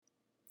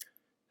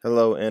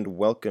Hello and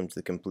welcome to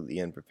the Completely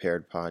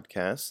Unprepared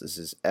podcast. This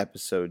is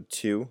episode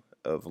 2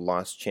 of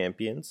Lost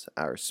Champions,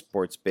 our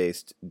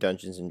sports-based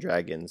Dungeons &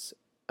 Dragons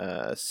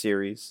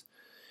series.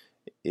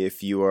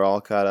 If you are all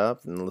caught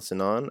up, then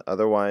listen on.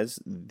 Otherwise,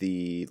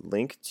 the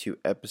link to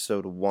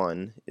episode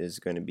 1 is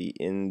going to be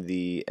in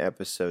the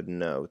episode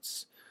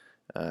notes,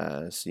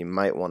 so you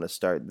might want to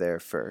start there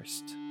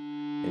first.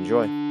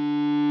 Enjoy.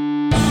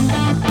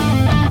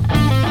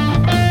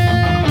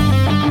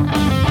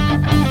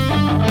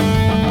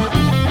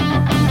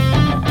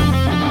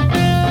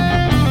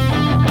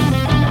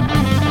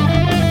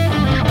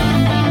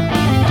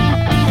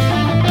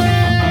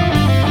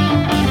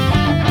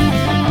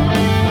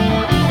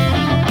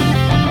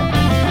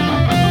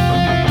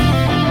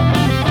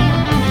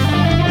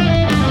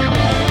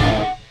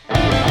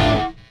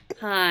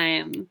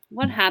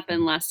 What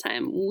happened last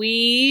time?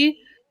 We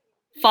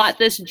fought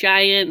this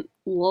giant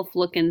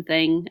wolf-looking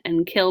thing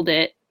and killed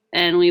it,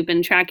 and we've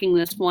been tracking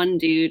this one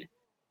dude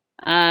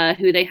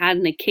who they had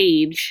in a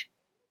cage,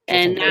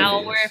 and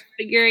now we're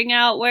figuring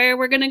out where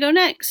we're gonna go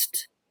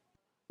next.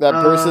 That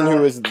person who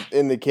was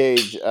in the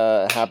cage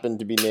happened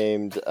to be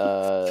named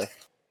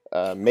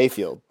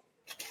Mayfield.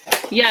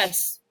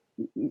 Yes,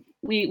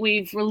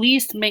 we've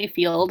released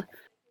Mayfield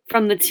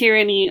from the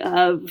tyranny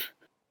of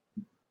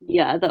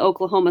the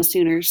Oklahoma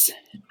Sooners.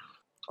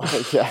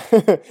 Yeah.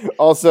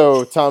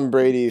 Also, Tom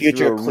Brady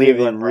Future threw a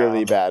Cleveland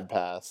really Brown. bad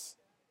pass.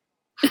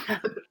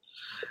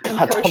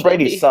 Tom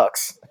Brady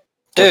sucks.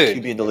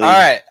 Dude,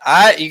 alright,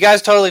 you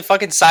guys totally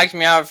fucking psyched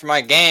me out for my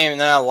game, and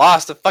then I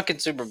lost the fucking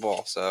Super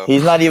Bowl, so...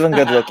 He's not even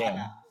good looking.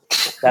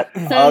 That's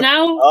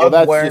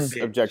just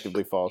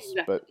objectively false,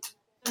 but...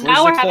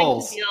 Now we're having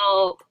to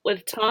deal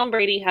with Tom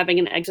Brady having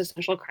an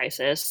existential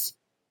crisis,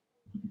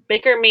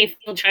 Baker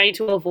Mayfield trying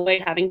to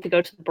avoid having to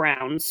go to the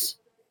Browns,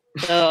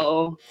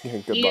 so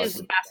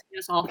he's asking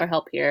us all for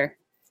help here.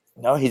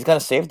 No, he's gonna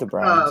save the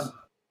Browns.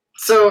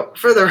 So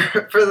for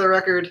the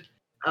record,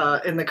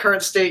 in the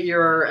current state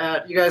you're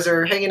at, you guys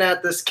are hanging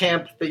at this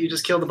camp that you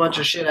just killed a bunch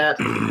of shit at.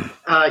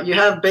 You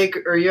have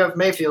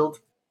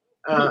Mayfield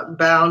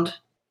bound,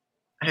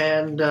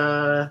 and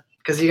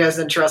because you guys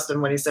didn't trust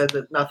him when he said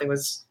that nothing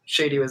was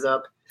shady was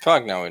up.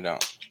 Fuck no, we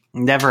don't.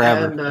 Never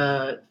ever.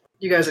 And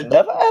you guys are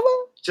Never ever.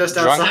 just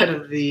outside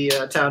of the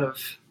town of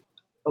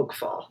Oak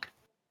Fall.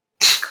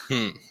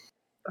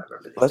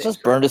 Let's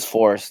just burn this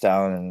forest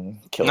down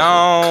and kill.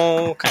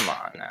 No, come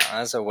on now.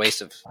 That's a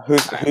waste of.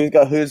 Who's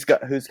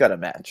got a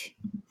match?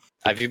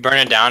 If you burn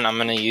it down, I'm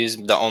gonna use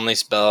the only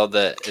spell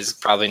that is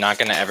probably not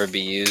gonna ever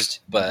be used,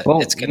 but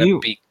it's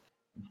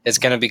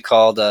gonna be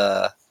called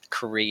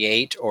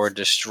create or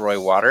destroy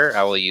water.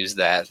 I will use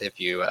that if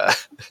you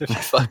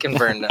fucking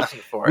burn down the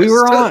forest.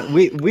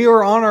 We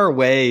were on our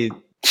way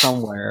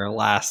somewhere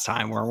last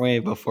time, weren't we?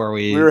 Before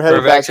we were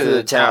headed back to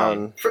the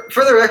town.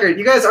 For the record,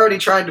 you guys already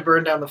tried to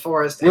burn down the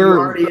forest, and you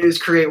already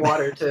used create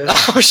water to.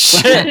 Oh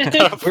shit!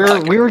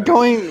 we're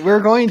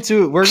going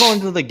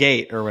to the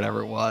gate or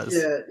whatever it was.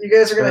 Yeah, you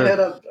guys are gonna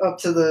head up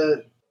to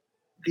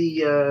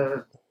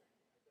the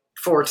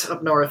fort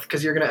up north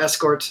because you're gonna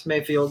escort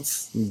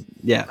Mayfield's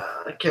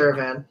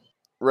caravan.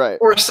 Right.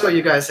 Or so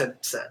you guys had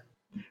said.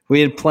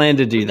 We had planned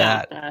to do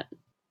that.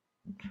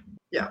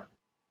 Yeah.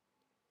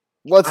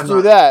 Let's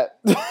do that.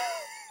 Let's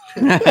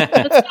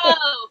go,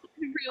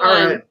 everyone.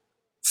 All right.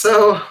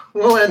 So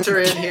we'll enter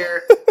in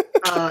here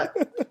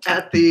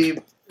at the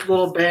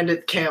little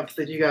bandit camp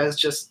that you guys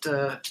just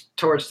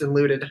torched and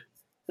looted.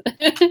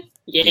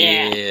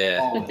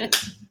 Yeah.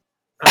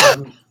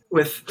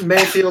 With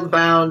Mayfield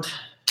bound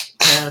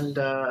and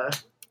a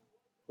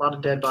lot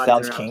of dead bodies.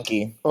 Sounds around.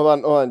 kinky.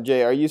 Hold on,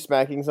 Jay. Are you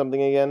smacking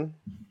something again?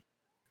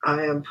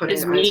 I am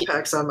putting ice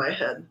packs on my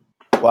head.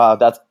 Wow,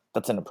 that's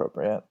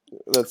inappropriate.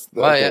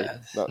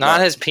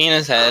 Not his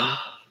penis head.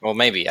 Well,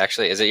 maybe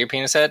actually. Is it your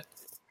penis head?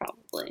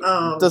 Probably.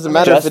 Doesn't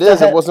matter if it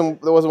is. It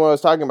wasn't what I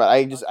was talking about.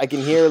 I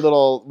can hear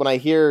little when I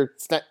hear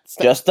snack,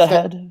 just the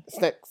head,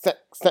 snack,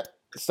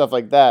 stuff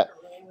like that.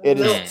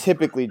 It is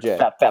typically Jay.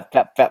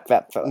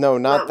 Fap. No,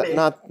 not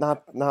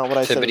what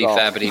I said at all.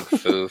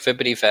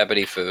 Fibbity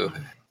fabbity foo.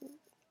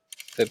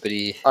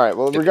 Fibbity. All right.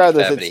 Well,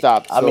 regardless, it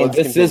stopped. I mean,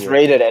 this is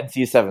rated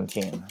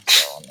NC-17.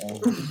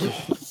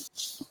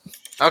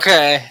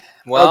 Okay.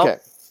 Well. Okay.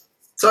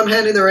 So I'm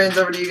handing the reins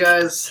over to you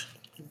guys.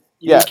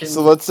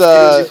 So let's do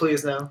as you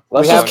please now.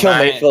 Let's just kill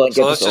Mayfield and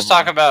get let's just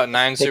talk about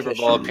 9 Super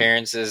Bowl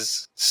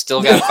appearances.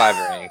 Still got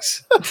 5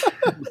 rings.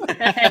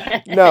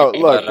 No,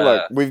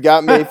 look. We've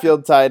got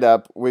Mayfield tied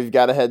up. We've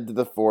got to head to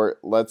the fort.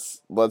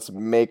 Let's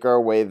make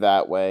our way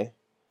that way.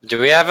 Do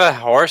we have a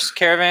horse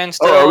caravan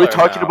still? Are we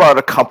talking about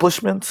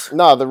accomplishments?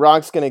 No, the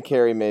Rock's gonna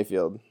carry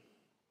Mayfield.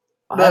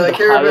 I'm the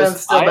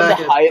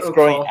highest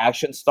growing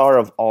action star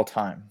of all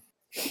time.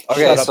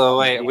 Okay, so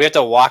wait, we have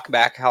to walk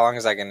back. How long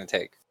is that going to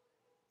take?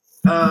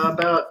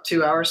 About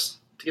 2 hours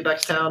to get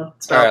back to town.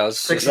 It's about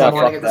 6 in the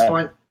morning at this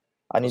point.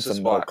 I need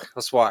some milk.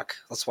 Let's walk.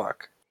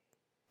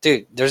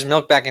 Dude, there's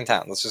milk back in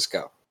town. Let's just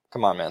go.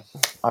 Come on, man.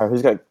 All right,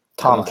 who's got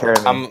Tom carry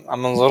me?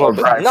 I'm a little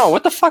bit... No,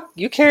 what the fuck?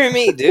 You carry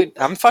me, dude.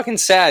 I'm fucking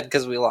sad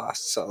because we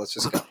lost, so let's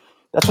just go.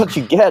 That's what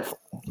you get.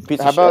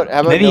 How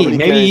about maybe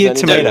eat a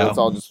tomato?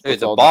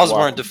 The balls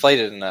weren't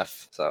deflated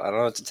enough, so I don't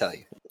know what to tell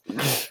you.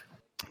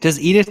 Just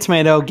eat a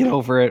tomato, get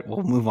over it.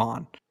 We'll move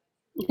on.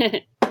 All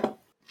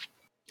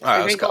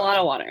right, drink a lot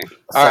of water.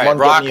 Someone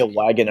Rock, get me a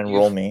wagon and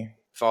roll me.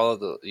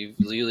 Follow you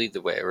lead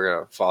the way. We're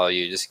gonna follow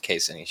you just in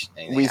case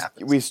anything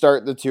happens. We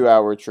start the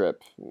 2-hour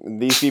trip.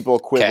 These people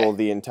quibble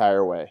the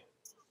entire way.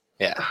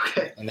 Yeah,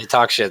 and they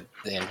talk shit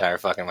the entire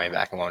fucking way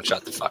back and won't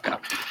shut the fuck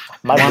up.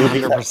 My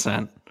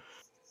 100%.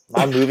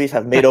 My movies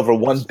have made over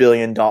 $1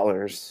 billion.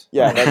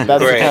 Yeah,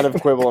 that's the kind of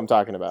quibble I'm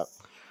talking about.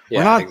 Yeah,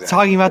 we're not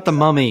talking about the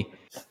mummy.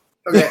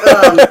 Okay.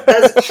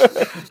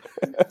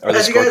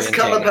 As you guys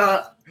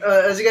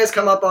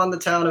come up on the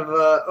town of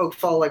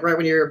Oakfall, like right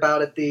when you're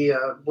about at the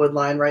wood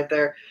line right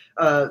there,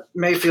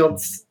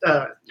 Mayfield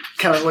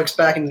kind of looks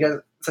back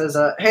and says,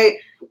 "Hey,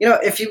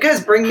 if you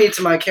guys bring me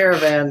to my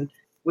caravan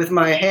with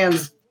my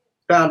hands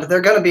bound,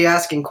 they're going to be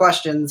asking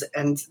questions,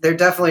 and they're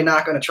definitely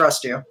not going to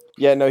trust you."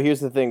 Yeah, no.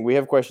 Here's the thing: we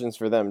have questions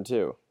for them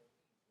too.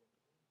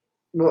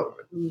 Well,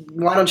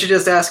 why don't you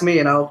just ask me,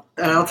 and I'll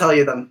tell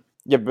you them.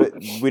 Yeah, but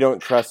we don't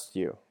trust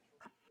you.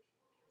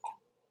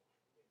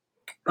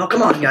 Oh,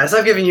 come on, guys.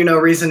 I've given you no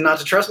reason not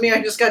to trust me.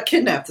 I just got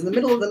kidnapped in the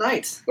middle of the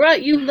night.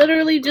 Right, you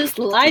literally just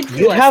lied to us.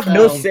 You have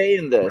no say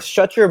in this.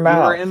 Shut your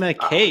mouth. You're in a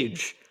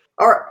cage.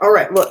 All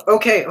right. Look,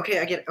 okay,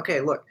 I get it. Okay,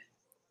 look.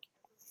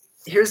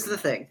 Here's the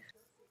thing.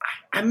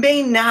 I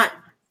may not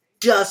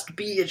just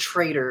be a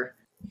traitor.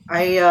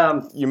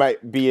 You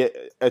might be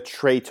a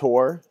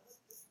traitor.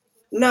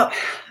 No.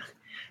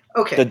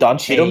 Okay. The Don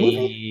Cheadle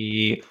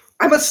movie?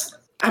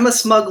 I'm a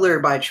smuggler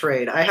by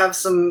trade. I have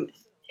some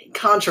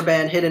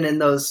contraband hidden in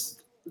those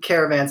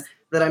caravans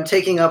that I'm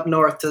taking up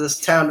north to this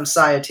town of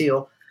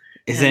Syatil.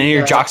 Is it in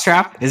your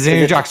jockstrap? Is it in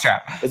your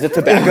jockstrap? Is it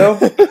tobacco?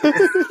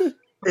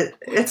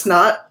 It's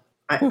not.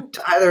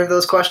 Either of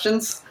those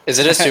questions. Is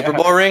it a Super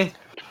Bowl ring?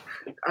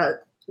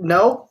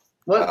 No.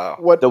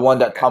 What? What? The one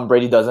that Tom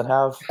Brady doesn't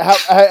have?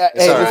 Hey,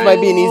 this might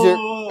be an easier...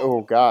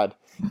 Oh, God.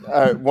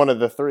 One of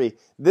the three.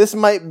 This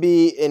might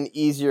be an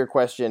easier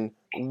question.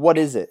 What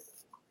is it?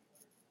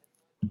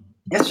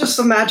 It's just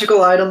some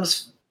magical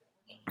items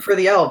for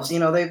the elves. They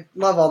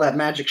love all that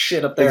magic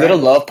shit up there. Is it a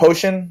love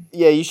potion?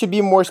 Yeah, you should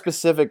be more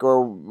specific,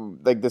 or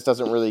this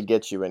doesn't really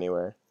get you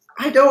anywhere.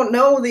 I don't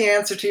know the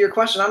answer to your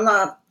question. I'm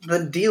not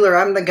the dealer.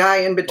 I'm the guy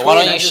in between. Well,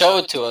 why don't you show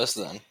it to us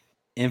then?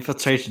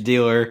 Infiltrate the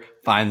dealer,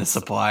 find the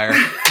supplier.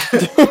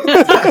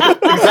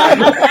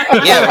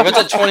 Yeah, we're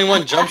about to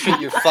 21 Jump Street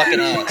your fucking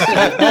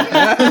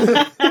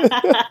ass.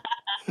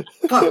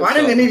 Fuck, why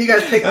didn't any of you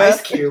guys pick Ice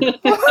Cube?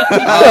 Fun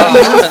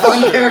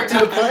character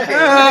to play.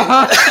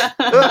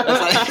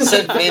 I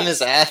said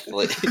famous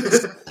athlete.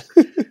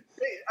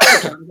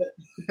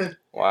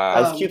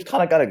 Wow. Ice Cube's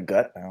kind of got a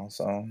gut now,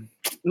 so.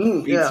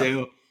 Me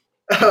too.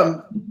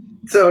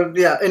 So,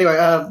 yeah, anyway.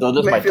 So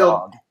does my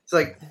dog. It's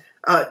like,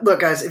 look,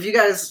 guys, if you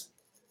guys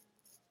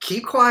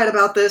keep quiet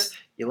about this,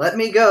 you let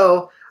me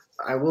go,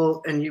 I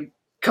will, and you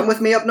come with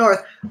me up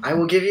north, I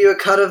will give you a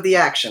cut of the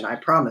action, I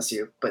promise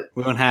you. But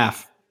we want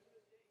half.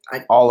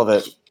 All of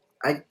it.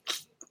 I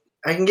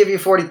can give you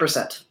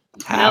 40%.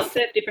 Half.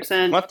 No,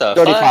 50%. What the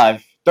 35.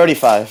 fuck?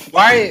 35.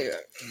 Why?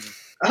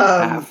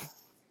 Half.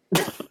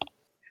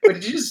 Wait,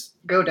 did you just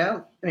go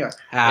down? Anyway.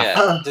 Half.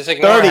 Yeah, just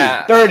ignore 30.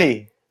 half.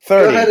 30.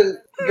 Go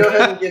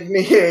ahead and give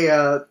me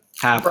a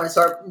half.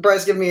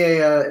 Bryce, give me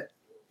a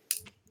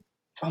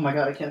oh my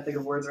god, I can't think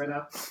of words right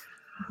now.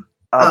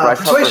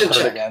 Persuasion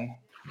check. Again.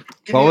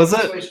 What was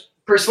it?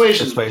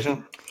 Persuasion.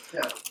 Persuasion.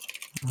 Yeah.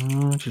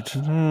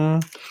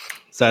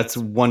 So that's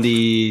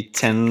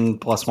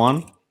 1d10 plus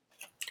 1?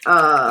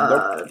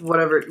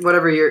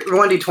 Whatever your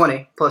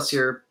 1d20 plus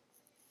your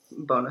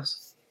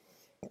bonus.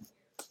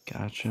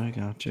 Gotcha.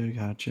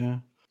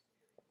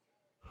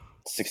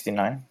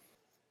 69.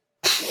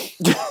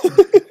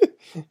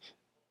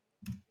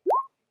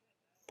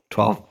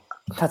 12.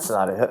 That's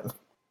not it.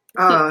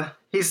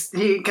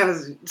 He kind of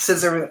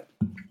sits there with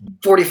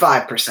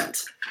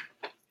 45%.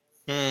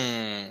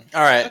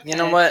 All right. You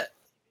know what?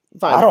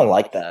 Fine. I don't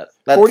like that.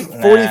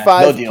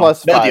 45 no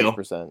plus no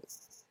 5%.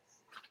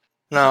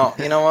 No,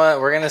 you know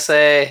what? We're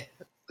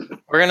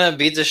gonna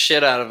beat the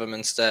shit out of him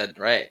instead,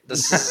 right?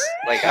 This is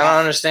I don't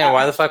understand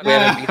why the fuck we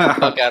haven't beat the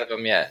fuck out of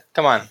him yet.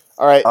 Come on.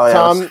 All right,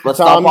 Tom. Let's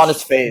stomp on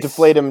his face.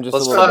 Deflate him just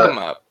Let's a little fuck bit. him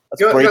up.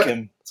 Let's break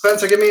him.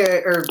 Spencer,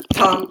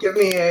 Tom, give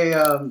me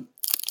a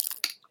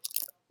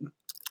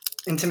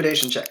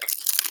intimidation check.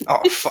 Oh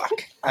fuck!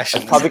 I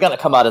should. It's probably gonna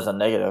come out as a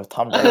negative.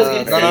 Tom. No.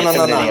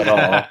 At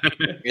all.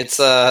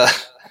 It's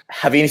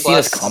Have you seen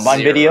his combine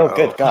 0. video?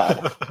 Good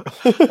God.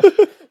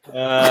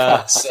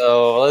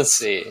 So let's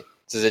see.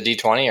 Is it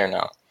D20 or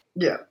no?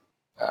 Yeah.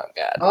 Oh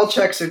god. All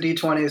checks are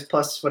D20s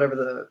plus whatever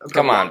the.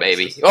 Come on,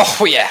 baby.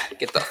 Oh yeah,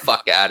 get the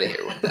fuck out of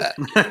here with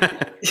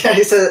that. Yeah,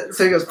 he said.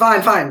 So he goes,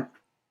 fine,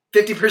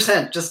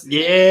 50%. Just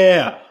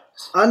Yeah.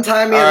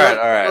 untie me. All and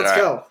right. Let's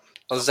go.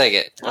 Let's take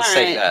it. Let's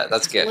take that.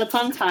 That's good. Let's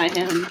untie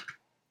him.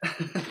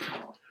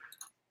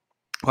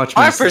 Watch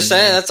 5%.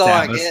 That's all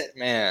I stab us. get,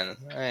 man.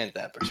 I ain't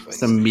that persuasive.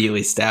 Just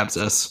immediately stabs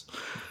us.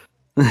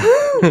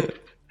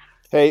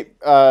 Hey,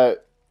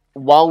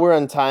 while we're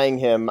untying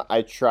him,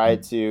 I try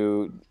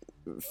to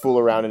fool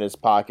around in his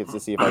pockets to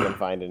see if I can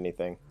find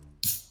anything.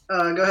 Go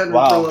ahead and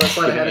roll a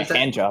sleight of hand check.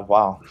 Hand job.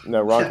 Wow.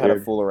 No, wrong kind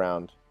of fool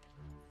around.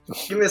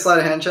 Give me a sleight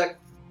of hand check.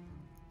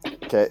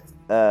 Okay.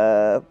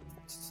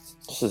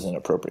 This is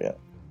inappropriate.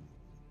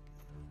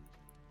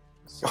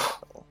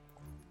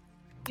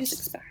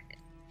 Music's back.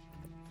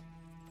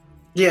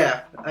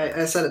 Yeah,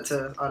 I set it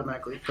to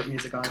automatically put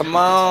music on. Come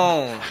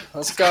on,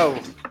 let's go.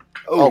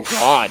 Oh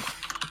God!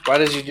 Why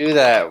did you do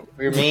that?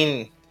 You're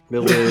mean.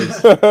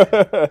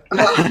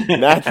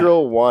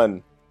 Natural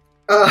 1.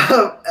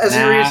 As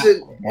you reach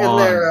it in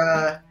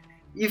there,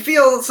 you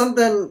feel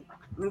something.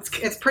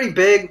 It's pretty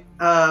big,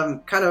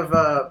 kind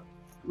of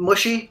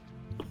mushy,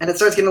 and it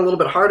starts getting a little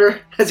bit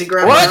harder as you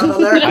grab around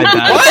on there.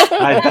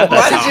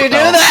 Why did you do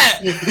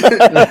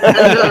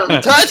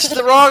that? Touched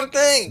the wrong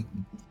thing.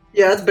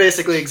 Yeah, that's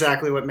basically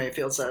exactly what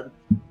Mayfield said.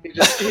 He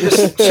just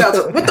shouts,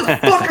 "What the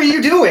fuck are you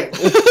doing?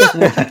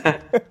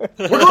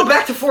 We're going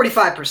back to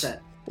 45%."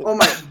 Oh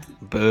my!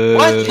 Boo.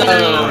 What?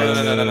 No.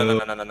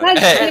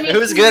 Hey,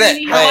 who's good at?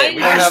 Hey,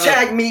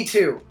 hashtag me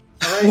too.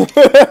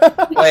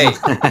 Wait,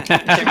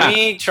 can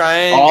we try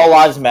and... All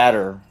lives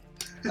matter.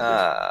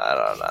 I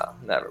don't know.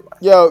 Never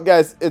mind. Yo,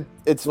 guys,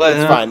 it's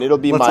fine. It'll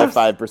be my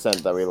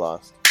 5% that we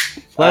lost.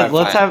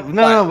 Let's have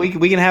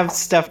we can have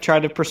Steph try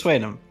to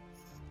persuade him.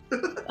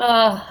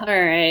 All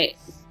right.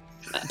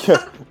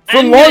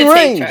 From long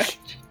range.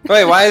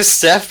 Wait, why is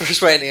Steph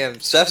persuading him?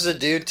 Steph's a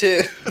dude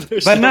too.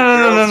 But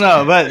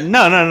no. But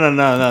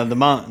no.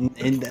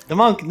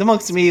 The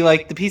monk's to me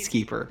like the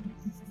peacekeeper.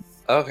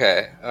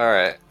 Okay. All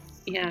right.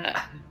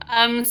 Yeah.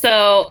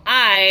 So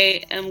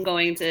I am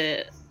going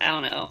to. I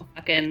don't know.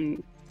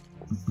 Fucking.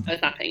 I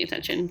was not paying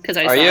attention because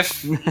I. Are you?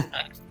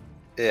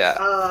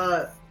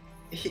 Yeah.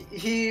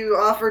 He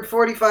offered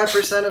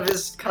 45% of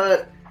his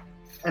cut,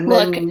 and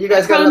then you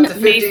guys got up to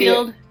 50,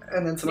 Mayfield,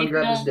 and then someone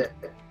grabbed his dick.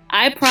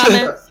 I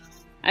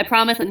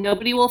promise that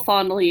nobody will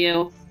fondle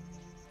you,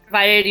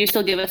 provided you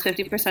still give us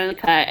 50% of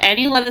the cut. And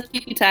you let us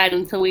keep you tied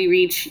until we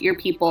reach your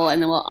people,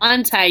 and then we'll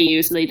untie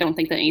you so they don't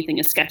think that anything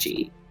is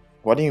sketchy.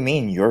 What do you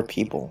mean, your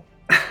people?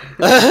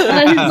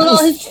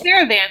 His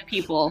caravan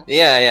people.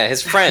 Yeah,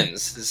 his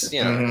friends. His,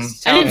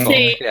 I didn't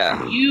say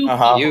you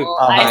people. You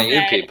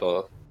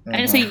people. I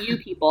didn't say you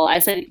people. I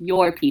said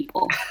your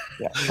people.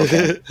 Yeah.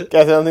 Okay.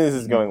 Guys, I don't think this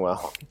is going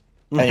well.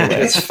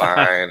 Anyway, it's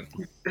fine.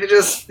 He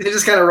just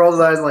kind of rolls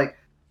his eyes and like,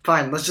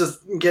 fine, let's just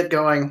get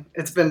going.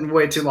 It's been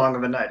way too long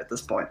of a night at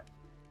this point.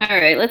 All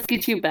right, let's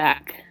get you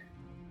back.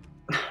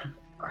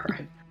 All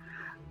right.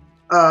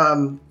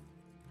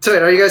 So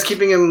wait, are you guys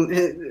keeping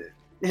him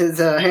his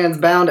hands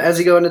bound as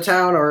you go into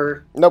town,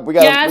 or nope? We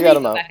got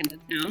him out. Back into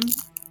town.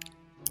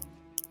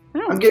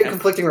 I'm getting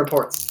conflicting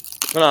reports.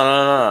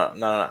 No.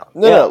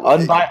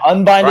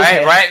 Unbind his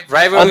hand.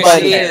 Right when we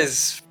see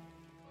his.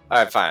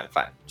 All right, fine.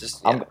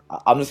 Just. Yeah.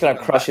 I'm just gonna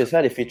crush his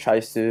head if he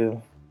tries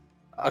to.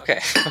 Okay.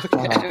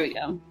 There we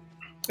go.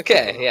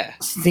 Okay, yeah.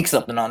 Sneak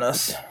something on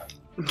us.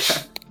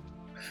 Okay.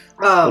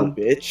 Little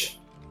bitch.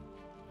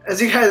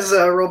 As you guys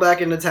roll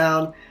back into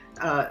town,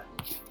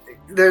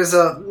 there's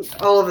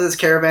all of this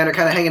caravan are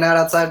kind of hanging out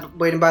outside,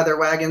 waiting by their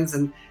wagons,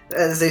 and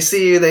as they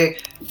see you, they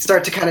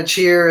start to kind of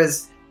cheer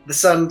as the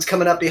sun's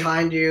coming up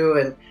behind you,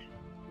 and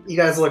you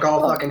guys look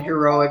all fucking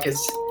heroic as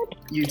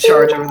you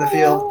charge over the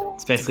field.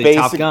 It's basically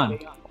Top Gun.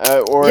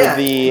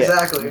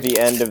 The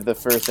end of the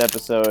first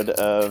episode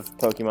of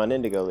Pokemon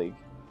Indigo League.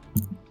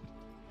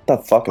 What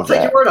the fuck is I'll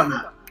take your word on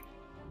that.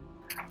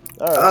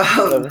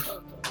 Alright,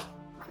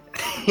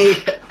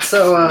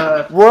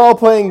 so, we're all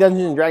playing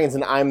Dungeons and Dragons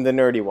and I'm the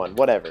nerdy one.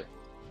 Whatever.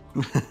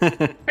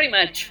 Pretty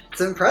much.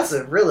 It's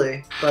impressive,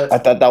 really. But I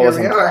thought that was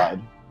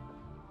implied.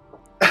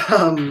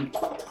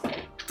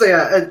 So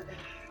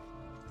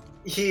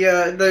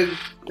yeah,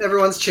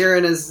 everyone's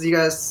cheering as you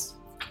guys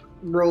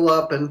roll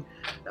up, and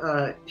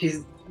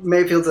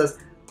Mayfield says,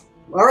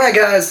 "All right,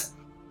 guys,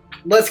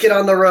 let's get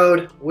on the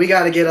road. We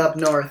got to get up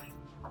north."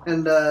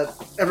 And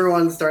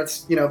everyone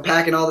starts,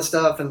 packing all the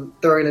stuff and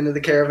throwing it into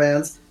the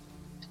caravans.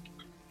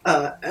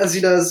 As he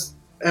does,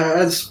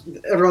 as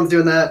everyone's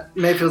doing that,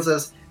 Mayfield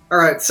says, "All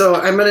right, so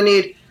I'm going to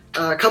need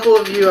a couple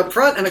of you up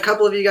front and a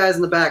couple of you guys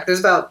in the back. There's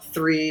about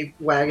 3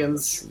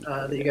 wagons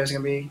that you guys are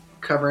going to be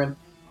covering."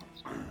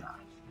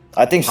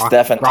 I think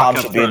Steph and Tom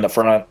should be in the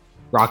front.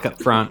 Rock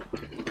up front.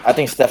 I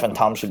think Steph and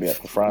Tom should be at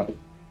the front.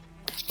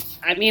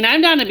 I mean,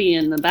 I'm down to be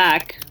in the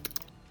back.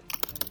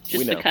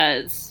 Just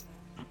because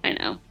I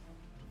know.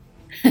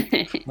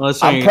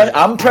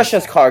 I'm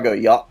precious cargo,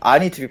 y'all. I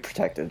need to be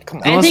protected. Come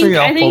on. Unless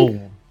you're a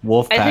full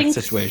Wolfpack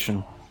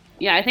situation.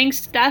 Yeah, I think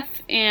Steph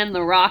and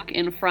The Rock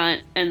in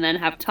front, and then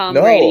have Tom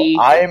No, Brady.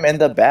 I'm in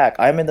the back.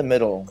 I'm in the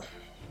middle.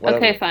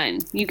 Whatever. Okay, fine.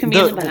 You can be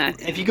in the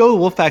back. If you go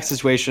Wolfpack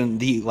situation,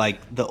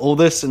 the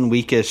oldest and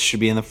weakest should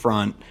be in the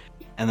front,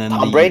 and then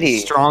the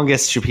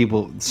strongest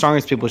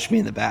people should be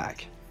in the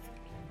back.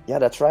 Yeah,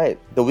 that's right.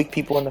 The weak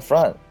people in the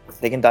front,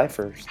 they can die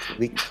first.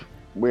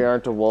 We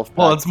aren't a wolf pack.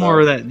 Well, it's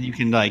more that you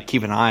can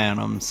keep an eye on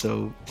them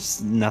so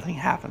nothing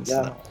happens to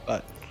them.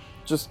 But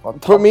Just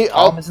put me.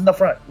 Tom is in the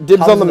front.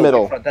 Dibs on the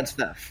middle. Front, then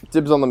Steph.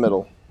 Dibs on the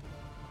middle.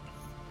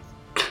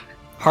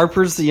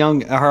 Harper's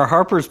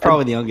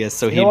probably the youngest,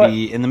 so he'd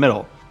be in the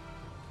middle.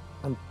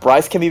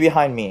 Bryce can be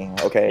behind me.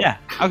 Okay. Yeah.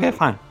 Okay.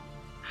 Fine.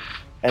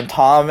 And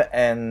Tom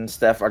and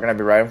Steph are gonna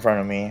be right in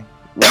front of me.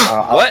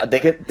 What? They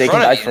can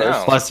die first.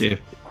 No. Bless you.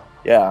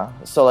 Yeah.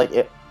 So like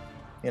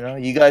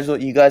you guys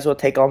will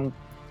take on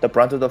the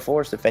brunt of the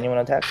force if anyone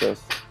attacks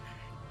us.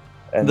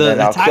 And then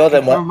I'll kill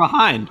them from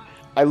behind.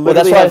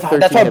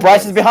 That's why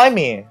Bryce is behind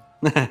me.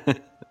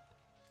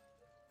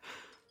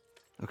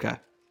 Okay.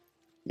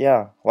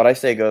 Yeah, what I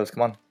say goes.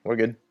 Come on, we're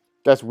good.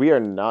 Guys, we are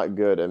not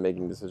good at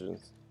making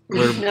decisions.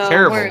 We're No,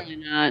 terrible. we're really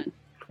not.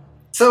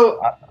 So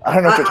I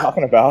don't know what you're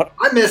talking about.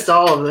 I missed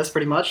all of this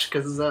pretty much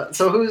because.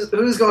 So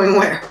who's going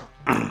where?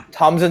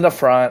 Tom's in the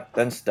front,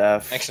 then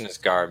Steph. Action is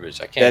garbage.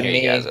 I can't hear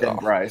you guys at all.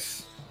 Then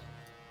Bryce.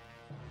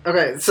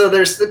 Okay, so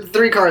there's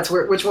 3 carts.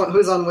 Which one?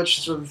 Who's on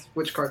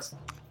which carts?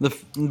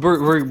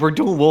 We're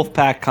doing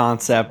Wolfpack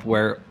concept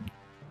where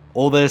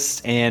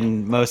oldest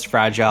and most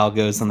fragile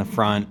goes in the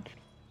front,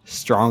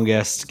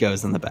 strongest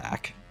goes in the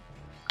back.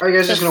 Are you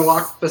guys just gonna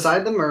walk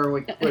beside them, or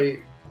what?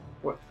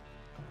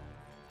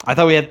 I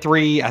thought we had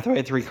 3. I thought we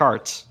had 3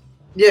 carts.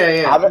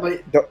 Yeah.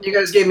 But you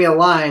guys gave me a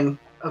line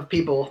of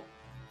people.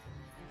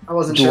 I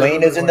wasn't sure.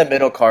 Dwayne is in the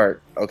middle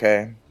cart.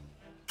 Okay.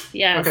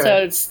 Yeah, Okay.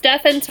 so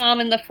Steph and Tom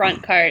in the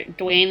front cart,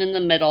 Dwayne in the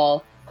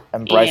middle,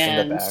 And Bryce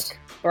in the back.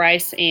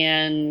 Bryce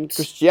and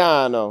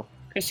Cristiano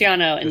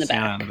in the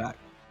back.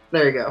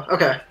 There you go.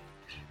 Okay.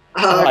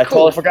 I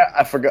cool.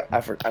 totally forgot.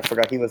 I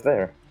forgot he was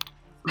there.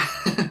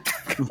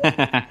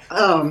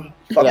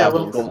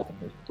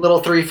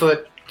 Little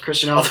 3-foot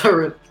Cristiano.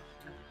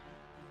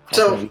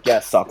 So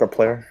soccer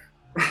player.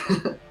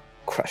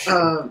 Crush.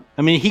 Uh,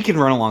 I mean, he can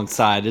run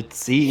alongside.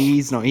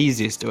 He's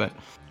used to it.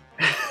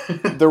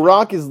 The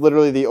Rock is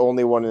literally the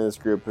only one in this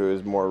group who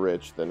is more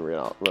rich than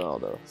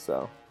Ronaldo.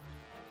 So.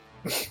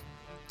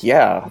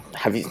 Yeah.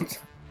 Have you?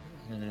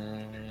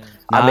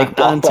 I make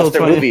not until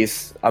blockbuster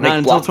movies. I make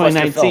until blockbuster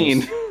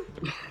 2019. films.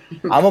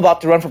 I'm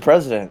about to run for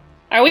president.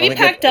 Are we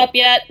packed up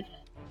yet?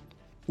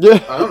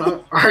 Yeah. I don't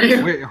know. Are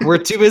you? We're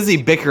too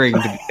busy bickering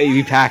to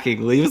be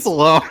packing. Leave us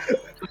alone.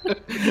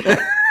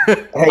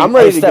 Hey, I'm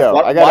ready to Steph, go.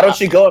 Why don't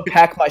you go and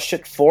pack my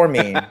shit for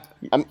me?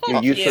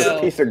 You useless you.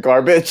 piece of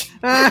garbage.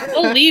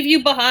 We'll leave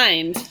you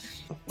behind.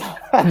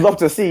 I'd love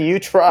to see you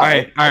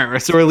try. All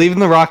right. So we're leaving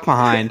the Rock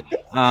behind.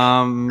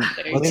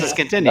 Let's just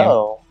continue.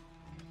 No.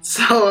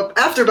 So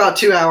after about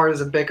 2 hours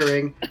of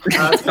bickering,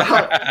 it's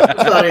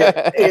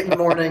about 8 in the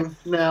morning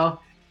now.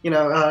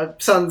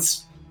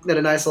 Sun's at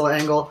a nice little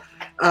angle.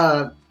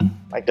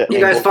 You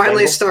guys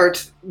finally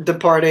start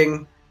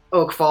departing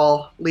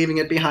Oakfall, leaving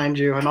it behind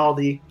you, and all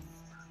the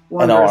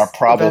wondrous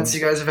events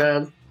you guys have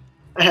had.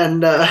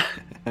 And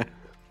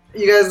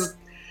you guys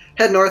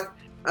head north.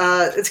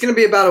 It's going to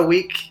be about a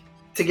week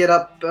to get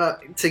up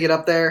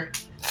there.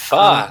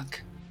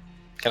 Fuck.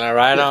 Can I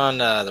ride on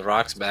the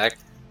Rock's back?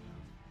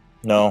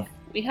 No.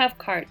 We have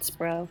carts,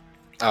 bro.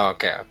 Oh,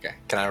 okay.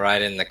 Can I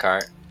ride in the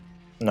cart?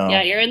 No.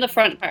 Yeah, you're in the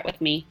front cart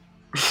with me.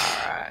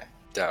 Alright.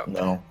 Dope.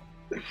 No.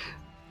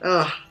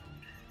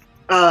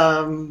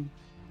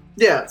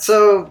 Yeah,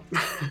 so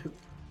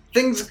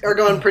things are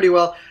going pretty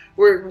well.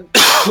 You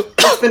guys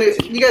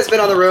have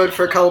been on the road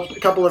for a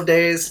couple of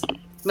days.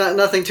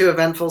 Nothing too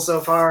eventful so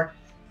far.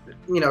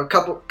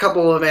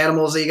 Couple of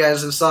animals that you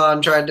guys have saw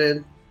and tried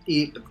to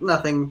eat, but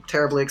nothing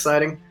terribly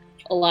exciting.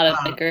 A lot of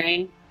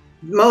bickering.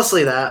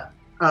 Mostly that.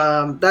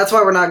 That's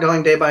why we're not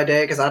going day by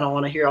day, because I don't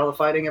want to hear all the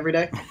fighting every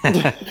day.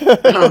 I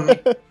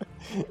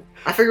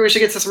figure we should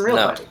get to some real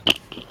fighting.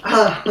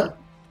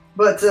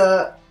 But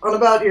on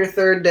about your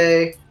 3rd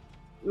day,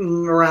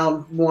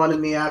 around 1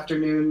 in the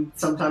afternoon,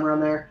 sometime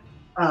around there.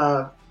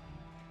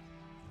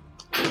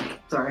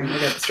 Sorry, I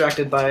got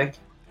distracted by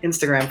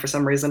Instagram for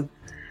some reason.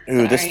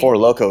 Ooh, this Four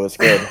Loko is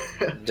good.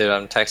 Dude,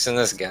 I'm texting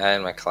this guy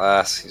in my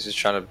class. He's just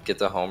trying to get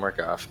the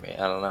homework off me.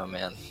 I don't know,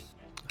 man.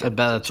 I bet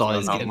that's all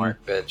he's getting.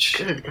 Homework, bitch.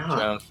 Good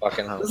God.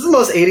 Fucking homework. This is the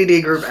most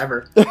ADD group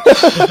ever.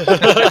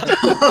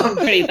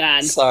 Pretty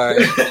bad.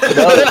 Sorry.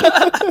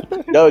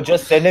 No,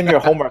 just send him your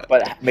homework,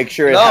 but make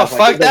sure.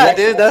 Fuck that,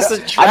 dude. That's the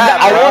trap.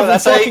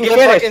 That's how you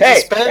get fucking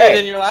suspended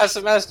in your last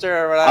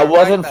semester or whatever. I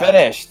wasn't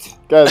finished.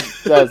 Guys.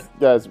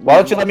 Why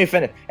don't you let me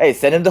finish? Hey,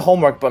 send him the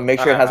homework, but make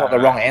sure it has all the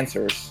wrong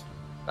answers.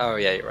 Oh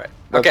yeah, you're right.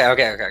 Okay.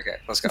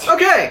 Let's go.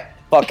 Okay.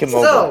 Fuck him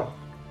over. So,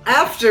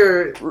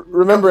 after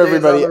remember,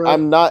 everybody,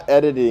 I'm not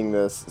editing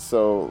this,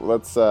 so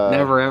let's.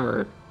 Never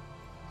ever.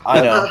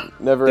 I know.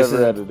 Never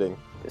ever editing.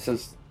 This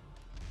is.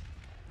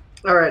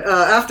 All right.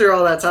 After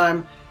all that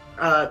time,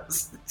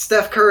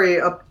 Steph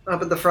Curry up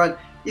at the front.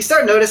 You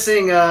start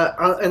noticing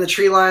in the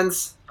tree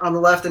lines on the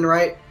left and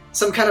right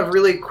some kind of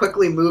really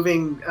quickly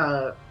moving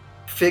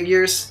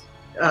figures.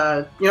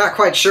 You're not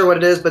quite sure what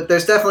it is, but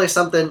there's definitely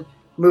something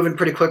moving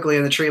pretty quickly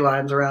in the tree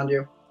lines around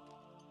you.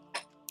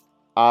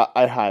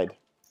 I hide.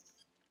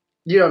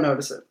 You don't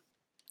notice it.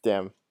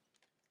 Damn.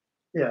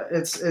 Yeah,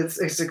 it's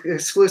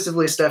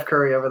exclusively Steph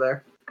Curry over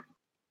there.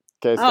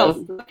 Okay.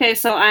 Okay.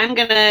 So I'm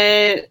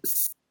gonna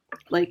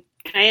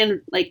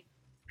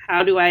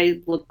how do I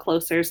look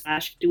closer?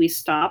 / do we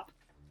stop?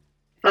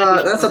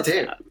 That's up to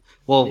you.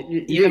 Well,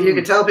 you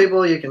can tell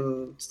people, you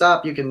can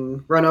stop, you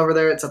can run over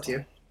there. It's up to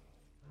you.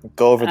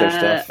 Go over their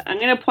stuff. I'm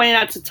gonna point it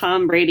out to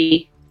Tom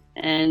Brady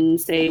and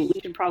say we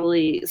should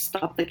probably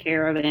stop the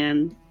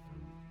caravan.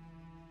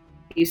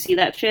 You see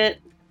that shit?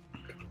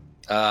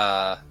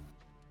 Yeah.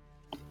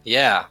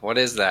 What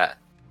is that?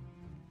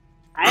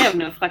 I have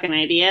no fucking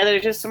idea.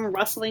 There's just some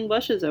rustling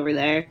bushes over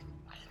there.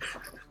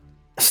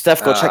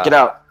 Steph, go check it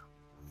out.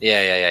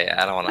 Yeah.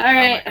 I don't want to. All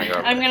right,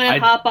 I'm gonna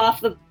hop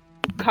off the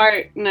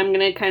cart and I'm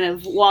gonna kind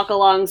of walk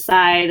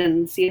alongside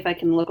and see if I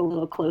can look a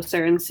little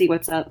closer and see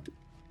what's up.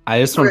 I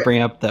just want to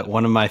bring up that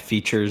one of my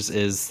features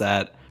is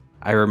that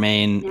I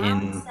remain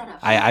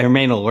I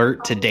remain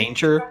alert to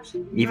danger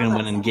even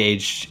when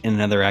engaged in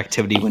another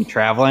activity when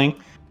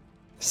traveling.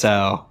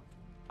 So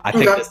I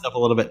picked this up a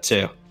little bit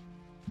too.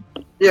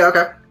 Yeah.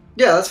 Okay.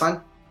 Yeah, that's fine.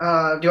 Do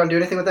you want to do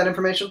anything with that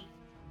information?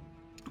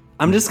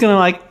 I'm just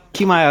gonna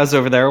keep my eyes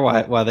over there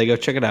while they go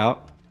check it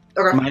out.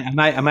 Okay.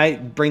 I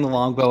might bring the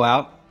longbow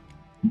out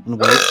and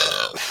wait.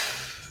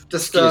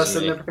 Just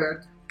sitting there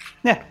prepared.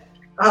 Yeah.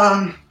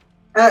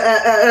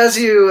 As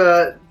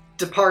you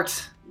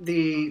depart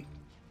the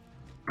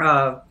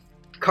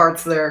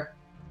carts there,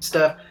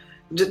 Steph,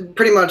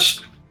 pretty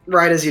much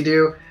right as you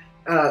do,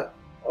 a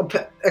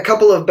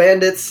couple of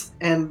bandits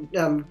and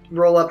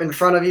roll up in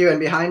front of you and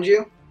behind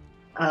you.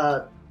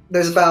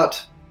 There's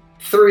about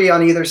 3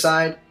 on either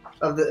side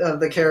of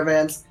the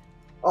caravans,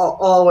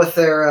 all with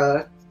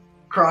their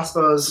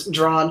crossbows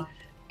drawn,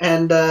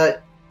 and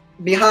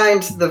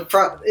behind the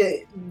front,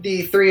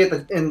 the 3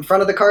 in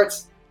front of the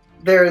carts,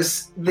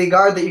 there's the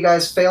guard that you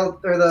guys failed,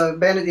 or the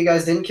bandit that you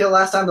guys didn't kill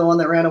last time, the one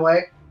that ran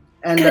away.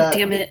 And God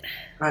damn it!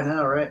 I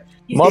know, right?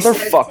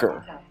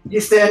 Motherfucker.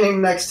 He's standing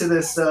next to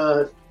this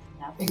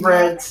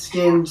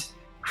red-skinned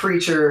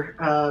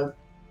creature.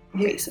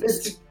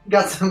 It's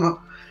got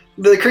some.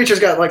 The creature's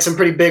got some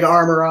pretty big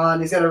armor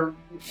on. He's got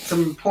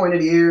some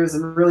pointed ears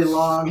and really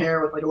long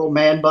hair with a little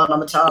man bun on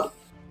the top.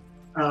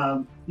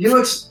 He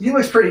looks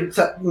pretty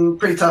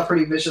tough,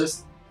 pretty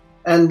vicious.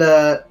 And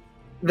the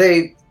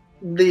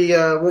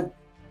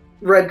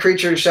red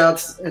creature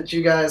shouts at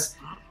you guys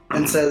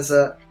and says,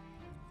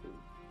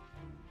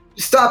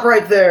 "Stop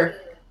right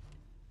there.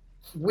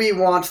 We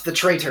want the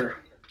traitor."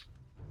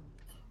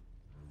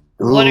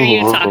 What are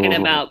you talking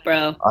about,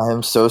 bro? I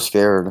am so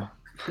scared.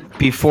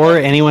 Before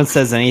anyone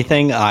says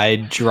anything, I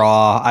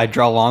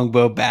draw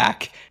longbow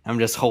back. I'm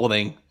just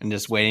holding and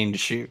just waiting to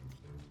shoot.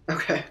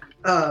 Okay.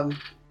 I'm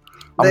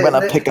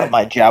gonna pick up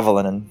my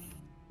javelin and.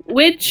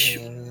 Which,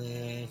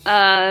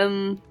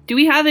 do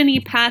we have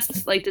any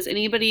past? Does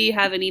anybody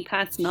have any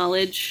past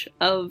knowledge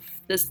of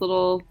this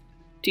little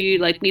dude?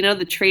 We know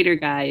the traitor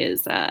guy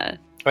is.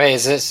 Wait,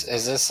 is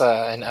this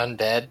an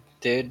undead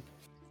dude?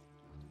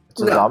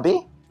 It's a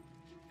zombie?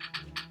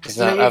 He's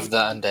not of the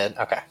undead.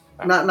 Okay.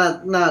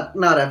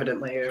 Not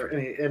evidently,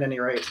 at any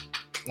rate.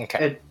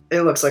 Okay.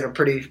 It looks like a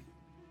pretty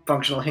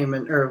functional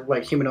human or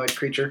humanoid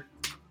creature.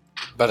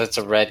 But it's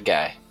a red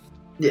guy.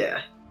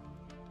 Yeah.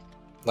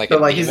 A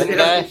demon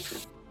guy?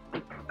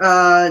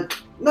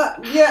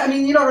 Not. Yeah. I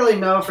mean, you don't really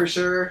know for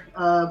sure.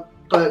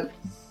 But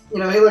he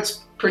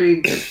looks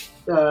pretty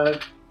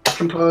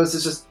composed.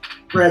 It's just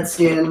red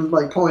skin,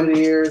 pointed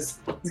ears.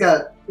 He's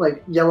got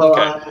yellow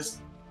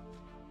eyes.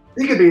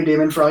 He could be a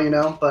demon for all you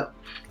know, but.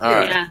 All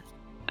right. Yeah.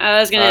 I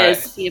was gonna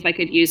see if I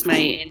could use my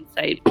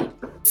insight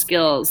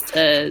skills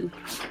to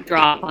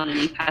draw upon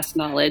any past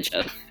knowledge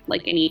of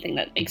anything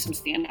that makes him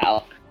stand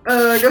out.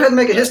 Go ahead and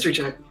make a history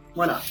check.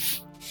 Why not?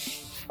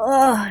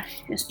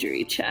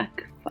 History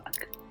check.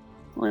 Fuck.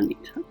 Fuck,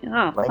 Language.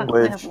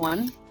 I have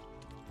one.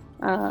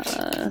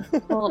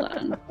 Hold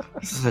on.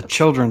 This is a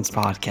children's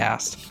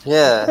podcast.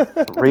 Yeah.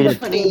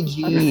 Rated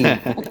PG.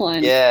 Hold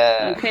on.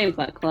 Yeah. Okay,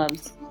 butt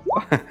clubs.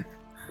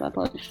 Butt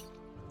plugs.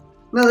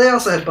 No, they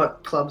also had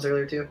butt clubs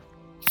earlier too.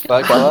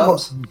 Butt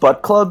clubs?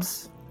 Butt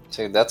clubs?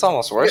 Dude, that's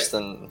almost worse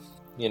than,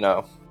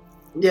 Yeah.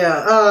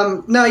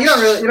 No, you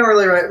don't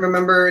really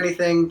remember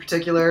anything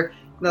particular.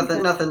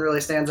 Nothing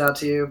really stands out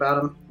to you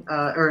about him,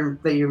 or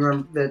that you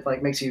remember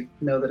that makes you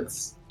know that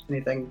it's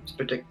anything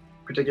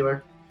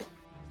particular.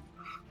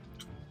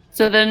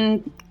 So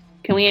then,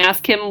 can we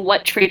ask him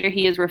what traitor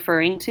he is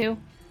referring to?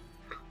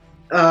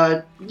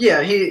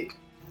 Yeah. He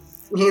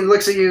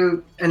looks at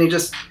you and he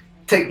just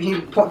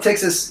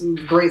takes his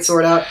great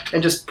sword out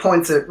and just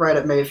points it right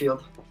at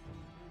Mayfield.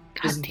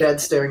 Just dead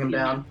staring him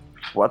down.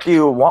 What do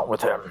you want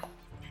with him?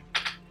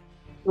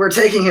 We're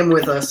taking him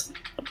with us.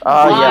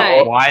 Why?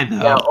 Yeah. Why though?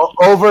 Yeah,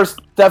 over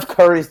Steph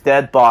Curry's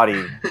dead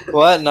body.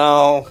 What?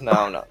 No.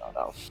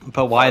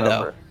 But why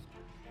though?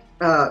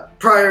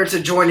 Prior to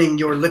joining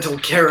your little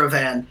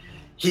caravan,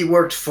 he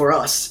worked for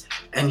us,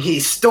 and he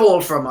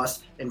stole from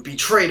us and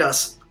betrayed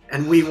us,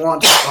 and we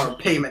want our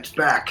payment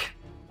back.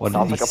 What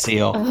did he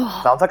steal?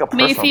 Sounds like a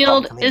personal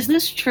Mayfield, problem to me. is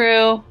this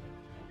true?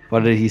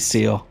 What did he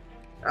steal?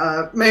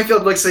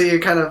 Mayfield looks at you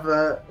kind of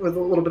with a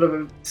little bit of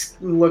a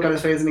look on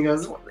his face, and he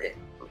goes, "It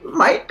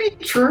might be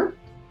true."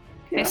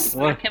 I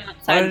smack him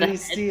upside the head.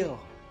 steal?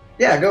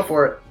 Yeah, go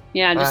for it.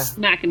 Yeah, just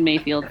smacking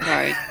Mayfield.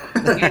 Sorry,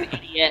 you're an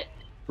idiot.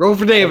 Roll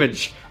for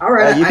damage. All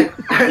right,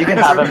 you can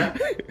have him.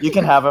 You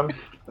can have him.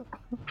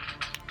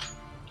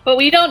 But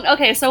we don't.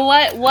 Okay, so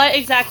what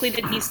exactly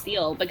did he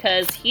steal?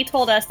 Because he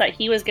told us that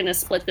he was going to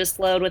split this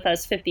load with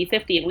us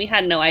 50-50, and we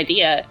had no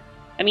idea.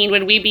 I mean,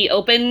 would we be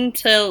open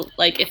to,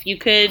 like, if you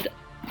could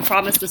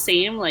promise the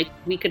same, like,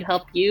 we could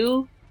help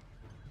you?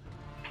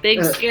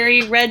 Big,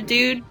 scary red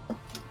dude?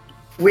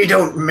 We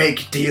don't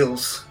make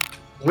deals.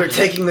 We're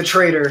taking the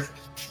traitor,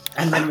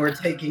 and then we're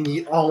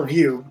taking all of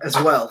you as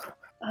well.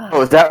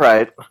 Oh, is that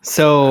right?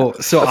 So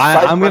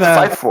I'm gonna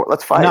fight for it.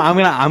 Let's fight. No, I'm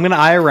gonna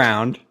eye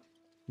around.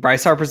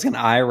 Bryce Harper's gonna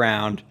eye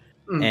around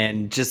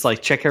and just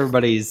like check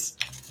everybody's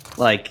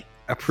like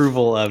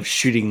approval of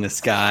shooting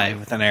this guy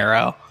with an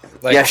arrow.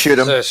 Like, yeah, shoot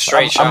him. A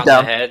straight shot in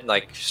the head,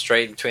 like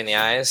straight between the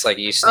eyes, like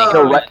you sneak.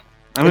 Right.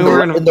 I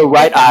mean, in the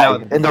right eye.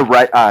 In the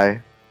right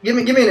eye. Give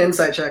me an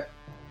insight check.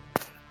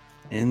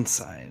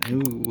 Insight.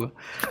 Ooh.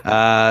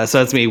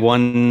 So it's me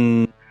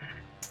 1d10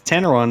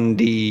 or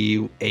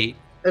 1d8.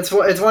 It's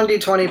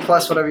 1d20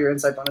 plus whatever your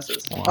insight bonus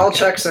is. Okay. All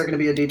checks are going to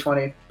be a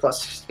d20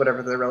 plus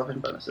whatever the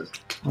relevant bonus is.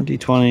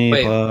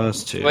 1d20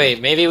 plus 2.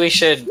 Wait, maybe we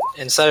should,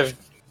 instead of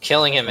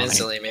killing him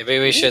instantly, maybe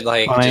we should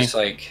just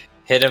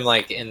hit him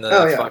like in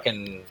the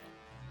fucking.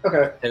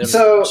 Okay. Hit him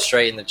so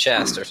straight in the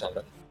chest or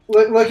something.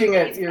 Looking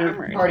at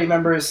your party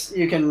members,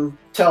 you can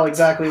tell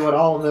exactly what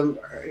all of them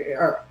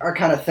are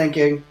kind of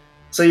thinking.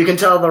 So you can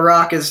tell The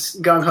Rock is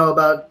gung ho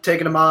about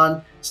taking him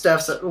on.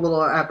 Steph's a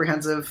little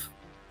apprehensive.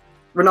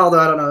 Ronaldo,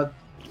 I don't know.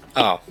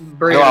 Oh,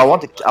 Brady. No, I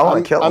want to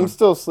kill him. I'm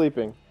still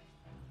sleeping.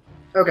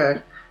 Okay,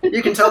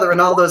 you can tell that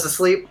Ronaldo's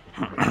asleep.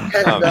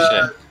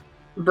 And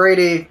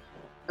Brady,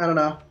 I don't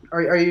know.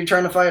 Are you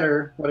trying to fight,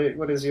 or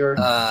what is your?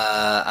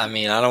 I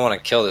mean, I don't want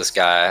to kill this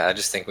guy. I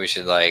just think we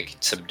should like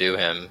subdue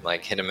him,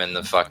 like hit him in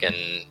the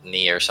fucking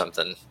knee or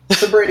something.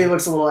 So Brady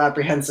looks a little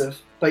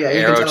apprehensive, but yeah,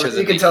 you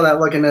can tell that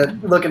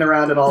looking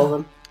around at all of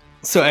them.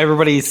 So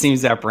everybody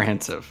seems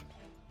apprehensive,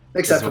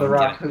 except for The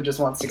Rock, who just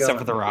wants to go. Except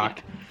for The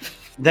Rock.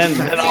 Then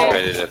I'm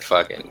ready to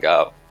fucking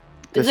go.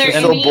 This is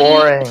so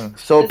boring,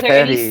 so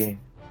petty.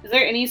 Is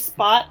there any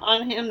spot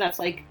on him that's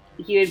like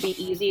he would be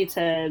easy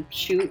to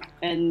shoot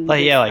and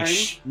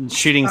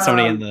shooting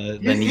somebody in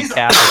the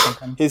kneecap or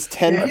something? His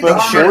 10-foot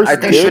horse. I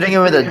think shooting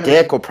him in the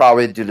dick will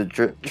probably do the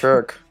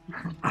trick.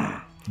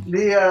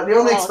 The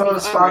only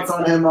exposed spots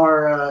on him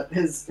are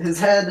his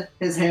head,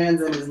 his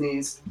hands, and his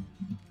knees.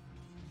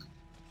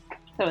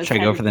 So should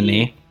I go for the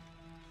knee?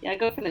 Yeah,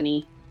 go for the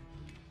knee.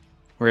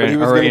 Are we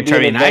going to try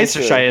to be nice,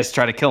 or should I just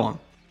try to kill him?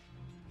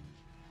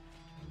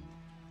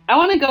 I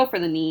want to go for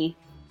the knee.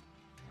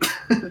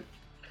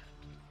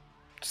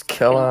 Just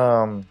kill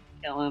him.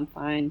 Kill him,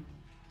 fine.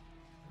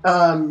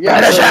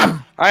 Yeah.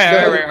 All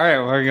right.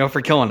 We're going to go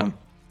for killing him.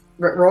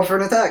 Roll for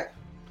an attack.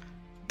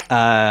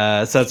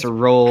 So that's a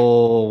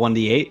roll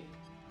 1d8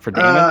 for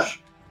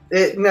damage.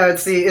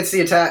 It's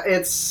the attack.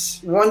 It's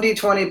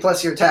 1d20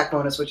 plus your attack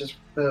bonus, which is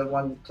the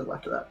one to the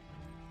left of that.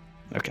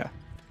 Okay.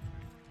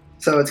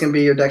 So it's going to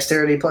be your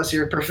dexterity plus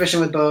you're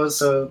proficient with bows,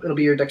 so it'll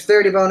be your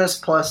dexterity bonus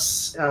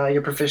plus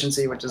your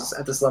proficiency, which is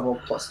at this level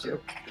 +2.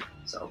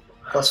 So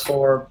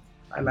 +4,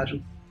 I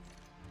imagine.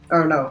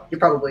 Oh no, you're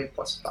probably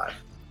 +5.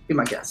 Be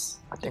my guess.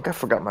 I think I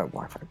forgot my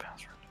Wi-Fi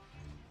password.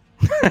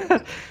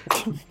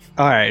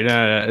 All right.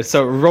 No.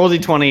 So roll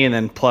d20 and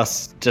then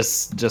plus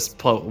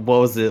what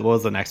was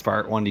the next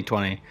part?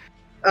 1d20.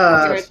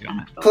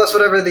 Plus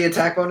whatever the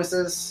attack bonus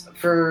is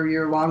for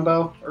your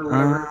longbow or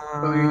whatever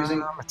bow you're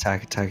using.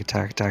 Attack. Attack.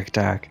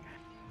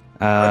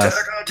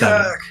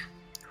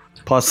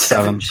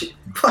 +7.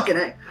 Fucking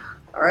A.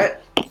 All right.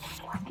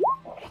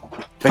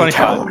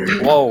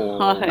 25.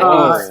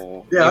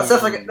 Whoa. Yeah,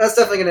 that's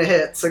definitely gonna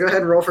hit. So go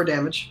ahead and roll for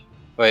damage.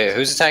 Wait,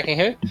 who's attacking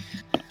who?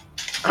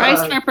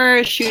 Bryce Harper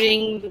is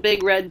shooting the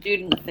big red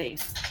dude in the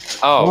face.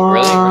 Oh,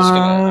 really? We're just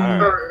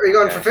gonna. Are you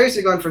going for face or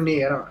are you going for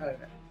knee? I don't know.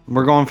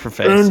 We're going for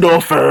face. In the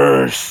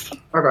face.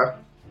 Okay.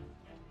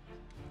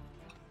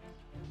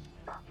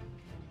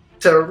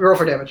 So roll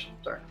for damage.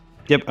 Sorry.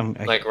 Yep.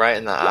 Like right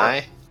in the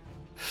eye.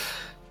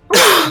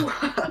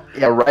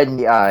 Yeah, right in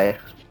the eye.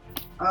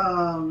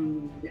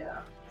 Yeah.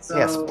 So,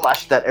 yeah,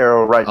 splash that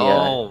arrow right in the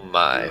eye. Oh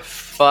my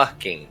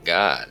fucking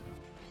god.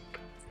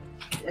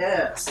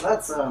 Yeah, so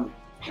that's some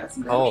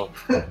damage. Oh.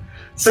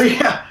 So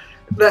yeah,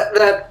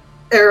 that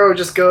arrow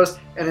just goes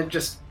and it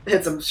just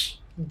hits him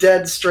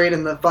dead straight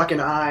in the fucking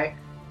eye.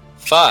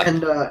 Fuck.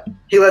 And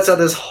he lets out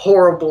this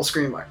horrible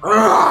scream like,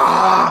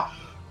 "Ah!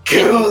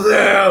 Kill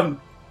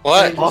them!"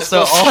 What?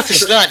 Also,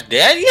 he's not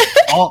dead yet?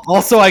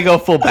 Also, I go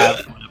full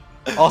bat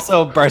flip.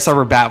 Also, Bryce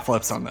Harper bat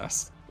flips on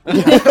this. Go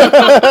ahead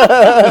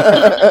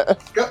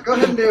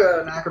and do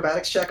an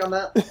acrobatics check on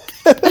that.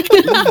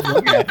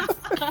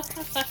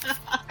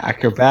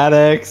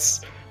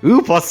 Acrobatics.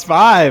 Ooh,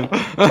 +5.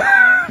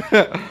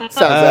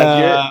 Sounds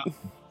accurate.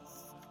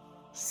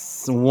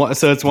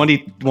 So it's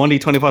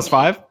 1d20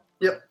 +5?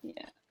 Yep. Yeah.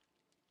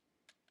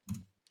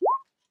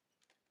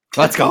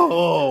 Let's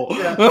go.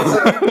 Yeah,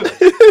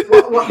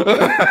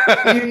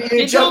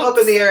 you jump up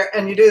in the air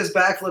and you do this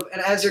backflip,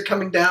 and as you're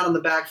coming down on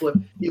the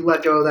backflip, you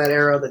let go of that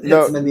arrow that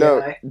hits him in the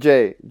eye.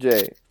 Jay,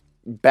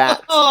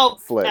 bat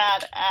flip.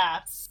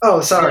 Badass.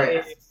 Oh,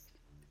 sorry.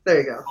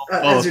 There you go.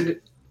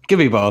 Give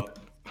me both.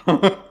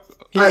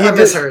 I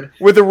misheard.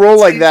 With a roll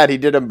like that, he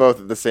did them both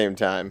at the same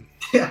time.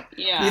 Yeah.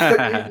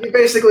 You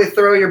basically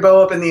throw your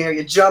bow up in the air,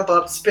 you jump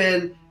up,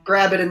 spin,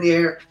 grab it in the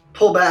air,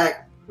 pull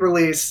back,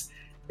 release.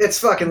 It's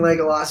fucking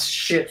Legolas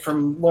shit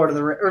from Lord of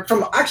the Rings.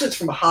 It's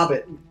from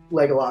Hobbit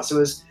Legolas. It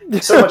was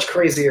so much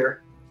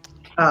crazier.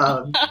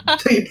 So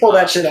you pull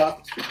that shit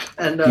off.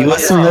 And you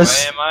listen to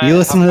this,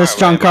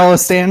 Giancarlo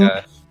Stanton?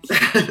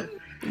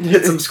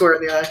 Hit some square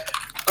in the eye.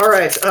 All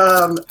right.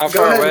 How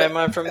far away am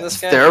I from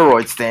this guy?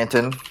 Steroid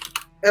Stanton.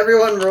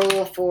 Everyone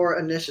roll for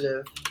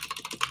initiative.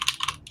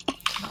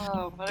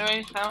 Oh, what do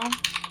I know?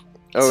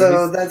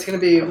 So that's going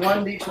to be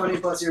 1d20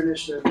 plus your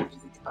initiative, which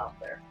is at the top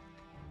there.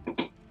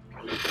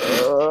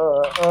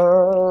 What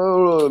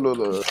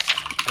the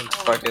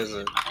fuck is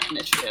it?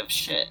 Initiative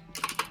shit.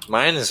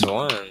 Mine is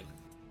 1.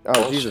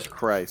 Oh, Jesus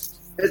Christ.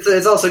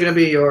 It's also going to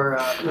be your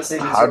the same.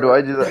 How do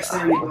I do that?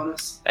 Dexterity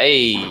bonus.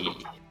 Hey.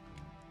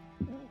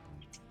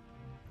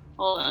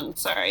 Hold on,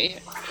 sorry.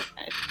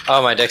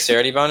 Oh, my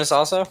dexterity bonus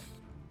also?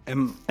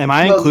 Am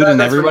I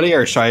including everybody,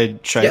 or should I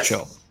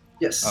chill?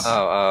 Yes.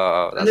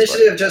 Oh.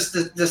 Initiative just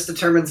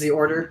determines the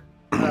order.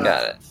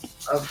 Got it.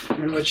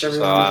 In which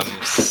everyone. So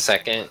I'm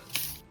second.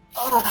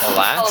 Oh,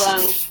 last?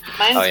 hold on.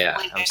 Mine's I'm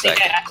I think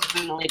second. I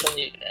accidentally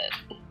deleted it.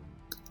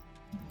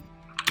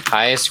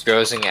 Highest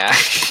grossing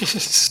action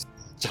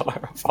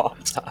star of all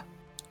time.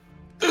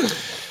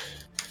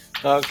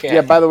 Okay.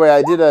 Yeah, by the way,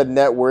 I did a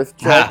net worth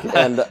check,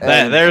 and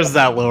there's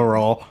that low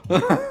roll.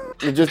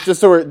 just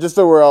so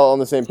we're all on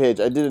the same page,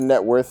 I did a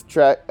net worth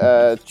check,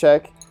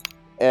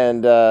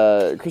 and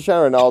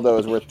Cristiano Ronaldo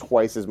is worth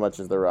twice as much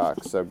as The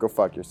Rock. So go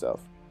fuck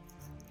yourself.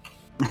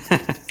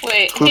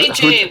 Wait, hey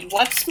Jay,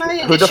 what's my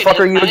initiative? Who the fuck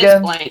are you Mine is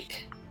again?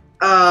 blank.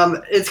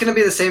 It's gonna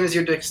be the same as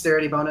your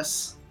dexterity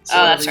bonus. So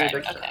That's your right.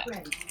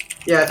 Okay.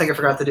 Yeah, I think I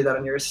forgot to do that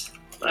on yours.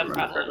 No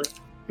problem.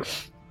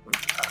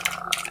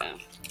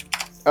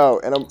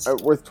 Oh, and I'm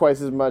worth twice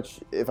as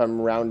much if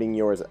I'm rounding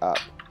yours up.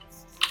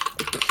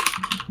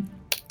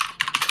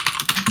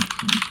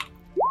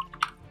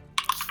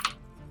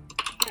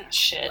 Oh,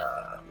 shit.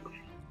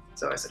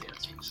 So I said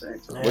yes.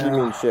 What do you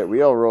mean shit?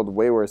 We all rolled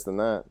way worse than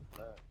that.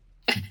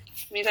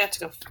 Means I have to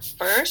go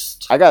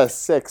first? I got a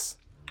 6.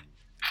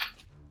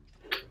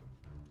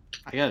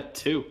 I got a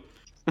 2.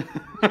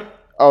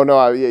 Oh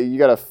no, you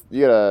got a.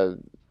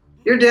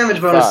 Your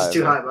damage bonus 5. is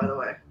too high, by the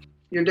way.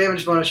 Your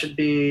damage bonus should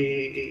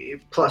be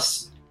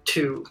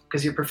 +2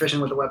 because you're proficient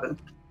with the weapon.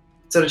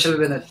 So it should have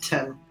been a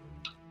 10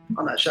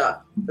 on that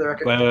shot. For the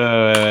record.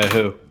 Wait,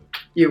 who?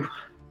 You.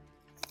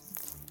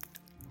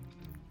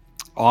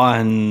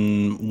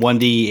 On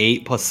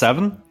 1d8 plus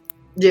 7?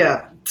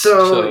 Yeah.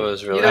 So it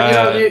was really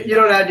you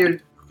don't add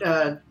your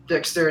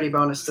dexterity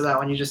bonus to that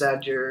one. You just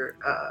add your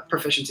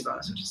proficiency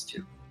bonus, which is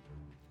 2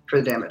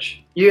 for the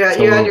damage. You add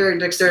your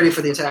dexterity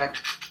for the attack.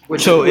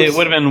 So it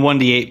would have been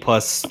 1d8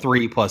 plus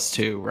 3 plus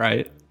 2,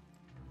 right? It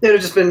would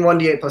have just been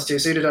 1d8 plus 2,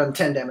 so you'd have done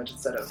 10 damage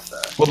instead of.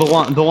 Well,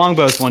 the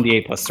longbow is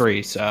 1d8 plus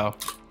 3, so.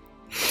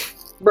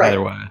 Right.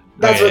 Either way.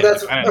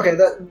 Okay.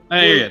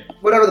 You're good.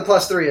 Whatever the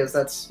 +3 is,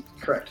 that's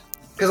correct.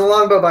 Because a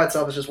longbow by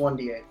itself is just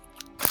 1d8.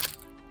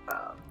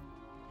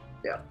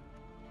 Yeah.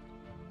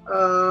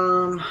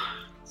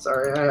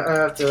 Sorry, I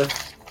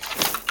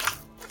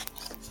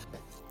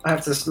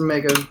have to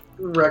make a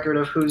record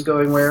of who's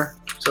going where.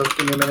 So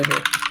give me a minute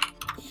here.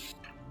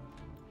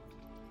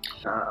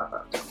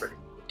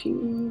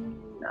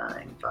 18,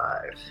 9,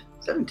 5,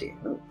 17.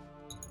 Oh.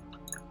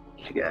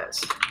 You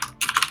guys.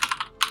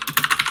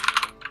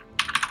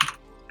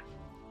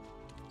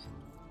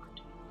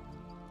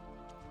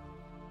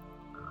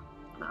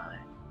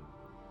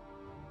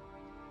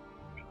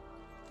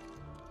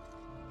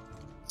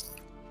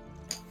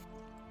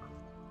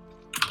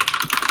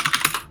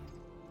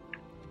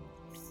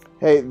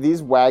 Hey,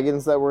 these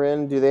wagons that we're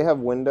in, do they have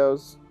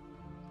windows?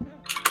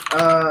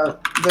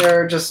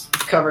 They're just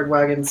covered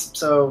wagons,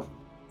 so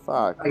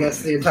Fuck. I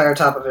guess the entire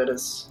top of it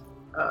is.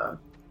 I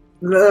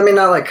mean,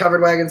 not like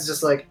covered wagons,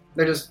 just like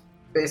they're just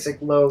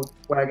basic low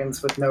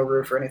wagons with no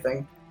roof or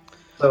anything.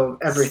 So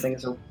everything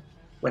is a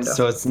window.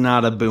 So it's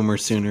not a Boomer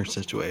Sooner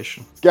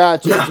situation.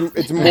 Gotcha.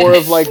 It's more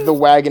of like the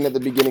wagon at the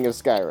beginning of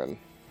Skyrim.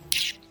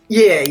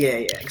 Yeah,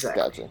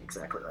 exactly. Gotcha.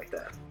 Exactly like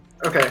that.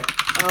 Okay.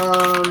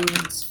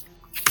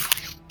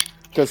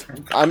 Because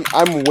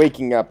I'm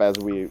waking up as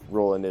we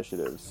roll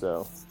initiative,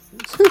 so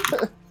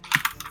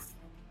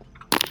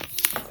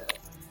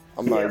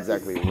I'm not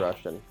exactly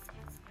Russian.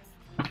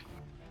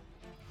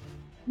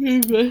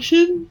 You're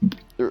Russian?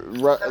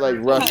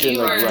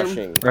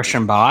 Rushing.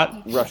 Russian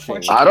bot?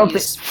 Rushing. I don't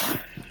think.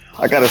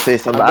 I gotta say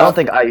something. I don't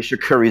think Aisha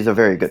Curry's a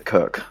very good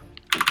cook.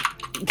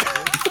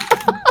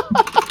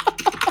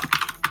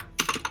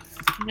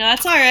 No,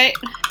 that's all right.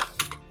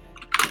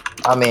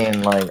 I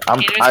mean, like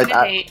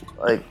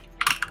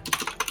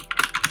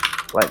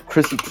like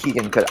Chrissy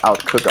Teigen could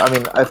outcook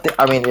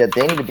her.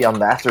 They need to be on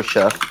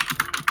MasterChef.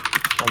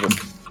 I'll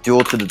just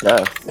duel to the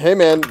death. Hey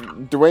man,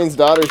 Dwayne's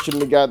daughter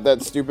shouldn't have got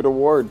that stupid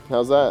award.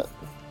 How's that?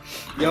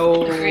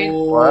 Yo.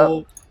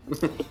 What?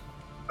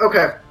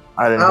 Okay.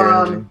 I didn't hear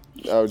anything.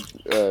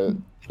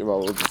 Well,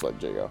 we'll just let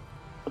Jay go.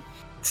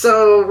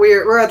 So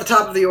we're at the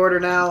top of the order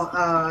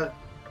now.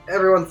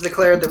 Everyone's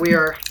declared that we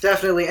are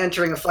definitely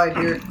entering a fight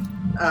here.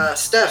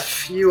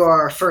 Steph, you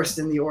are first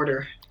in the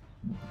order.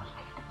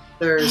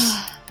 There's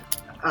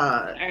all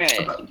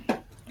right.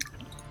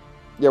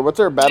 Yeah, what's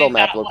our battle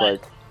map look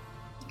like?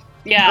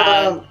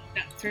 Yeah,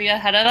 got 3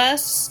 ahead of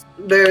us.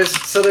 There's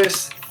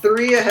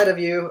 3 ahead of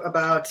you,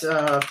 about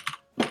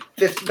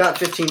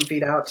 15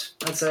 feet out,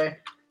 I'd say.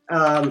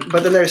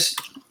 But then there's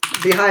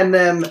behind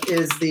them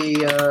is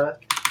the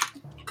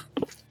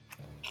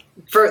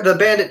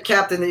bandit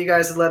captain that you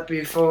guys had let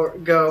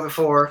go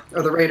before,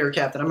 or the raider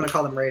captain. I'm going to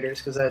call them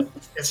raiders because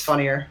it's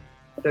funnier.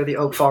 They're the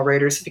Oakfall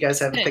Raiders. If you guys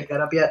haven't picked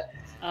that up yet.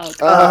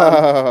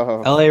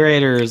 LA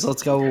Raiders,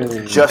 let's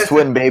go! Just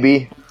win,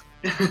 baby.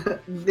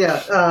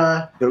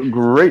 Yeah. The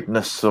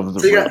greatness of the.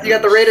 So you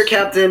got the raider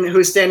captain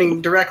who's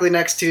standing directly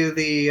next to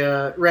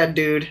the red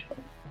dude,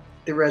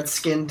 the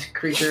red-skinned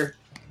creature.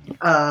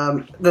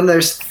 Then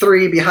there's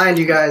 3 behind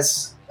you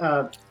guys,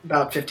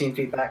 about 15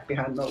 feet back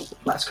behind the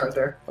last cart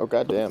there. Oh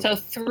goddamn! So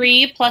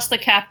 3 plus the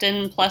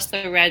captain plus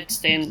the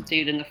red-skinned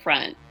dude in the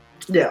front.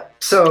 Yeah.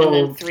 So.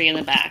 And then 3 in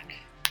the back.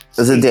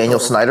 Is it Daniel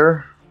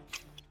Snyder?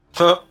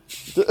 Huh.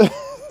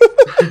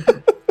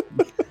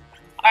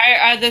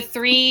 Are the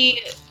 3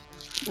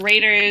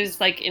 raiders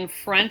like in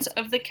front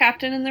of the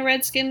captain and the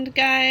red-skinned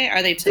guy?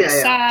 Are they to the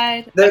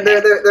side?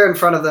 They're in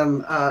front of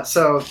them,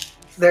 so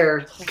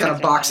they're kind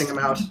of boxing them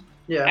out.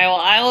 Yeah.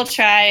 I will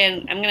try,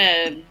 and I'm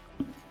gonna.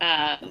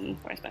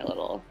 Where's my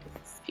little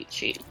cheat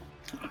sheet?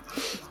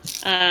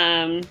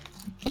 I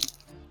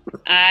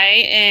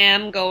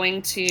am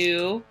going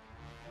to.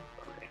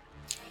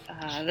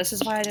 This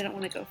is why I didn't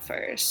want to go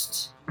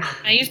first.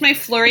 I use my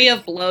flurry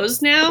of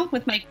blows now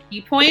with my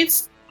key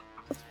points.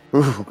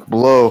 Ooh,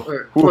 blow.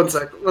 Right, 1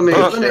 sec. Let me.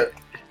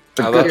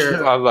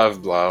 I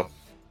love blow.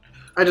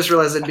 I just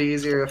realized it'd be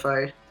easier if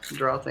I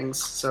draw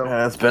things. So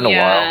yeah, it's been a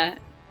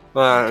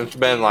while. It's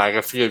been like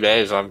a few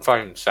days. I'm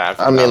fucking sad.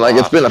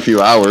 It's been a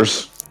few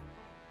hours.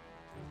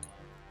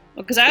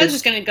 Because I was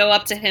just gonna go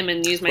up to him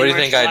and use my. What do you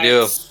think I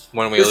do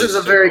when we? This is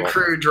a very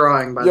crude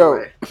drawing, by the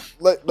way.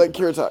 Let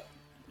Kira talk.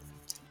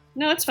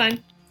 No, it's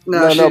fine.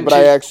 No, but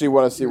I actually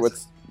want to see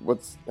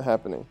what's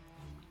happening.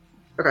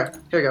 Okay,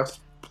 here we go.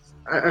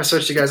 I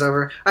switched you guys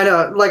over. I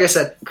know, like I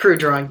said, crude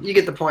drawing. You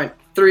get the point.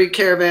 3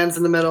 caravans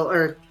in the middle,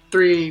 or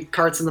 3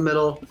 carts in the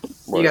middle.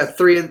 You got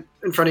 3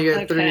 in front of you,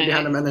 3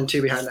 behind them, and then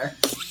 2 behind there.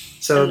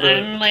 So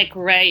I'm like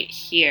right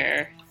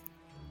here,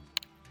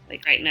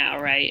 like right now,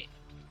 right?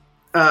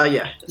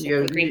 Yeah.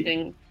 You go green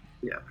thing.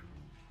 Yeah.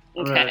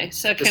 Okay,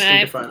 so can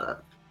I?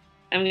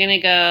 I'm gonna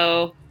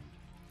go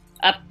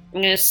up.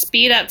 I'm gonna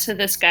speed up to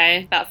this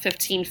guy about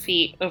 15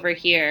 feet over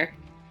here,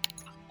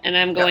 and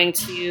I'm going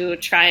to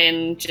try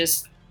and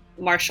just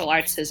martial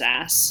arts his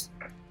ass.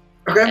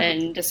 Okay.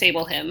 And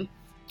disable him.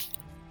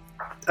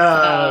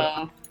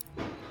 Oh,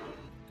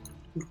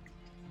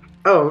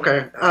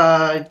 okay.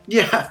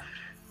 Yeah.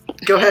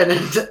 Go ahead,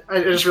 and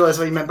I just realized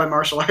what you meant by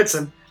martial arts,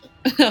 and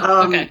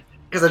okay.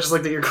 Because I just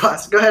looked at your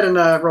class. Go ahead and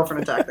roll for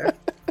an attack there.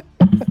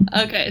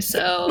 Okay,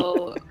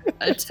 so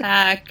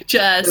attack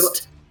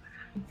just.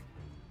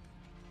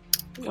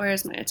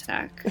 Where's my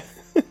attack?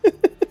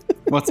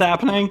 What's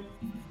happening?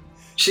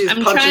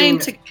 I'm trying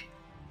to.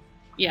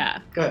 Yeah.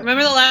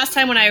 Remember the last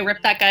time when I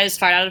ripped that guy's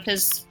heart out of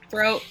his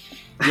throat?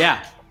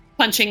 Yeah.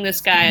 Punching this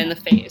guy in the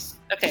face.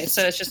 Okay,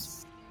 so it's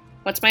just.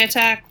 What's my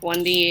attack?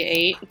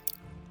 1d8?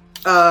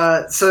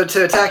 So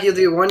to attack, you'll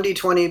do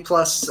 1d20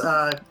 plus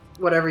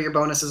whatever your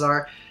bonuses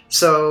are.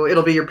 So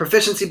it'll be your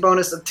proficiency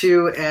bonus of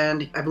 2,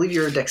 and I believe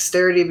your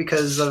dexterity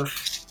because of.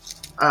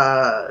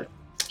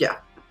 Yeah.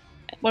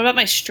 What about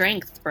my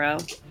strength, bro?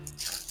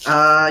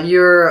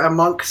 You're a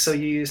monk, so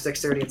you use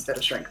dexterity instead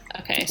of strength.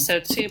 Okay, so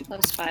 2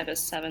 plus 5 is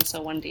 7,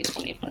 so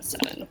 1d20 plus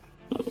 7.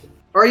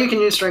 Or you can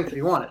use strength if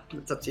you want it.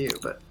 It's up to you,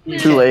 but...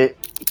 Too late.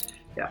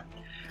 Yeah.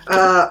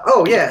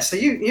 Oh, yeah, so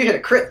you hit a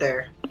crit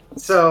there.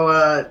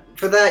 So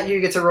for that,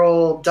 you get to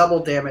roll double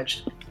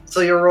damage.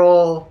 So you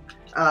roll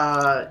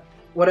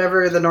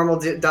whatever the normal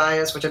die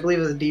is, which I believe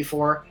is a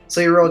d4.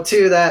 So you roll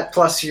 2 of that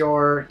plus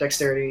your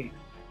dexterity,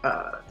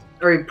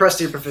 or you press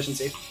to your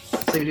proficiency.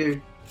 So you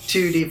do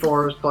 2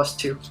 d4s plus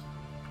 2.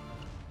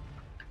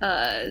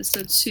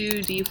 So 2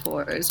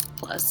 d4s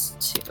plus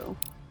 2.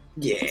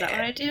 Yeah. Is that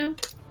what I do?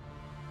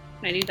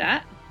 Can I do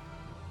that?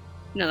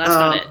 No, that's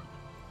not it.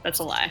 That's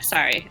a lie.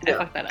 Sorry, I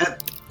fucked that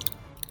up.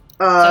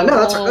 No,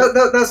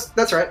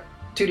 that's right.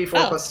 2d4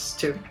 plus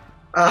 2.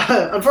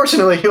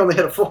 Unfortunately, you only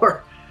hit a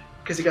 4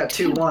 because you got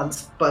 2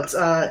 1s. But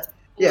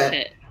yeah,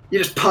 Shit. you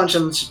just punch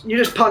him. You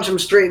just punch him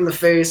straight in the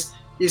face.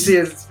 You see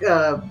his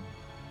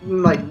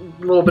like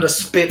a little bit of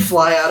spit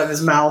fly out of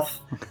his mouth,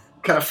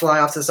 kind of fly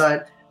off to the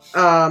side.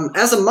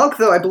 As a monk,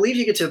 though, I believe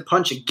you get to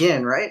punch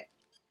again, right?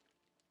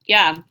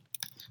 Yeah.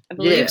 I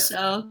believe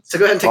so. So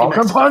go ahead and take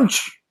Falcon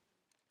punch.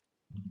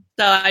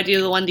 So I do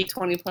the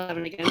 1d20 plus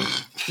 7 again.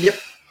 Yep.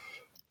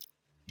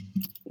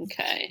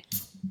 Okay.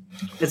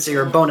 It's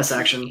your bonus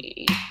action.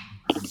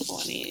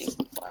 20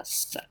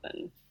 plus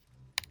 7.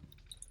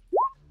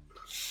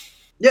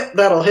 Yep,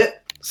 that'll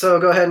hit. So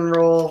go ahead and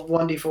roll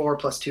 1d4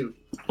 plus 2.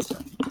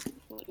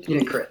 You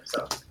didn't crit,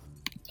 so.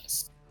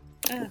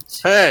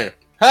 Hey,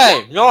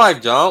 no I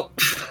don't.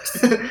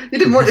 You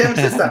did more damage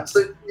this time, so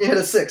you hit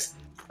a 6.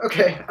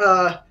 Okay,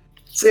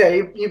 so yeah,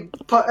 you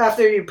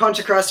after you punch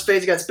across his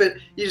face, you got spit,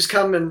 you just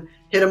come and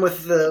hit him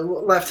with the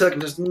left hook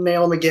and just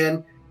nail him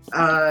again.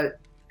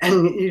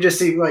 And you just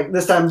see, like,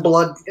 this time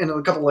blood and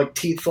a couple, like,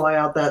 teeth fly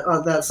out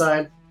that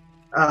side.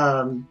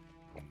 And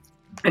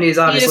he's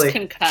obviously... He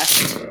is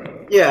concussed.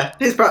 Yeah,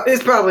 he's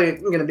probably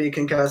going to be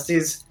concussed.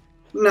 He's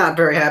not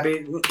very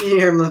happy. You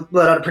hear him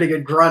let out a pretty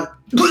good grunt.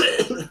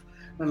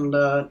 And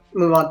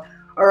move on.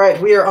 All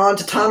right, we are on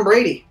to Tom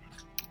Brady,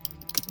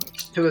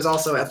 who is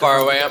also at the far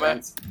away I'm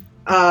at?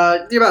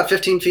 You're about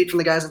 15 feet from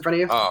the guys in front of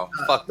you. Oh,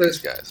 fuck these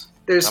guys.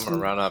 I'm going to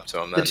run up to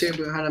them then. The two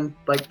behind him,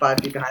 like 5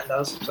 feet behind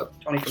those, so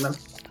 20 from them.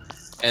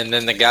 And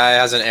then the guy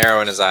has an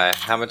arrow in his eye.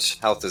 How much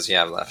health does he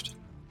have left?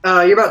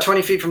 You're about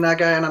 20 feet from that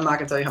guy, and I'm not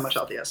going to tell you how much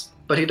health he has.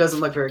 But he doesn't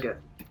look very good.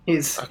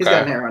 He's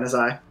got an arrow in his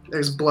eye.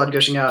 There's blood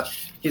gushing out.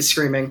 He's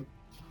screaming.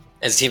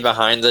 Is he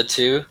behind the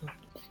two?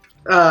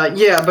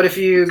 Yeah, but if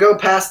you go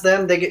past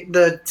them, they get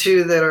the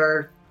two that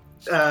are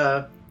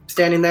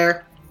standing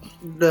there,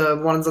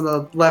 the ones on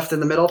the left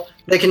and the middle,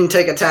 they can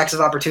take attacks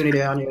of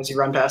opportunity on you as you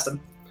run past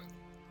them.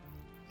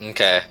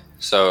 Okay,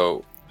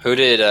 so who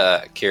did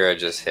Kira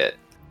just hit?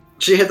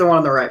 She hit the one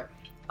on the right.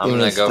 I'm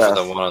going to go for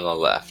the one on the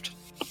left.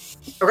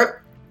 Okay.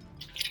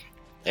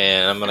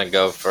 And I'm going to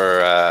go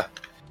for,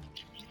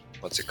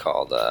 what's it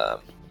called?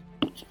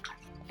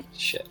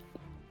 Shit.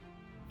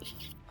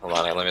 Hold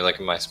on, let me look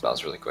at my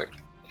spells really quick.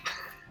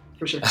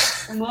 For sure.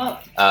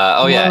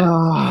 Oh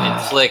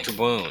yeah, inflict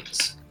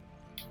wounds.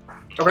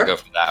 Okay. I'll go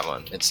for that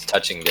one. It's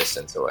touching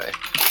distance away.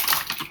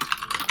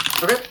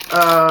 Okay.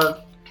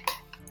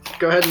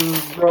 Go ahead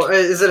and roll.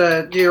 Is it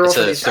a? Do you roll? It's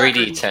a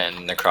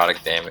 3d10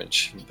 necrotic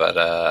damage, but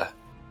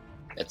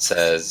it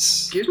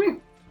says. Excuse me.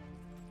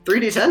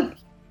 3d10.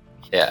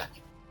 Yeah.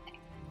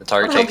 The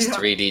target takes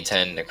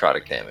 3d10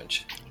 necrotic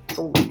damage.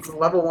 It's a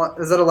level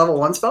 1. Is that a level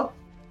 1 spell?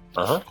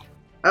 Uh-huh.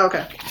 Oh,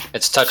 okay.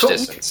 It's touch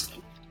distance.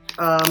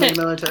 Make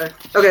another attack.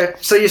 Okay,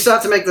 so you still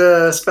have to make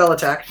the spell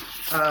attack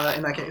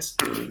in that case.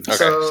 Okay.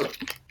 So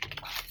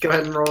go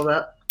ahead and roll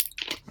that.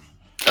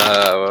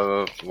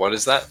 What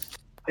is that?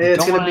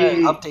 It's going to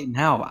be update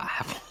now.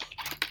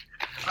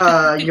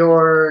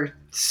 your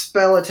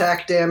spell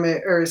attack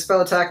damage or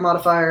spell attack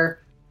modifier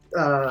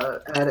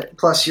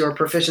plus your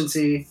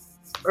proficiency,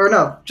 or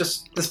no,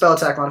 just the spell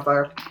attack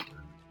modifier,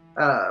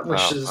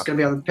 which is going to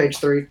be on page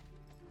 3.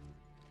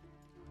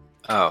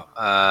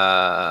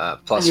 Oh,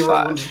 plus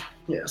 5.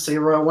 Yeah, so you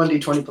roll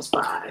 1d20 plus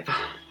 5.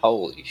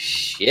 Holy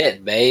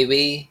shit,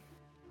 baby!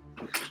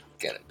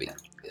 Gonna be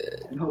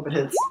good. And hope it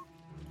hits.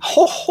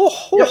 Ho, ho,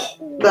 ho, yep,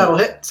 ho. that'll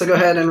hit. So go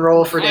ahead and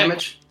roll for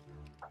damage.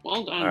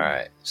 Well done.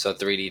 Alright, so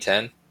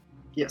 3d10?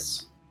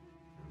 Yes.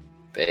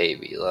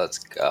 Baby, let's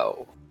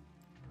go.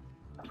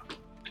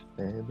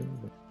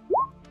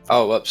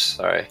 Oh, whoops,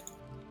 sorry.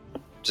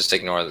 Just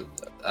ignore should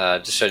I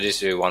just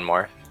do one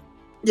more?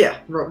 Yeah,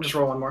 just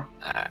roll one more.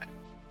 Alright.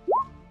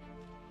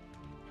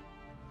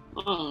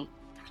 Oh.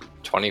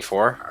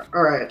 24?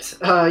 Alright,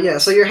 yeah,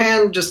 so your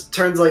hand just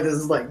turns like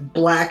this like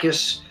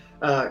blackish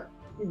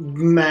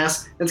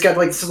mass. It's got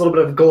like this little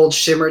bit of gold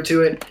shimmer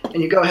to it,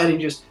 and you go ahead and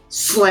you just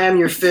slam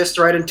your fist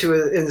right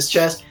into in his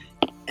chest,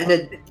 and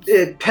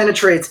it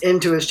penetrates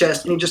into his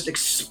chest, and he just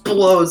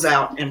explodes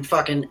out in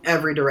fucking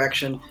every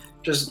direction.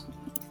 Just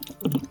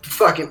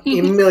fucking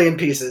a million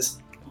pieces.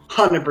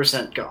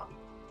 100% gone.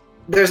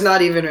 There's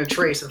not even a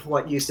trace of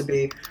what used to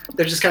be.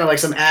 There's just kind of like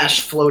some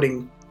ash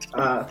floating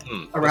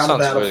around the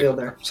battlefield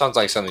there. Sounds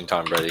like something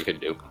Tom Brady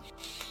could do.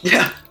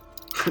 Yeah.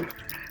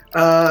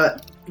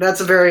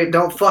 That's a very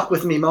don't fuck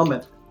with me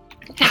moment.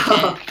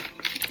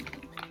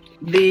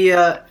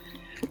 The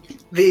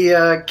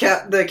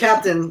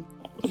captain,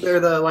 they're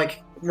the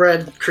like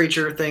red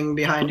creature thing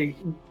behind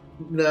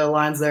the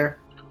lines there.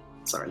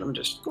 Sorry, let me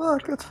just.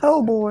 Look, it's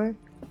Hellboy.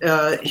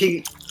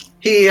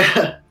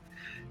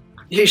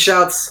 He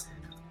shouts,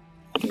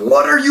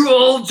 "What are you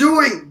all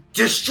doing?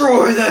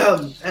 Destroy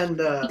them!"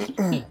 And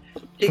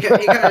he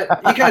kind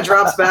of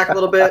drops back a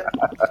little bit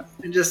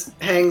and just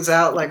hangs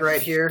out like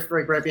right here,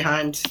 right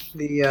behind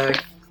the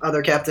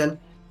other captain.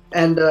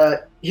 And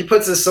he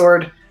puts his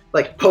sword,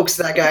 like pokes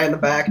that guy in the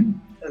back,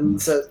 and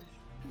says,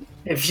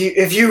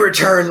 "If you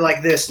return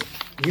like this,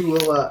 you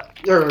will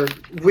or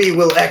we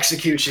will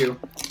execute you."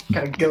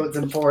 Kind of goads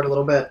him forward a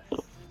little bit,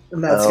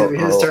 and that's gonna be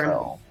his turn.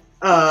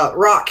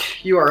 Rock,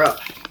 you are up.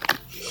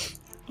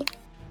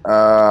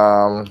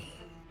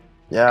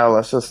 Yeah,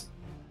 let's just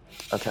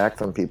attack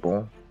some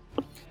people.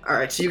 All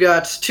right, so you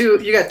got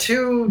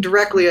two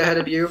directly ahead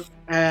of you,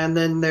 and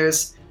then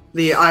there's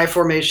the I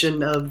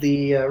formation of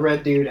the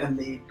red dude and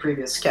the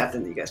previous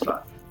captain that you guys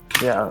fought.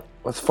 Yeah,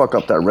 let's fuck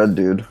up that red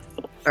dude.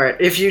 All right.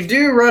 If you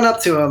do run up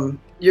to him,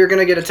 you're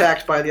gonna get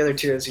attacked by the other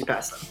two as you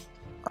pass them.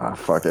 Ah,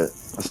 fuck it.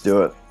 Let's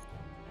do it.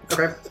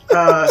 Okay.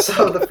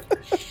 So the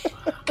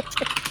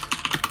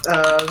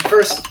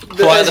first.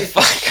 Why the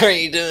fuck are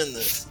you doing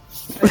this?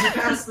 As you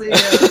pass the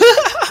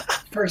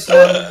first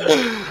one.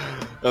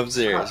 I'm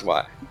serious.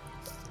 Why?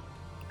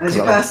 As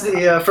you pass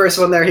the first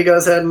one there, he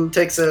goes ahead and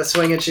takes a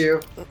swing at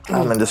you.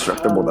 I'm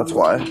indestructible, that's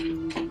why.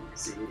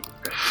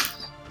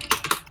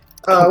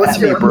 What's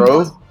your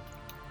bro?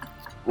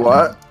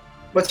 What?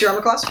 What's your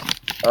armor class?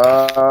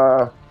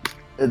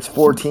 It's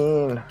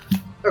 14.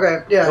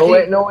 Okay, yeah. Oh,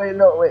 wait.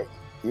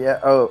 Yeah,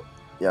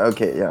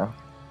 okay, yeah.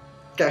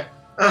 Okay.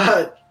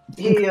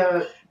 He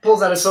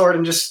pulls out a sword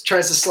and just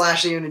tries to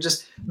slash you, and it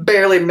just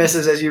barely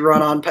misses as you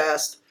run on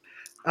past.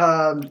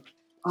 Yeah,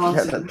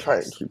 that's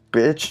right, you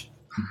bitch.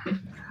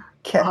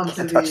 Can't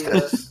touch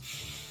this.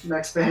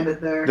 Next bandit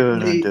there.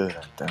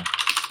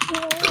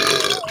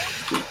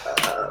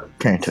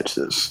 Can't touch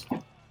this.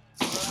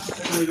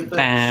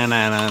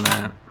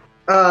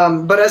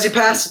 But as you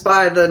pass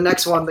by the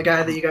next one, the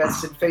guy that you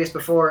guys had faced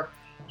before,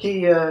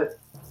 he actually,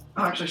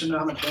 I should know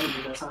how much damage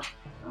he does, huh?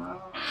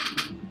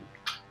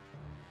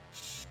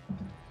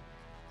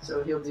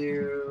 So he'll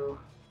do.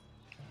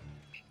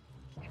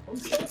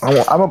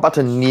 I'm about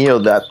to kneel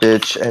that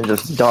bitch and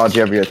just dodge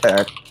every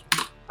attack.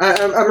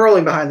 I'm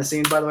rolling behind the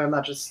scenes, by the way. I'm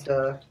not just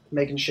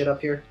making shit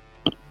up here.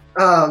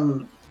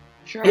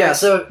 Sure. Yeah.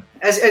 So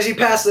as you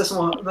pass this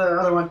one, the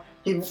other one,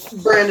 he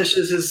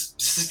brandishes his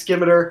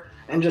scimitar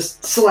and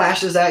just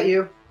slashes at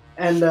you,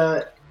 and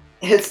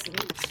hits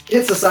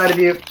the side of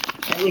you,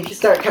 and you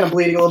start kind of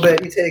bleeding a little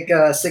bit. You take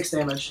 6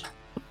 damage.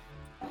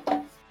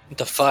 What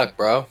the fuck,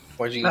 bro?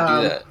 Why'd you do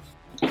that?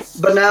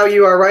 But now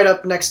you are right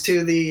up next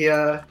to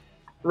the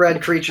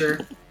red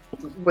creature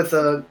with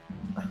a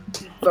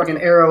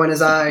fucking arrow in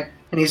his eye,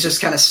 and he's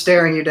just kind of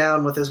staring you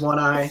down with his one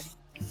eye.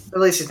 At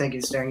least you think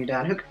he's staring you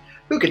down.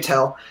 Who could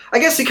tell? I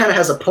guess he kind of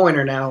has a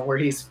pointer now where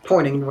he's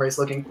pointing where he's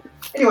looking.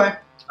 Anyway,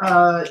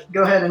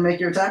 go ahead and make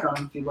your attack on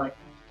him if you'd like.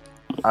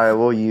 I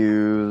will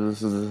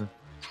use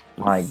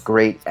my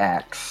great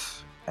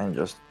axe and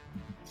just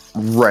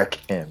wreck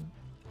him.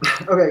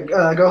 Okay,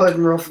 go ahead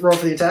and roll for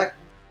the attack.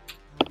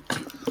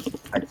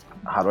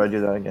 How do I do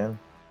that again?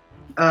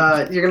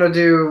 You're gonna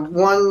do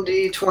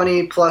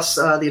 1d20 plus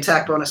the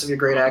attack bonus of your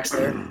great axe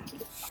there.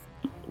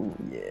 Ooh,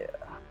 yeah.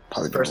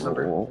 Probably the first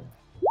number. Roll.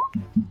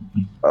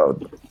 Oh,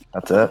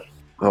 that's it?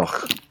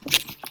 Ugh.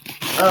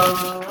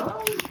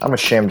 I'm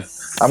ashamed.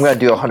 I'm gonna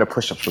do 100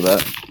 push-ups for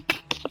that.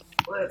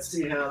 Let's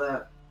see how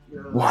that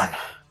goes. 1,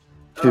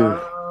 2,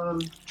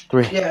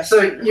 3. Yeah,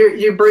 so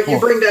you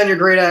bring down your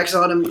great axe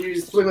on him, you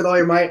swing with all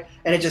your might,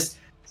 and it just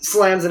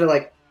slams into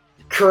like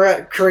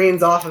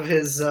careens off of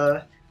his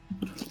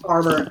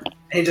armor,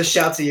 and he just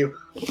shouts at you,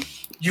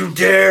 "You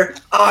dare?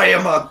 I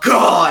am a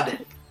god!"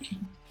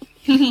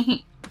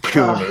 Puny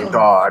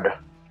god.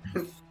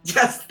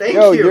 Yes, thank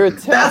you. You're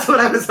That's what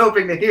I was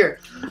hoping to hear.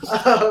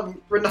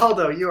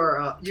 Ronaldo,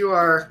 you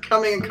are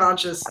coming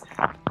unconscious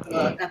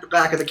at the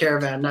back of the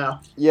caravan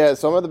now. Yeah,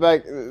 so I'm at the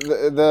back.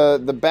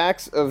 The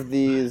backs of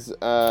these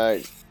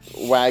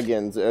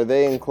wagons, are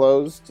they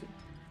enclosed,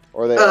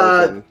 or are they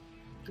open?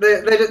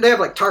 They have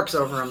like tarps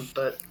over them,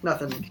 but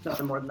nothing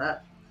more than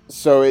that.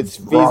 So it's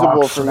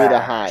feasible for me to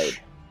hide.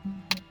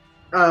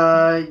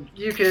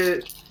 You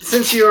could,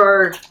 since you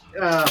are.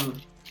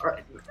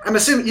 I'm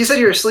assuming you said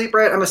you're asleep,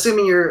 right? I'm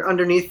assuming you're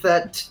underneath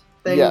that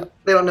thing. Yeah.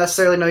 They don't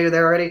necessarily know you're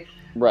there already.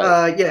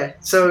 Right. Yeah.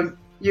 So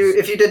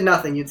if you did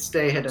nothing, you'd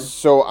stay hidden.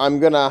 So I'm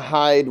gonna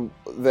hide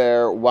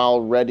there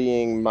while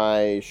readying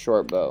my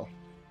short bow.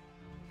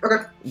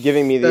 Okay.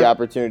 Giving me the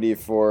opportunity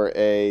for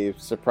a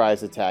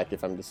surprise attack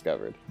if I'm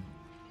discovered.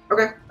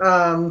 Okay.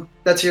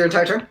 That's your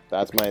entire turn?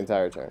 That's my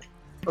entire turn.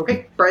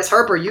 Okay. Bryce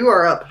Harper, you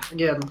are up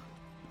again.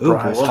 Ooh,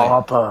 Bryce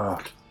Harper.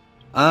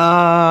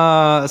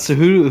 So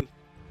who?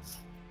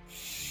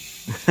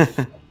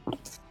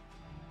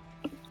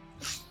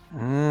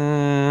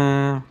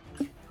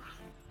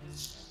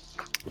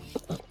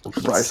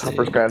 Bryce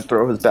Harper's gonna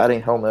throw his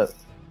batting helmet.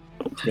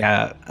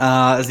 Yeah.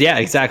 Yeah.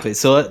 Exactly.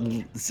 So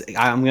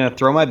I'm gonna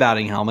throw my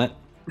batting helmet.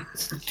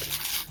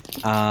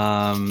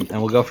 And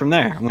we'll go from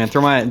there. I'm gonna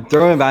throw my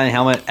batting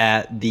helmet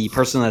at the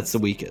person that's the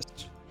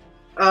weakest.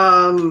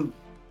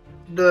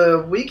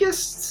 The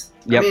weakest?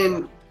 Yep. I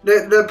mean,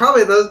 they're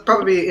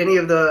probably any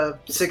of the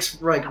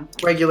 6 like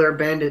regular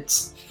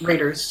bandits,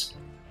 raiders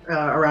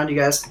around you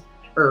guys,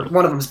 or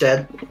one of them's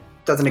dead,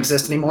 doesn't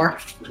exist anymore.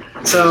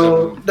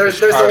 So there's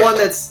the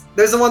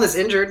one that's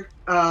injured.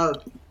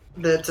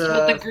 With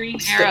the green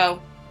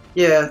arrow.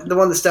 Yeah, the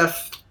one that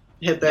Steph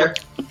hit there.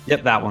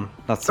 Yep, that one.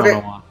 That's the one I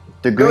want.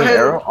 The green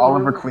arrow,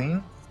 Oliver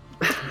Queen.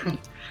 Go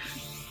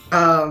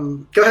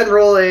ahead and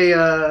roll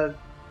a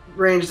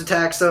ranged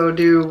attack. So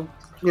roll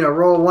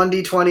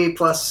 1d20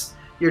 plus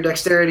your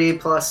dexterity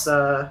plus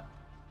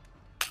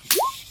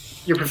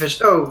your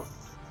proficient. Oh,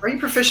 are you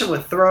proficient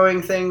with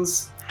throwing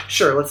things?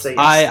 Sure, let's say yes.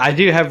 I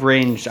do have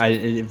ranged.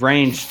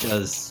 Ranged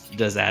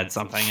does add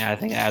something. I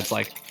think it adds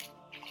like,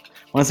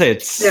 I want to say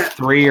it's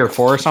 3 or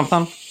 4 or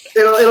something.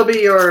 It'll be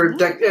your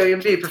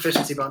it'll be a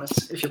proficiency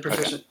bonus if you're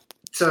proficient. Okay.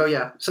 So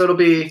yeah, so it'll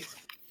be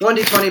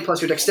 1d20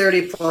 plus your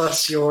dexterity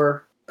plus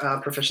your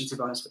proficiency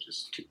bonus, which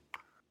is 2.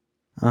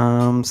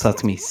 So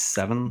that's gonna be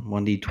 7.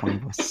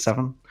 1d20 plus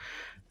 7.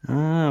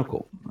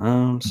 Cool.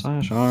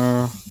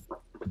 /R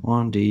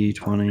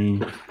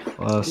 1d20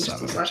 plus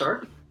 7.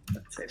 /R.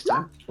 That saves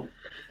time.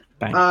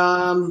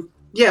 Bang.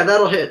 Yeah,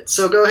 that'll hit.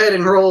 So go ahead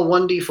and roll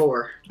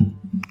 1d4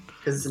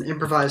 because it's an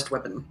improvised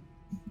weapon.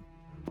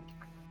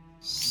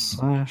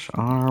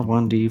 /R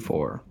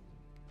 1d4.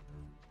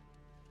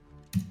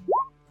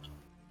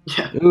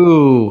 Yeah.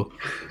 Ooh.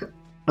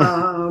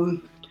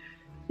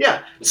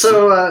 Yeah.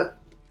 So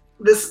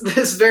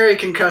this very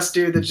concussed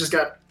dude that just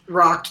got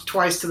rocked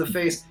twice to the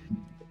face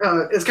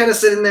is kind of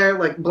sitting there,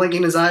 like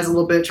blinking his eyes a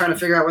little bit, trying to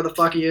figure out where the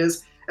fuck he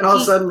is. And all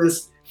of a sudden,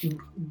 this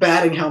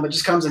batting helmet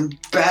just comes and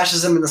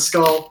bashes him in the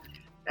skull,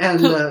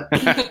 and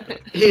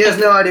he has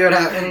no idea what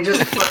happened. And he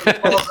just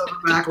fucking falls over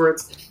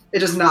backwards. It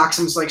just knocks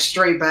him like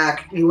straight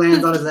back. He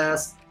lands on his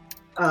ass,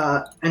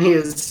 and he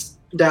is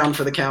down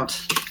for the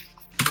count.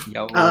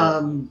 Yo.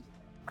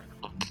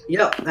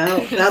 Yep.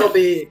 That'll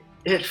be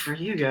it for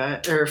you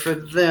guys, or for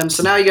them.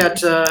 So now you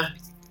got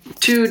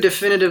 2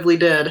 definitively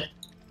dead.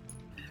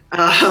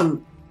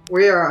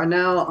 We are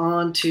now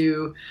on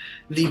to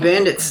the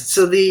bandits.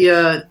 So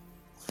the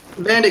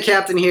bandit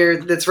captain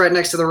here that's right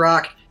next to the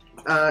rock,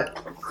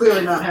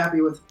 clearly not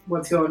happy with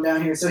what's going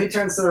down here. So he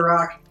turns to the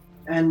rock,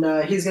 and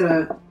he's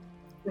gonna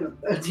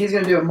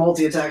do a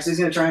multi-attack. So he's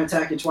gonna try and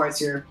attack you twice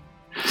here,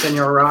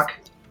 Senor Rock.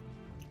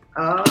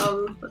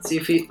 Let's see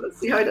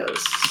how he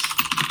does.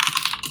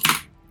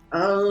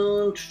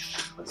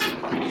 Let's see.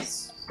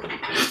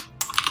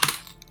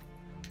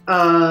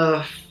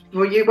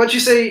 What'd you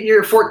say?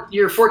 You're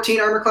 14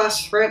 armor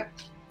class, right?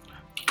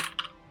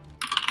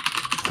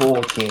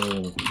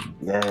 14.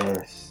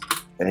 Yes.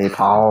 Very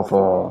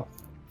powerful.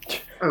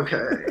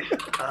 Okay.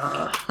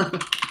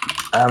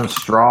 I'm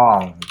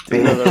strong.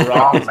 Big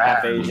strong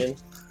man. Asian.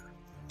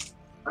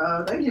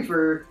 Thank you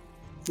for,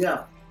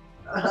 yeah.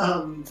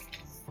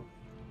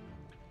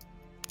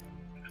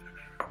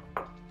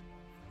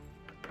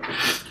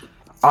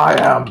 I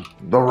am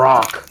the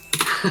Rock.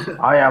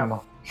 I am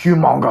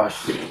humongous.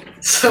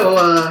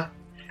 So,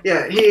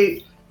 yeah,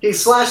 he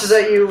slashes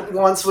at you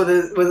once with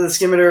a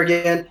scimitar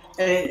again,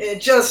 and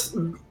it just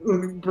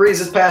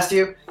breezes past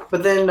you.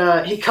 But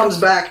then he comes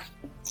back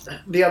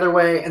the other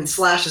way and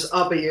slashes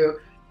up at you,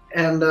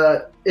 and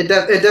it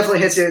definitely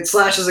hits you. It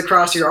slashes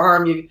across your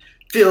arm. You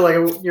feel like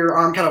your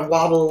arm kind of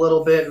wobble a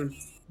little bit, and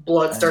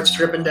blood starts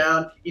dripping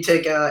down. You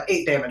take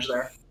 8 damage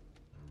there.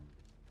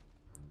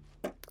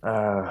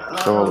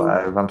 Still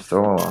alive. I'm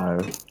still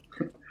alive.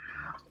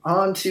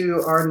 On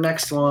to our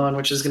next one,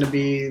 which is going to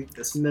be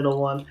this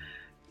middle one.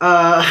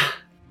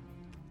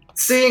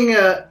 Seeing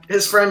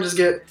his friend just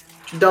get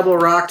double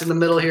rocked in the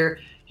middle here,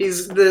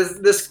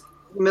 this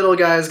middle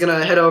guy is going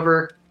to head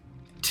over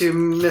to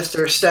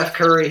Mr. Steph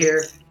Curry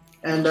here,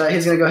 and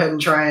he's going to go ahead and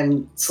try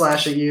and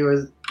slash at you.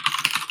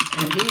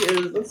 And he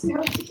is. Let's see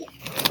how.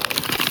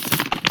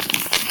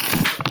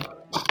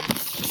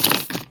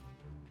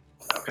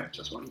 Okay,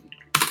 just one.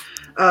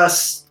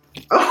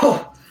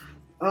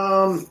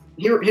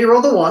 He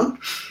rolled a 1.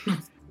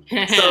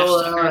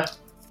 So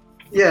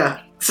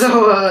yeah.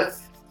 So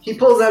he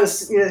pulls out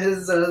his he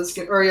has a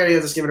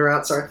scimitar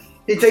out. Sorry.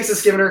 He takes the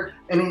scimitar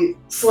and he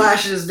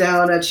slashes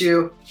down at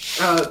you.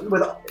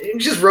 He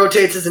just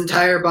rotates his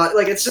entire body,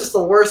 like it's just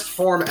the worst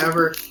form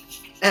ever.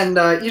 And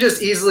you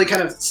just easily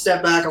kind of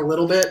step back a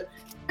little bit,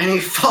 and he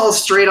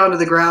falls straight onto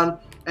the ground.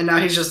 And now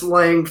he's just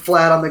laying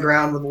flat on the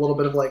ground with a little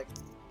bit of like,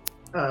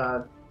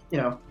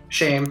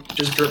 shame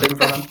just dripping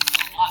from him.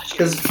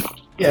 Because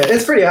yeah,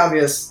 it's pretty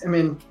obvious. I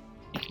mean,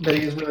 that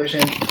he is really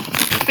ashamed.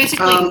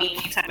 Basically, me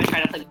anytime I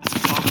try to play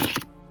basketball.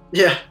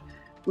 Yeah.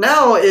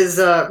 Now is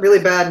really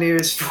bad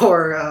news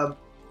for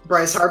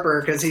Bryce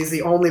Harper because he's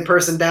the only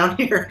person down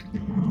here.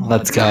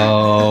 Let's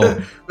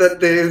go. That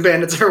the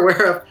bandits are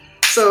aware of.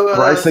 So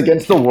Bryce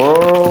against the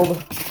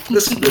world.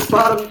 The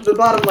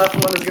bottom left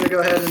one is going to go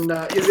ahead and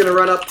he's going to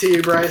run up to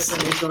you, Bryce,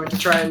 and he's going to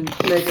try and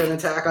make an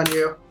attack on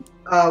you.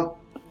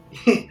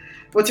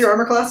 What's your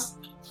armor class?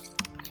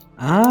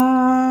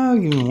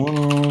 Give me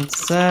 1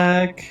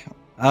 sec.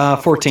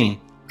 14.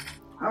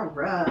 All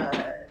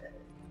right.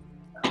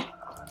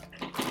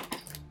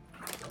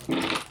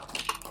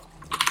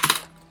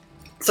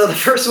 So the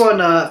first one,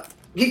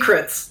 he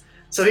crits.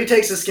 So he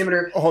takes the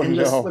scimitar and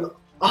just with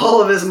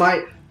all of his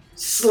might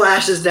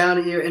slashes down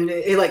at you, and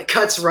it like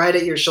cuts right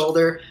at your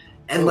shoulder,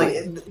 and like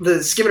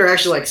the scimitar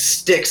actually like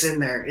sticks in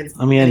there.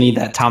 I'm gonna need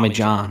that Tommy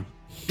John.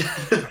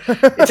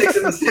 It takes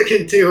him a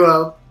second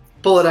to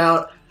pull it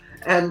out,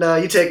 and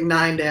you take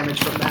 9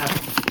 damage from that.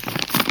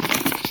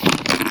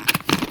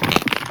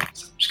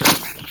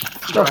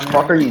 What the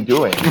fuck are you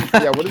doing?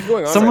 Yeah, what is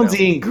going on? Someone's right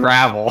now? eating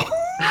gravel.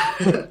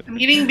 I'm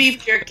eating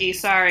beef jerky.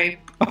 Sorry.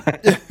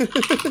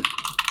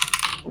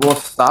 Well,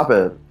 stop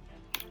it.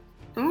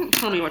 Don't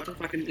tell me what to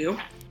fucking do.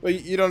 Well,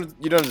 you don't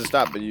have to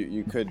stop, but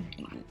you could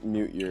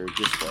mute your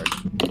Discord.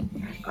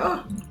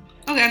 Oh,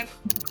 Okay.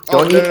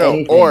 Don't eat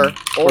anything or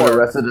for the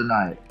rest of the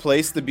night.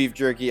 Place the beef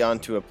jerky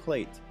onto a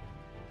plate.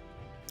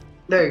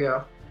 There you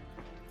go.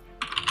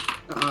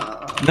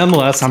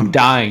 Nonetheless, I'm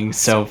dying,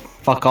 so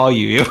fuck all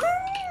you.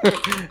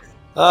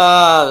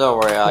 Don't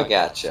worry, I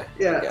got you.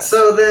 Yeah.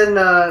 So then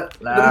Die.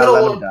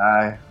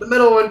 the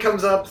middle one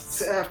comes up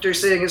after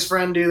seeing his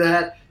friend do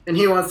that, and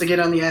he wants to get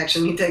on the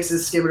action. He takes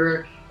his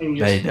skimmer and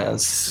he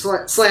just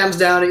slams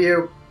down at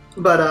you.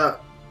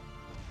 But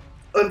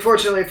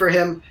unfortunately for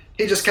him,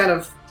 he just kind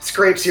of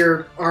scrapes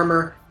your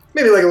armor.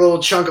 Maybe like a little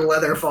chunk of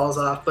leather falls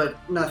off, but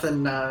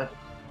nothing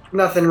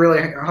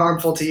really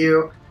harmful to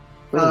you.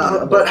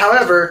 But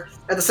however,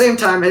 at the same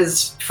time,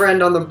 his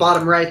friend on the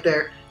bottom right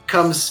there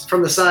comes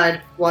from the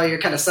side while you're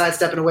kind of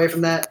sidestepping away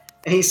from that,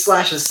 and he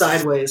slashes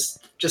sideways,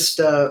 just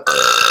a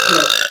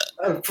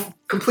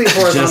complete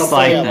horizontal just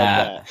like play.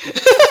 that.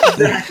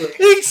 Exactly.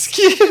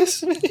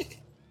 Excuse me.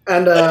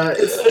 And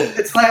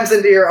it slams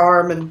into your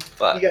arm, and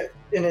Fuck.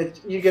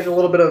 you get a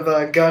little bit of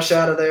a gush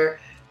out of there.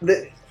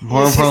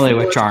 More importantly,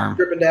 which arm?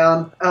 Dripping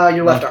down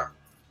your left arm.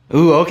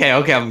 Ooh, okay,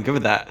 I'm good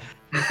with that.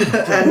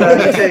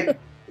 And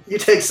you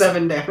take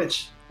 7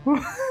 damage.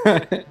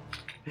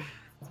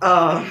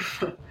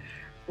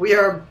 We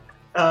are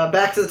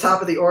back to the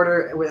top of the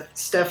order with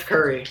Steph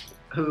Curry,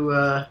 who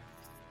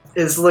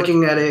is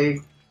looking at a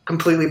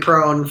completely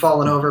prone,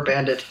 fallen over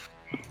bandit.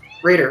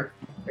 Raider.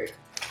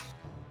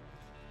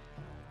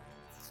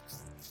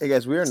 Hey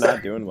guys, we are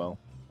not doing well.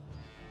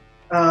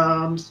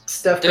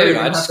 Steph Curry. Dude,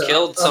 I just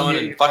killed someone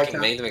and fucking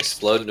made them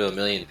explode into a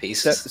million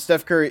pieces.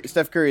 Steph Curry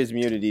is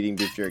muted eating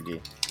beef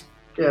jerky.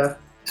 Yeah.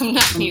 I'm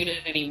not muted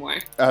anymore.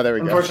 Oh, there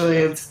we go. Unfortunately,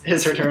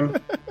 it's her turn.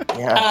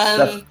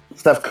 Yeah,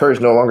 Steph Curry's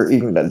no longer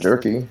eating that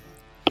jerky.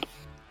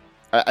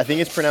 I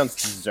think it's pronounced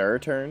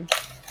Zerturn.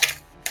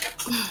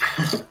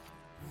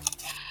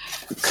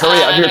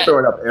 Curry out here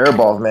throwing up air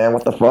balls, man.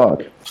 What the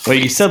fuck?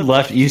 Wait, you said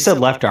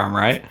left arm,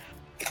 right?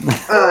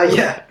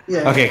 Yeah.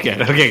 Okay,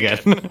 good.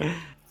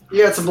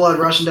 You got some blood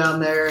rushing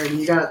down there, and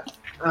you got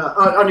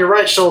on your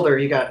right shoulder.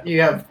 You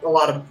have a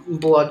lot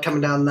of blood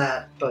coming down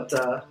that, but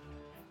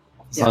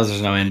as long as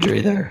there's no injury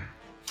there.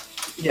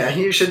 Yeah,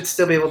 you should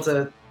still be able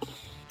to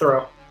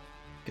throw.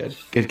 Good.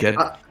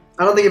 I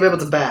don't think you'll be able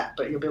to bat,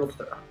 but you'll be able to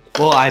throw.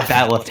 Well, I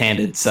bat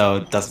left-handed, so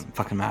it doesn't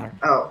fucking matter.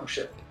 Oh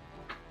shit.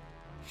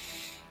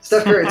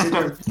 Steph Curry, it's your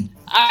turn.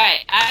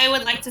 Alright, I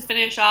would like to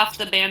finish off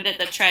the bandit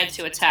that tried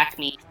to attack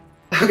me.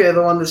 Okay,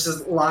 the one that's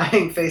just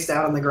lying face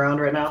down on the ground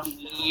right now.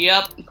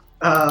 Yep.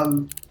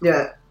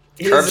 Yeah.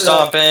 Curb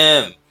stomp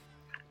him.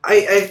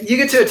 You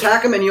get to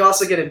attack him, and you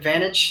also get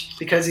advantage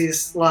because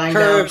he's lying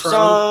down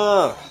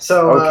prone.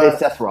 So, okay,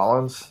 Seth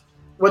Rollins.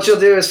 What you'll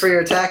do is for your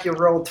attack, you'll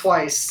roll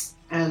twice,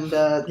 and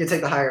you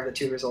take the higher of the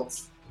 2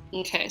 results.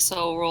 Okay,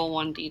 so roll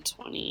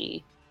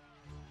 1d20.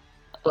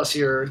 Plus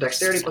your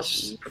dexterity,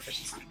 plus your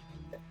proficiency.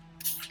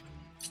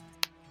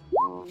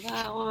 Roll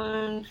that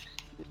one.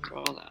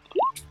 Roll that one.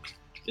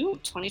 Ooh,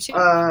 22.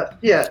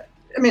 Yeah.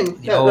 I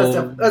mean,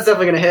 that's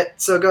definitely going to hit,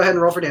 so go ahead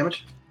and roll for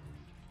damage.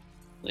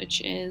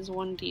 Which is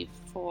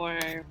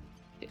 1d4.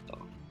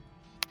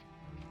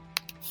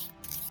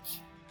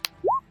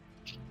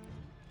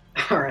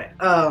 Alright,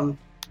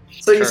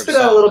 so you spit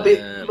out a little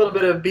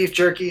bit of beef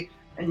jerky,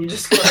 and you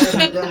just go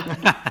ahead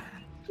and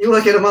you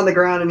look at him on the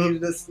ground, and he's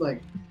just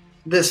like,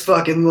 this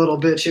fucking little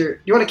bitch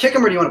here. You want to kick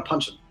him or do you want to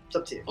punch him? It's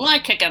up to you. I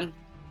want to kick him.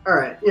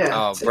 Alright, yeah.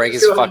 Oh, So break you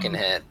his go fucking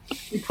ahead, head.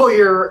 You pull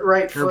your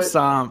right Curb foot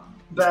stomp.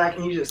 back,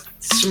 and you just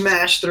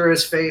smash through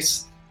his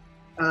face.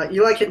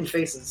 You like hitting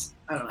faces.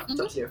 I don't know. It's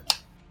up to you.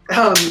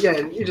 Yeah,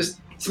 you just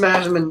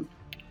smash him, and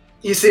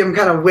you see him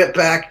kind of whip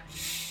back,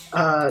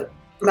 not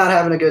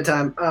having a good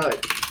time.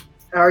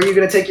 Are you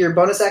going to take your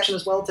bonus action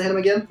as well to hit him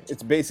again?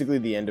 It's basically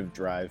the end of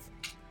Drive.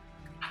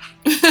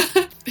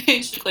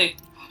 Basically.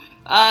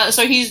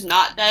 So he's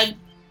not dead?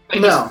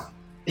 No.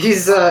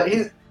 He's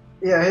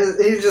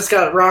just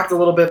got rocked a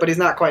little bit, but he's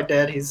not quite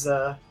dead. He's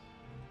not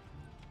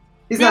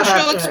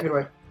happy in a good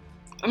way.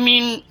 I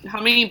mean,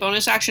 how many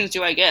bonus actions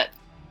do I get?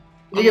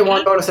 You get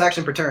 1 bonus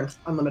action per turn,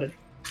 unlimited.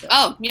 Yeah.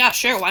 Oh, yeah,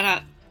 sure, why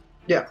not?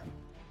 Yeah,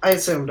 I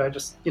assumed. I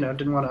just,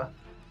 didn't want to.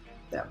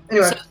 Yeah.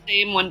 Anyway. So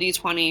same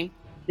 1d20.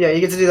 Yeah,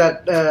 you get to do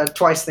that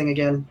twice thing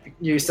again.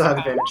 You still have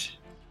advantage.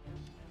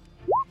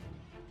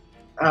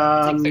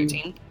 Take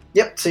 13.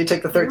 Yep, so you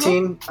take the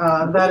 13.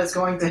 That is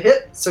going to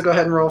hit, so go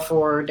ahead and roll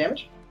for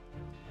damage.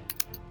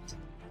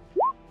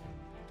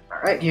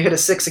 Alright, you hit a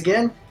 6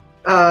 again.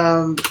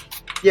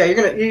 Yeah,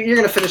 you're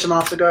gonna finish him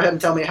off, so go ahead and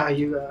tell me how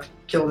you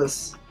kill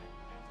this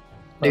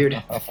dude.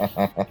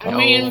 I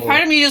mean,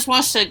 part of me just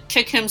wants to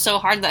kick him so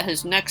hard that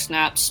his neck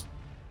snaps.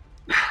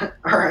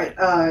 Alright,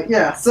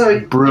 yeah, so...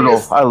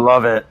 Brutal. I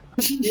love it.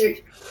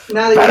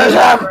 Now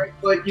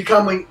that you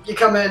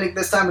come in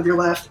this time with your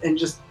left and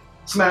just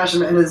smash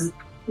him, and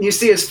you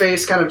see his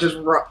face kind of just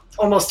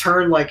almost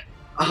turn like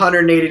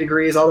 180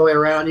 degrees all the way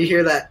around. You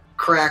hear that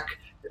crack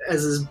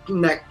as his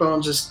neck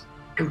bone just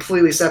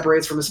completely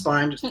separates from his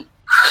spine, just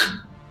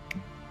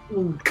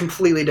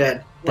completely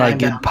dead. That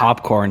good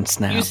popcorn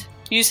snap.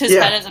 Use his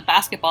head as a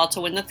basketball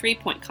to win the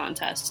 3-point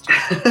contest.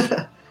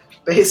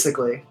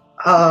 Basically.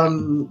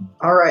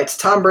 All right,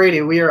 Tom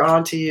Brady, we are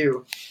on to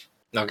you.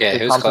 Okay,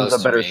 who's Thompson's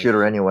close a better to me?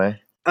 shooter anyway.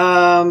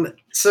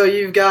 So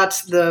you've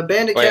got the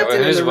Bandit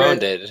Captain who's and the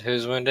wounded?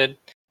 Who's wounded?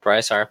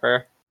 Bryce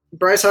Harper?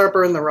 Bryce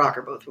Harper and The Rock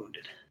are both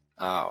wounded.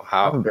 Oh,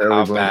 how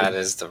wounded. bad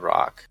is The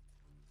Rock?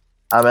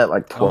 I'm at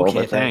like 12.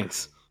 Okay,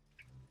 thanks.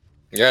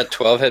 You're at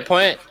 12 hit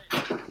point?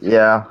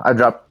 Yeah, I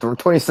dropped from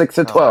 26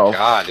 to 12. Oh,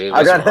 God, dude. I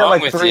What's got hit wrong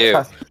like with 3 you?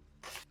 times.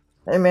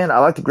 Hey, man, I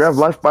like to grab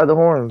life by the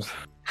horns.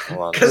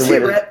 Because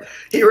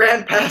he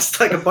ran past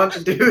like a bunch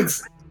of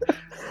dudes.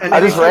 And I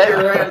just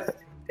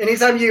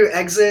anytime you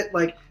exit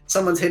like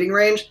someone's hitting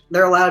range,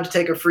 they're allowed to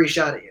take a free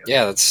shot at you.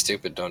 Yeah, that's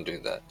stupid. Don't do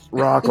that.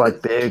 Rock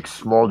like big,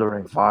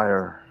 smoldering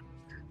fire.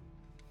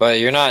 But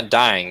you're not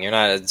dying. You're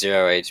not at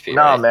 0 HP,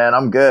 No, right? man,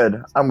 I'm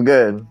good. I'm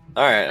good.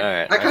 All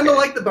right. I kind of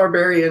like the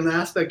barbarian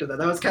aspect of that.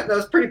 That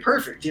was pretty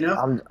perfect, you know.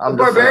 I'm the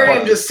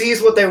barbarian just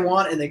sees what they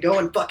want and they go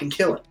and fucking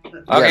kill it. Okay,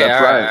 that's all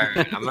right.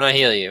 right. I'm gonna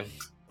heal you.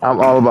 I'm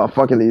all about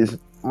fucking these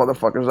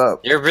motherfuckers up.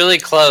 You're really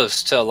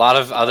close to a lot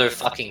of other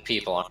fucking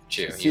people, aren't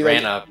you? See, You like,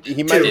 ran up.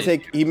 He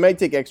might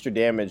take extra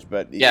damage,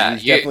 but Yeah,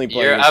 he's definitely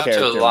playing you're his up to a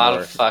character lot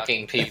more. of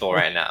fucking people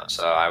right now.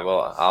 So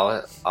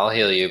I'll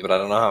heal you, but I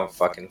don't know how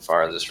fucking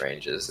far this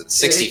range is. It's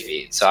 60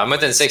 feet, so I'm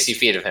within 60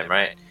 feet of him,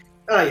 right?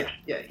 Oh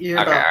yeah. You're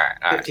Okay, about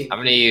all right. 15. I'm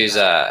gonna use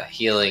a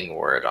healing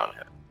word on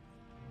him.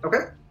 Okay.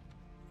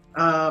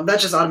 That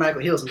just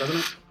automatically heals him, doesn't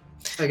it?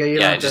 Okay.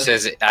 Yeah, it just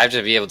says I have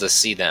to be able to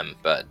see them,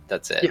 but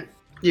that's it. Yeah.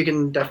 You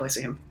can definitely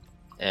see him.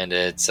 And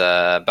it's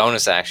a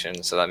bonus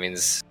action, so that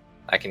means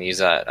I can use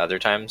that other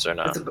times or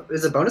not?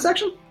 Is it a bonus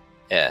action?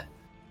 Yeah.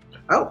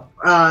 Oh,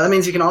 that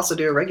means you can also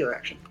do a regular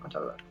action on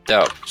top of that.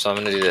 Dope. So I'm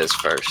gonna do this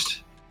first.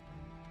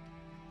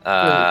 You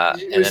And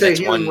then say it's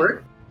healing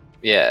word?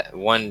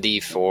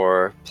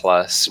 1d4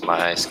 plus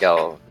my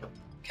spell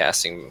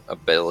casting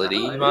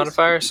ability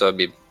modifier, so it'd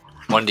be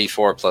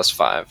 1d4 plus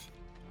 5.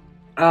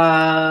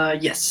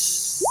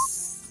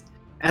 Yes.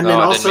 And then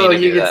I also didn't mean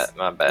to you do get that.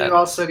 My bad. you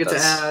also get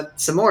That's- to add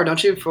some more,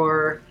 don't you,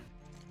 for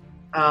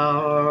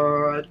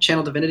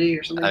channel divinity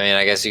or something? I mean,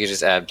 I guess you could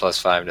just add plus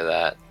 5 to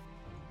that.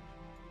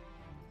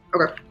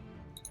 Okay.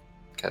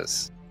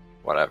 Because,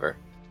 whatever.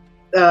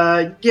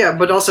 Yeah,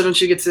 but also don't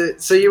you get to?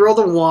 So you rolled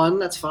a 1,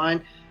 that's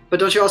fine. But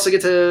don't you also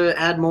get to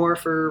add more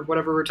for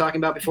whatever we were talking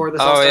about before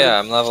this? all Oh started? yeah,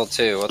 I'm level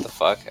 2. What the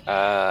fuck?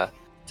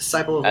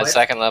 Disciple of At Light.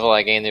 second level,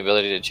 I gain the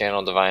ability to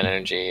channel divine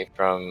energy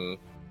from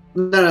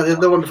No,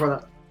 the one before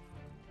that.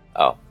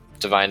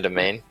 divine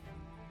domain.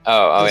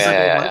 Oh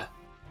Disciple of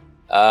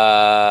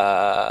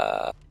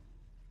yeah.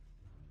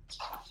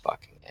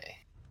 Fucking A.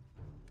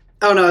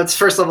 Oh no, it's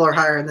first level or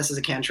higher, and this is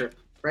a cantrip,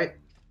 right?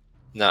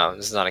 No,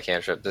 this is not a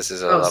cantrip. This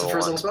is a It's the level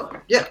first 1. level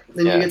spell. Yeah,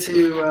 then Yeah. you get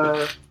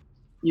to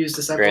use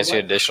Disciple of Grants you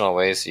Light. additional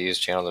ways to use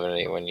channel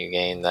divinity when you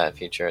gain that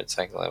feature at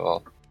second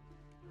level.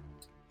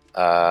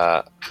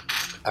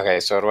 Okay,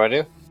 so what do I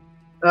do?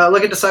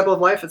 Look at Disciple of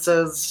Life. It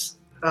says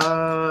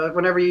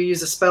whenever you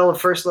use a spell of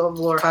first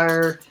level or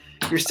higher,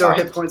 you restore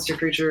hit points to your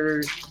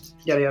creature.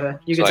 Yada yada.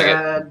 You So get I to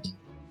get add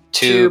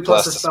 2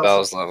 plus plus the the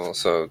spell's spell's level,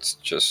 so it's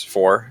just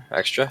 4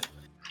 extra.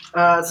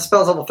 it's a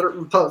spell level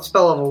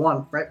spell level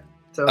 1, right?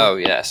 So Oh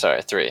yeah,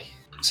 sorry, 3.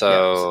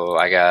 So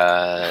I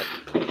got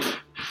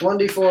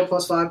 1d4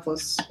 plus 5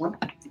 plus 1.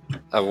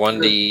 a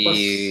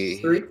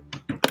 1d. 3.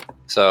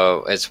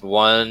 So it's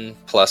 1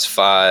 plus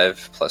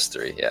 5 plus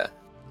 3. Yeah.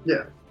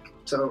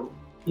 So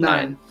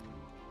 9.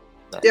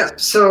 Nice. Yeah.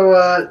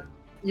 So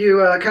you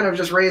kind of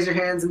just raise your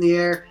hands in the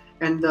air,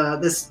 and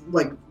this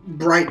like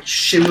bright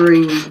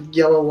shimmering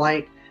yellow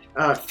light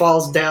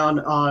falls down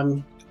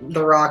on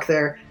the rock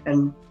there,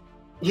 and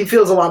he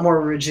feels a lot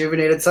more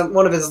rejuvenated.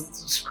 One of his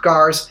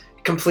scars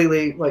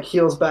completely like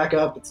heals back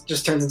up. It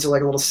just turns into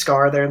like a little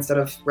scar there instead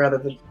of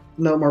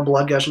no more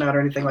blood gushing out or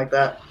anything like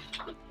that.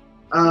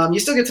 You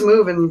still get to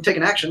move and take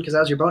an action because that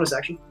was your bonus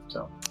action.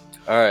 So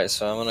All right,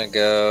 so I'm gonna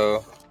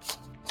go.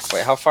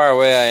 Wait, how far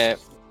away I am?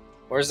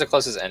 Where's the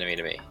closest enemy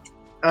to me?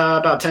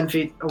 about 10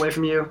 feet away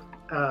from you.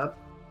 How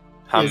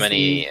is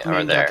many the are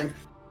main there? captain.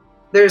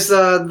 There's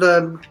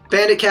the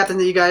bandit captain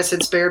that you guys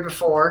had spared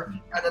before,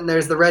 and then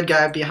there's the red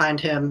guy behind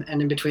him,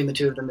 and in between the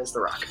two of them is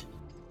the rock.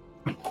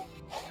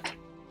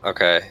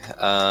 Okay.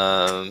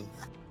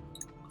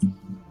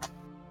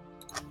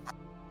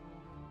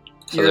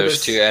 So You're there's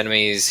this- 2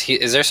 enemies.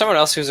 Is there someone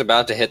else who's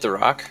about to hit the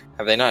rock?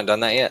 Have they not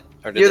done that yet?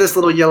 Or did You're they? this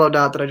little yellow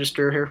dot that I just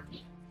drew here.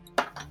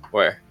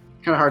 Where?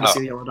 Kind of hard to Oh. see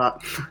the yellow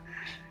dot.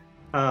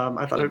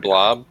 I thought The it.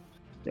 blob?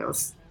 Yeah,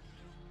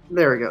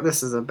 there we go.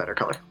 This is a better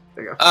color.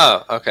 There you go.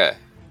 Oh, okay.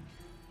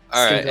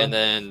 All right, Stay and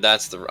then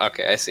that's the.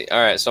 Okay, I see. All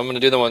right, so I'm gonna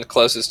do the one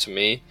closest to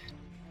me.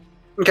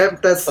 Okay,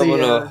 that's I'm the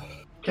gonna-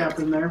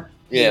 captain there.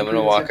 Yeah, I'm gonna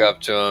previous walk captain.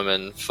 up to him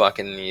and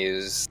fucking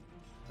use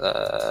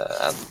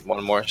add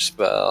one more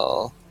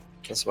spell.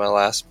 This is my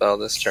last spell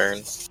this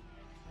turn.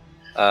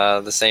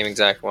 The same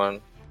exact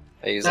one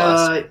I used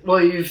last. Well,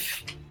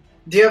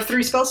 do you have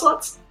 3 spell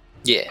slots?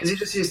 Yeah, Because you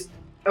just used.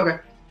 Okay,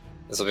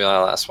 this will be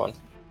my last one.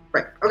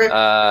 right. Okay.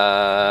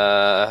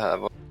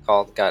 What's it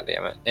called? God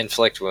damn it!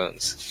 Inflict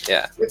wounds.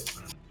 Yeah.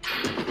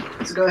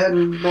 So go ahead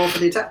and roll for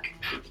the attack.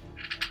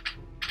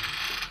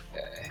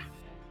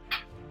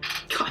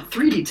 God,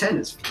 3d10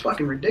 is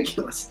fucking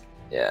ridiculous.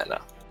 Yeah, no.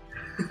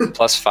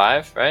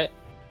 +5, right?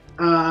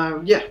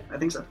 Yeah, I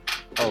think so.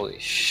 Holy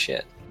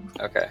shit.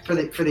 Okay. For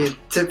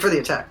the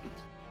attack,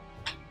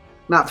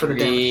 not for the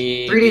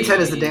damage. 3d10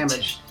 is the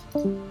damage.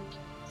 So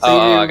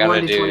I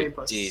gotta do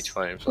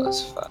d20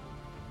 +5.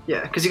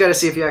 Yeah, because you got to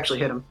see if you actually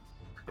hit him.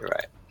 You're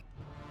right.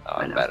 Oh,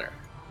 I'm better.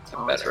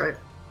 I'm That's better. right.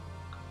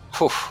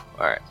 Whew.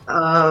 All right.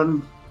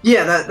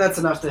 Yeah, that's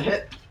enough to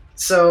hit.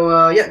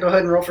 So yeah, go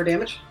ahead and roll for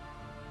damage.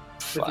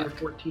 With your Fuck.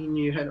 14,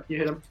 you hit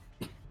him.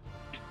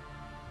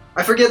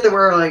 I forget that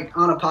we're like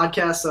on a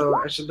podcast, so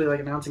I should be like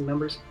announcing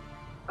numbers.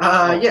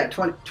 Yeah,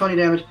 20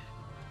 damage.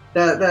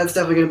 That's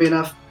definitely gonna be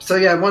enough. So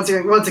yeah, once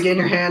again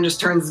your hand just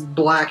turns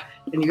black,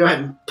 and you go ahead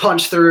and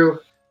punch through,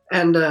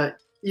 and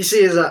you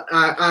see his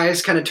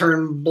eyes kind of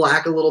turn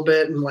black a little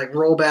bit and like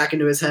roll back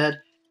into his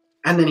head,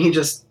 and then he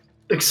just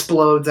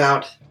explodes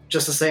out,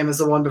 just the same as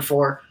the one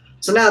before.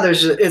 So now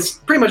it's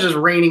pretty much just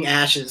raining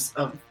ashes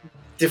of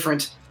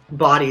different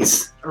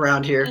bodies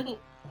around here.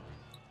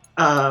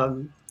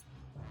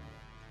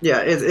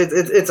 Yeah,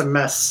 it's a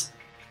mess.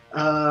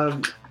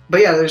 But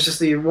yeah, there's just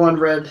the one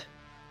red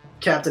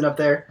captain up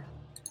there,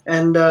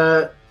 and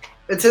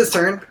it's his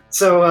turn.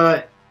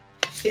 So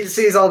he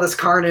sees all this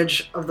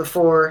carnage of the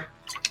four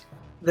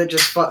that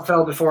just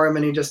fell before him,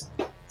 and he just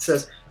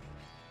says,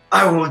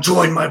 "I will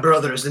join my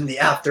brothers in the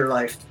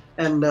afterlife."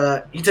 And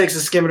he takes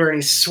a skimmer and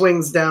he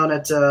swings down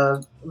at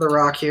the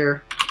rock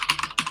here.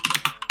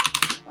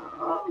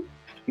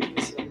 Let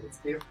me see what he gets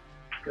to do,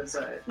 because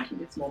I think he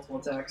gets multiple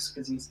attacks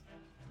because he's.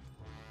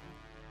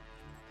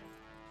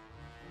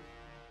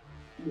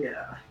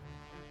 Yeah.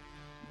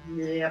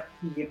 Yep.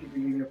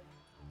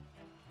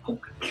 Oh,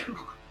 God.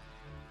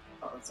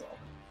 Oh, that's all.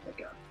 Thank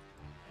God.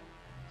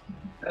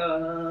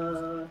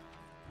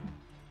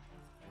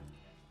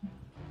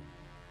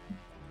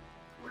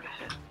 Where to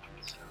hit?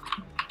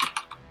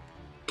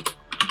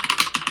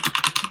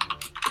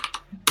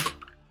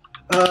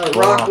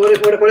 Rock.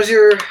 What is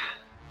your?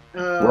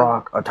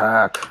 Rock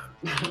attack.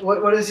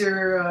 What is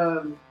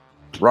your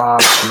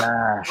Rock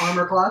smash.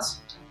 armor class?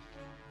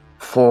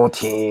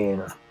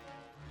 14.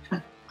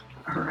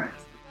 All right.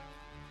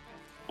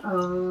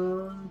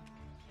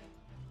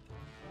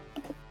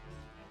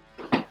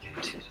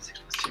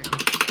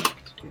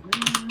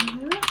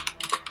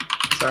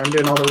 Sorry, I'm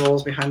doing all the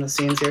rolls behind the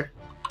scenes here.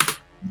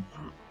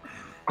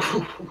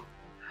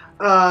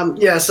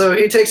 Yeah, so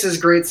he takes his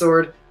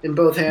greatsword in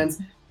both hands,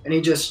 and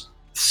he just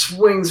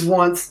swings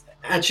once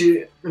at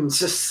you and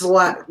just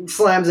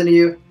slams into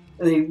you,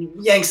 and then he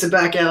yanks it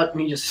back out,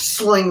 and he just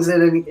slings it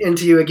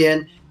into you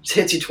again, just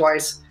hits you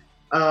twice.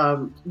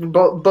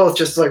 Both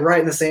just like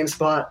right in the same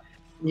spot.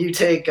 You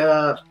take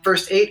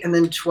first 8 and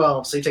then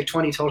 12, so you take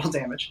 20 total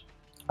damage.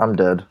 I'm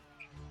dead.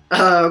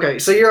 Okay,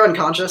 so you're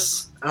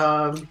unconscious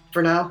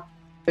for now,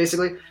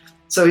 basically.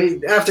 So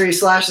after he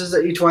slashes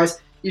at you twice,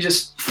 you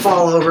just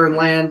fall over and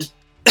land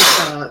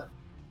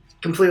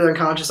completely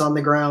unconscious on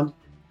the ground.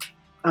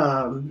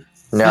 Nap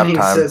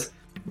time.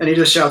 And he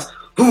just shouts,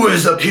 "Who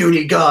is a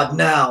puny god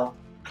now?"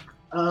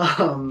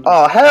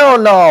 Oh, hell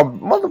no!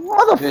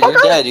 Motherfucker! Dude,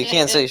 you're dead. You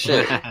can't say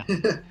shit.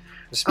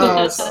 Just mute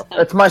yourself.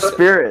 It's my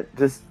spirit.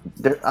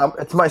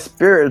 It's my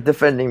spirit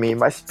defending me.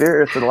 My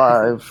spirit's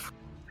alive.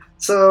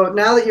 So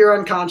now that you're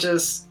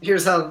unconscious,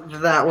 here's how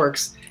that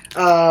works.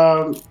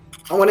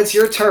 When it's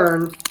your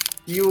turn,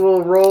 you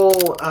will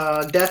roll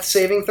death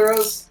saving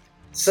throws.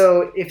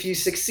 So if you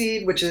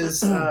succeed, which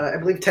is I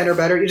believe 10 or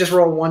better, you just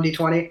roll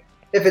 1d20.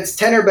 If it's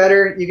 10 or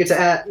better, you get to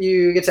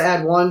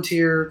add 1 to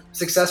your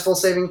successful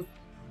saving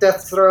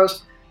death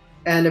throws,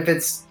 and if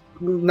it's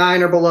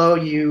 9 or below,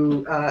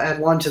 you add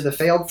 1 to the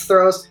failed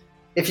throws.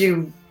 If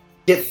you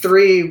get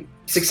 3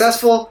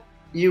 successful,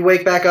 you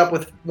wake back up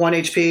with 1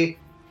 HP.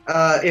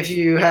 If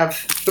you have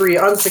 3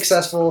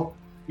 unsuccessful,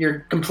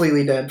 you're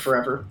completely dead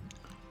forever,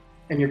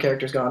 and your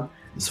character's gone.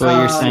 So what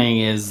you're saying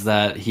is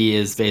that he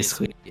is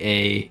basically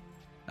a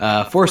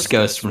Force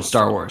Ghost from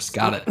Star Wars.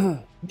 Got it.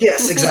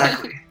 Yes,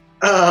 exactly.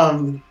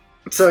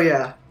 So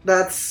yeah,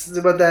 that's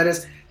what that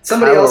is.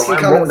 Somebody else can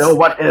come. I won't know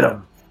what hit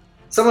him.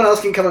 Someone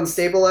else can come and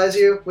stabilize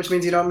you, which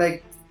means you don't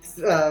make.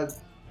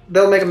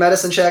 They'll make a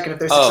medicine check, and if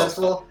they're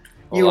successful,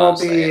 you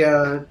won't be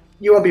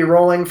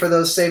rolling for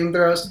those saving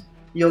throws.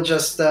 You'll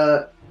just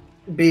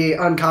be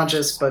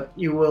unconscious, but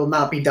you will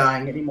not be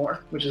dying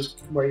anymore, which is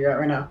where you're at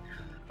right now.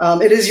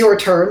 It is your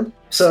turn,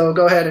 so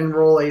go ahead and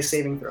roll a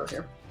saving throw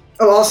here.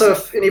 Oh, also,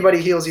 if anybody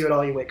heals you at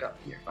all, you wake up.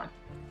 You're fine.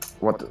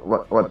 What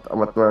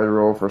do I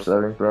roll for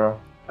saving throw?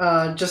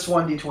 Just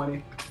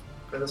 1d20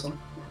 for this one.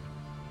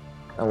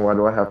 And what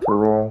do I have to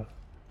roll?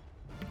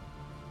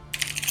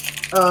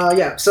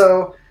 Yeah,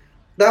 so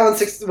that one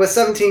with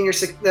 17,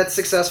 that's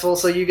successful,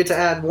 so you get to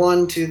add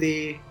 1 to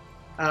the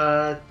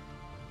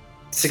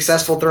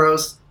successful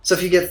throws. So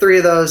if you get 3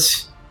 of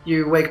those,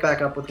 you wake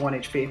back up with 1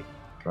 HP.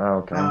 Oh,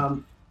 okay.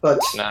 But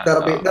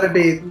that'd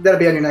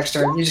be on your next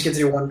turn. You just get to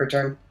do 1 per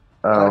turn.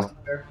 Oh.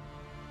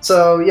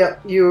 So yeah,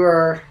 you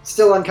are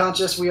still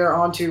unconscious. We are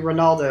on to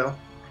Ronaldo.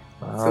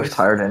 I was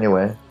tired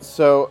anyway.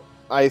 So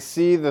I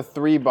see the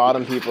 3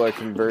 bottom people are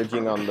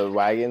converging on the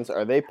wagons.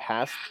 Are they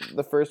past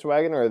the first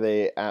wagon, or are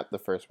they at the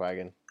first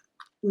wagon?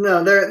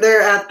 No,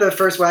 they're at the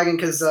first wagon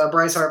because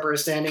Bryce Harper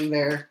is standing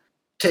there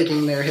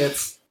taking their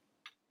hits.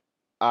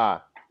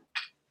 Ah.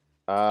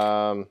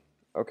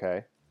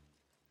 Okay.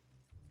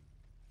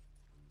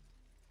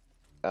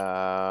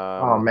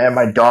 Oh man,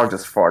 my dog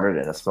just farted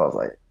and it smells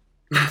like.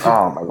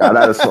 Oh my god,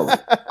 that is so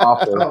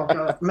awful. Oh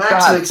god, Max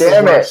God makes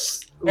damn the it!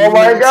 worst. Oh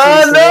my Max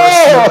god,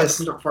 makes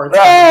the worst farts.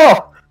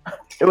 No!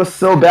 It was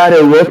so bad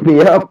it woke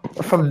me up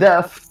from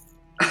death.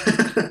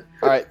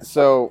 Alright,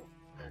 so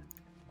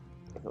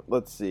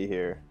let's see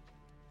here.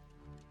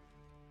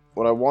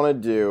 What I want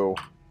to do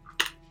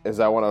is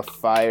I want to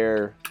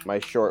fire my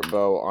short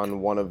bow on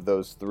one of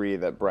those 3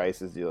 that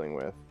Bryce is dealing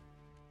with.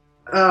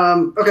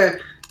 Okay.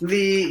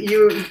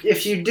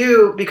 If you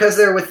do, because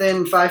they're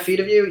within 5 feet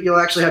of you, you'll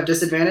actually have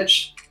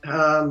disadvantage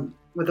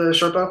with a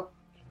short bow.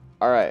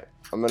 Alright,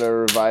 I'm going to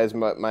revise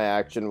what my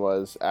action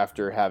was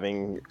after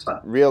having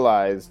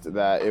realized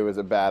that it was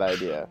a bad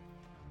idea.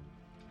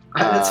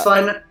 That's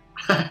fine.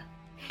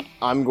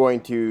 I'm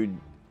going to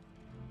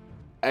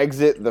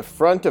exit the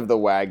front of the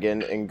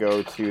wagon and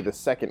go to the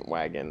second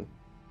wagon.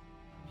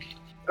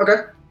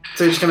 Okay.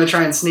 So you're just going to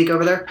try and sneak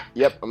over there?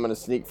 Yep, I'm going to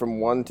sneak from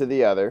one to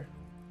the other.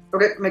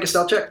 Okay, make a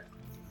stealth check.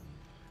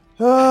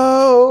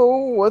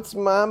 Oh, what's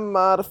my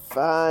modifier?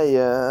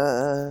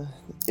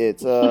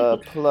 It's a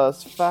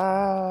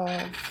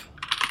 +5.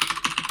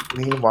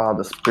 Meanwhile,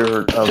 the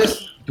spirit of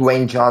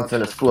Dwayne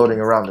Johnson is floating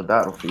around the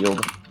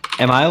battlefield.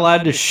 Am I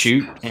allowed to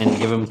shoot and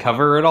give him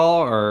cover at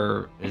all,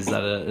 or is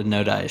that a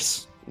no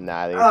dice?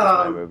 Nah, I think it's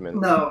just my movement.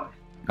 No.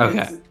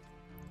 Okay.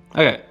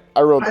 Okay.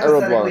 I rolled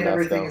well enough,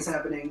 everything though. is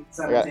happening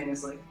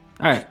simultaneously.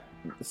 All right.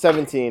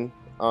 17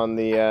 on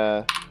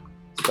the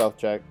stealth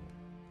check.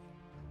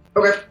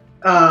 Okay.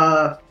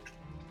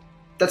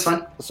 That's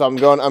fine. So I'm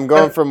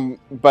going from,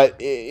 but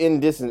in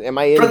distance. Am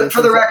I in distance?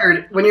 For the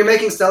record, when you're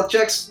making stealth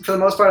checks, for the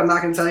most part, I'm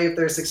not going to tell you if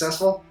they're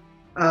successful.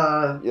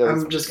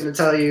 I'm just going to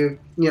tell you,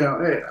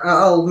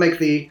 I'll make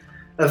the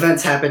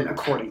events happen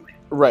accordingly.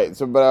 Right.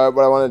 So, but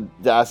what I wanted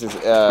to ask is,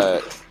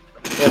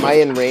 am I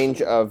in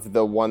range of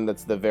the one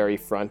that's the very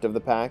front of the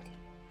pack?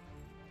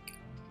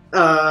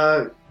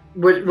 What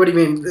do you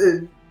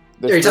mean?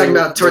 Are you talking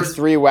about towards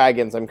 3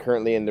 wagons? I'm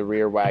currently in the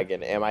rear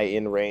wagon. Am I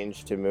in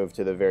range to move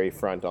to the very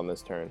front on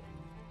this turn?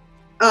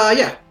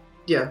 Yeah.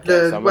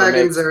 The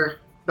wagons are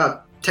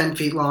about 10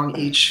 feet long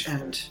each,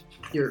 and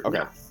you're okay.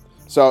 Yeah.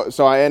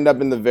 So I end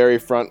up in the very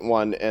front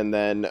one, and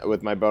then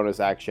with my bonus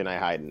action, I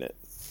hide in it.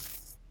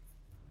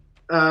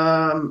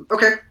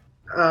 Okay.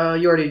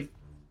 You already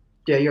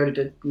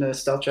did the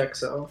stealth check,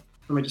 so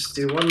let me just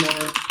do one more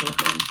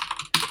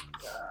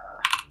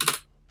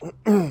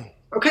thing.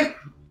 Okay.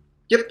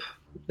 Yep.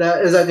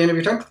 Is that the end of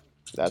your turn?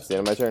 That's the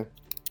end of my turn.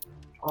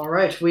 All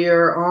right. We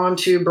are on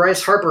to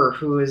Bryce Harper,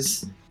 who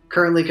is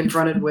currently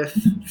confronted with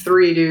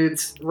 3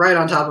 dudes right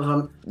on top of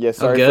him. Yeah,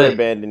 sorry for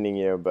abandoning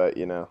you, but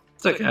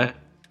It's okay.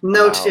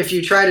 Note, if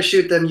you try to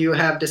shoot them, you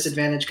have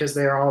disadvantage because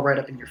they are all right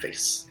up in your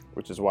face.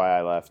 Which is why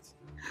I left.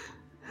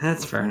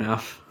 That's fair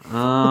enough.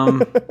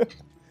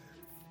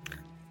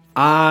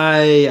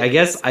 I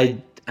guess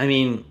I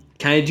mean,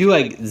 can I do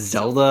like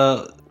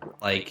Zelda,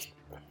 like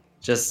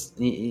just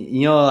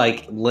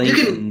like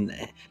Link?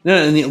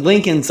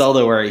 Link and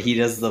Zelda, where he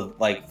does the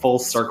like full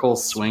circle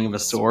swing of a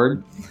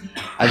sword.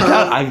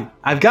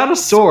 I've got a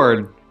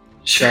sword.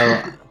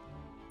 So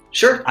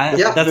sure.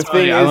 That's the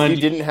thing is, you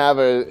didn't have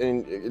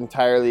an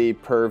entirely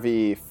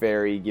pervy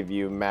fairy give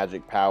you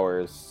magic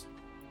powers,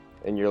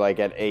 and you're like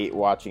at 8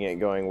 watching it,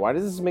 going, "Why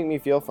does this make me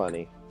feel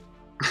funny?"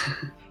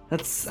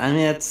 That's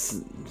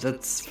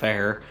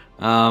fair.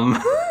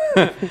 About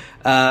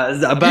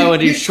what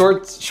do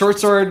short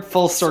sword,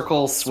 full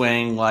circle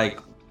swing, like.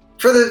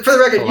 For the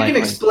record, you can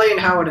explain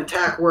how an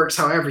attack works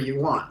however you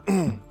want.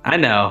 I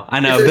know.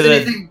 If there's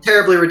anything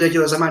terribly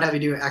ridiculous, I might have you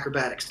do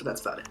acrobatics, but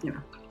that's about it.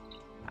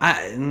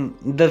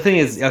 The thing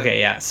is, okay,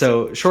 yeah.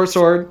 So short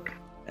sword.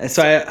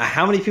 So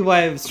how many people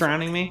I have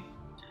surrounding me?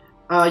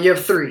 You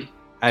have 3.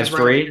 I have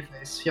 3.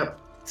 Yep.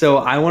 So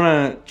I want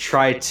to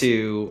try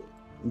to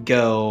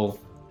go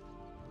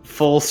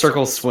full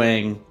circle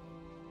swing,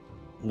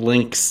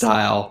 Link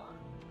style.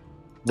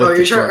 Are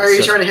you trying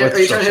to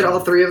hit all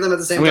 3 of them at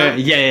the same time?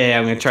 Yeah.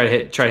 I'm gonna try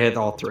to hit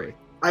all 3.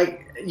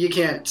 You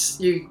can't.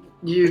 You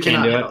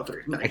cannot hit all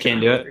 3. No, I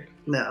can't do it.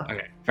 No.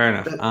 Okay, fair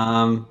enough.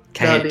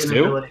 Can I hit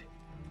 2?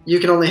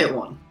 You can only hit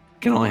 1.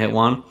 Can only hit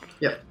 1.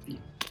 Yep.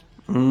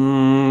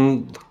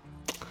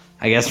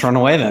 I guess run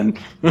away then.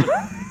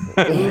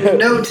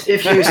 Note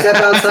if you step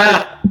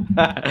outside.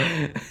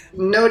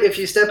 Note if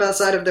you step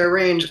outside of their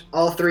range,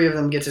 all 3 of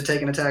them get to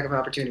take an attack of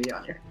opportunity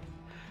on you.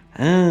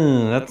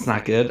 Oh, that's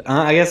not good.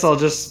 I guess I'll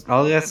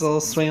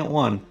swing at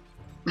 1.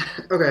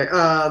 Okay.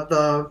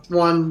 The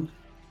one.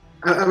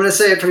 I'm going to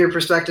say it from your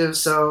perspective.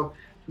 So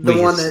the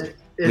one that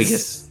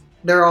is,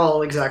 they're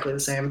all exactly the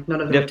same.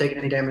 None of them have taken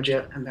any damage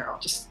yet, and they're all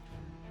just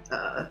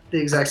the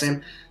exact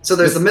same. So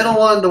there's the middle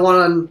one, the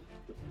one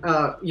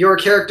on your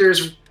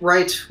character's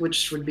right,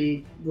 which would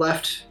be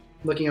left,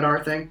 looking at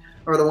our thing,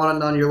 or the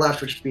one on your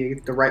left, which would be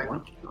the right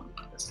one.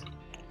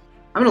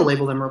 I'm gonna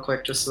label them real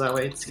quick, just so that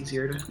way it's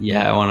easier to.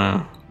 Yeah, I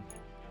wanna.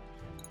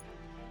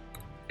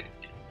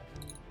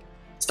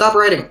 Stop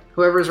writing.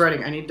 Whoever's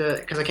writing, I need to,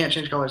 because I can't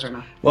change colors right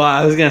now. Well,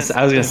 I was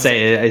gonna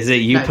say, is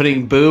it you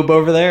putting boob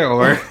over there,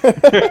 or?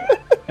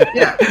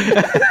 Yeah.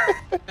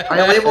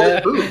 I labeled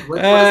it boob.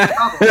 What is the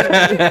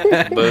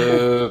problem?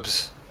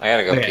 Boobs. I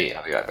gotta go Okay. pee.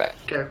 I'll be right back.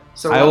 Okay,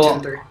 so I 1, will- 2,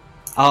 and 3.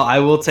 I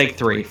will take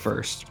 3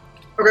 first.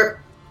 Okay,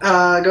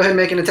 go ahead and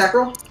make an attack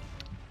roll.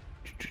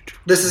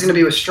 This is going to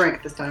be with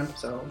strength this time,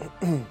 so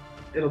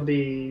it'll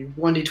be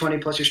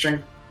 1d20 plus your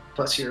strength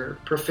plus your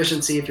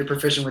proficiency if you're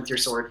proficient with your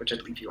sword, which I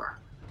believe you are.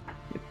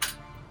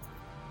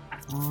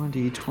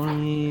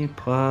 1d20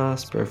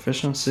 plus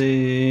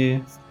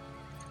proficiency.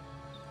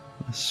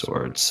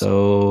 Sword,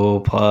 so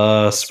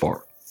plus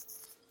 4.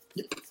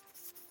 Does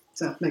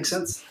that make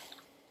sense?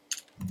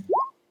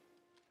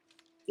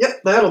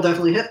 Yep, that'll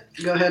definitely hit.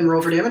 Go ahead and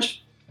roll for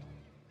damage.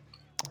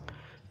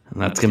 And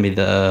that's gonna be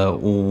the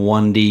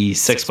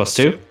 1d6 plus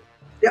 2.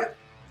 Yep.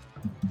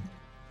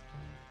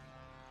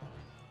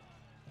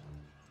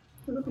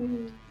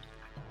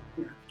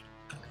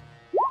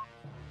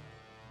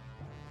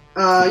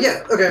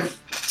 Yeah, okay.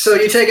 So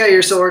you take out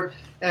your sword,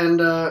 and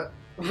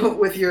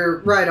with your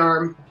right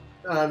arm,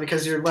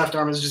 because your left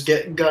arm is just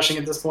gushing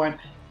at this point,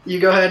 you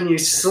go ahead and you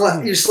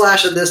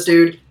slash at this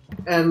dude,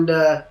 and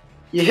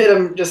you hit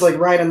him just like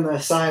right in the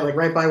side, like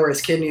right by where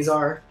his kidneys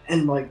are,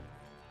 and like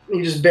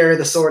you just bury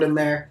the sword in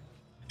there.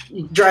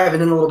 You drive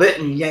it in a little bit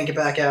and you yank it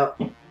back out.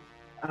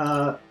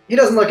 He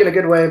doesn't look in a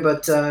good way,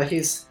 but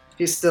he's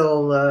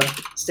still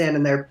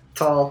standing there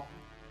tall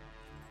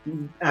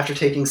after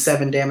taking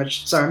 7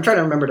 damage. Sorry, I'm trying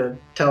to remember to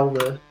tell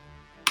the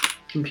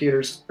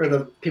computers or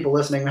the people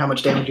listening how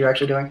much damage you're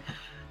actually doing.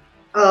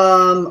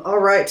 All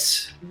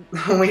right,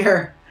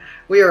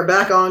 we are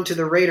back on to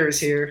the Raiders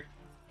here.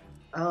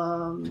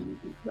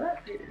 That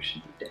Raider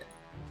should be dead.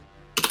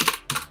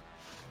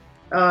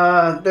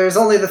 There's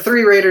only the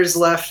 3 Raiders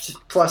left,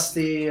 plus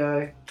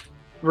the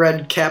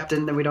red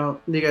captain that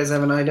you guys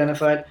haven't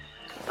identified.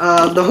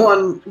 All 3 of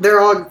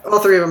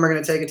them are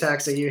going to take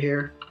attacks at you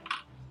here.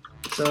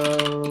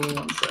 So,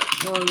 1 sec.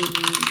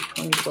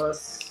 20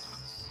 plus.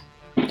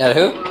 At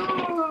who?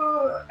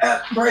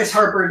 At Bryce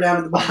Harper down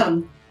at the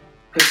bottom.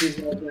 Because he's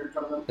right there in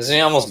front of him. Isn't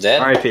he almost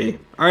dead? R.I.P.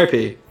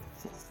 R.I.P.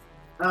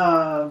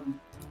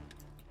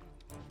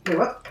 Wait,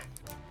 what?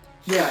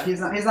 Yeah,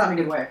 he's not in a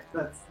good way.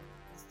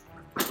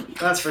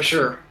 That's for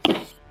sure.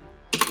 It's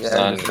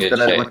not in just good did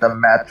it shape. with the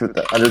match with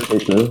the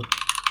Undertaker.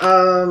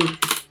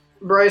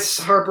 Bryce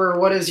Harper,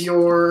 what is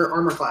your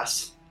armor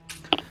class?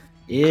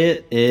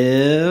 It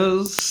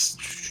is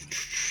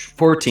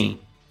 14.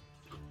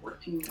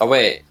 14. Oh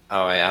wait,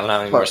 I don't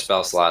have any more Plus-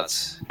 spell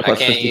slots. I plus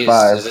can't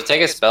 55. use. Does it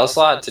take a spell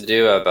slot to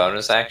do a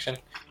bonus action?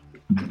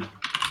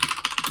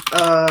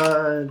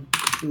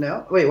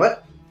 No. Wait,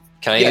 what?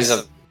 Can I Yes. use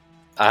a?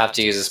 I have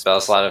to use a spell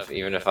slot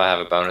even if I have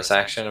a bonus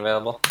action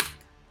available.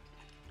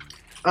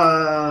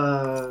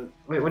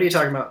 Wait, what are you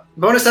talking about?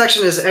 Bonus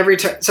action is every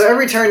turn. So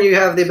every turn you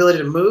have the ability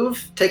to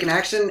move, take an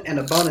action, and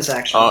a bonus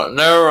action. Oh,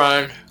 never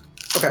mind.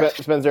 Okay.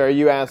 Spencer, are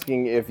you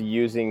asking if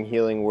using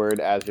Healing Word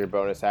as your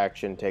bonus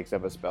action takes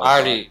up a spell? I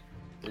already.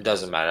 It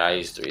doesn't matter. I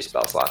used 3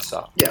 spell slots,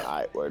 so. Yeah.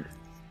 I would.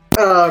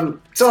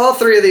 So all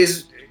 3 of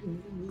these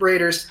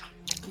Raiders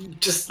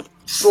just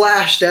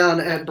slash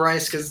down at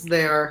Bryce because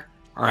they are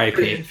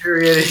pretty R.I.P.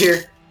 infuriated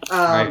here.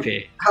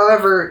 R.I.P.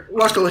 However,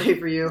 luckily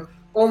for you,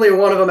 only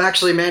one of them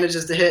actually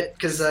manages to hit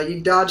because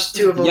you dodged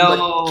 2 of them,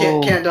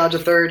 but can't dodge a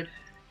third.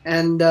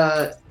 And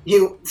he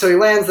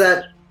lands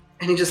that,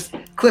 and he just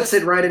clips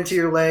it right into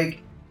your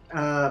leg.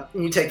 And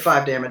you take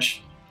 5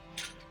 damage.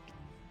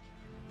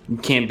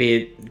 Can't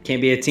be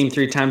a team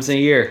 3 times in a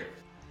year.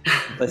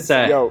 Let's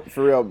say. Yo,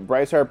 for real,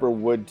 Bryce Harper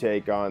would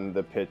take on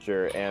the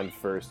pitcher and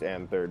first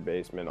and third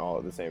baseman all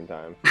at the same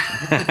time.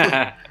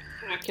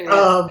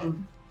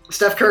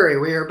 Steph Curry,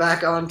 we are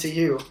back on to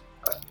you.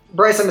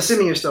 Bryce, I'm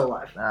assuming you're still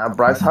alive.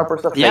 Bryce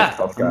Harper's the Yeah, fake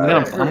stuff I'm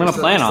guy. gonna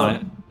plan on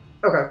it.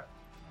 Okay.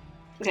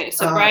 Okay,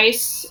 so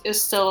Bryce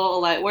is still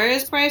alive. Where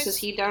is Bryce? Is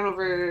he down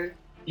over?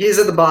 He's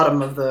at the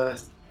bottom of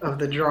the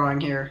drawing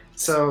here,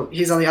 so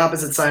he's on the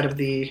opposite side of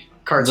the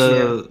cards from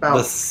you,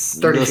 about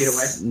 30 feet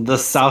away. The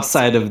south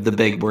side of the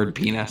big word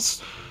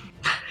penis.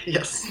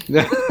 Yes.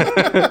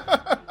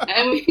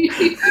 I mean,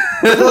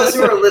 For those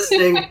who are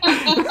listening,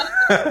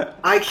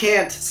 I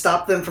can't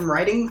stop them from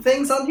writing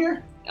things on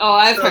here. oh,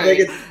 I've So heard.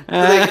 they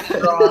can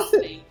draw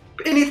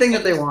anything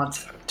that they want.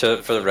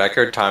 For the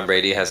record, Tom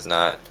Brady has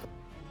not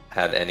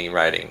had any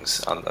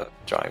writings on the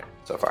drawing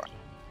so far.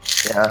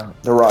 Yeah,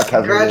 The Rock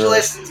has.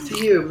 Congratulations to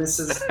you,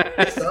 Mrs.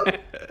 Sub.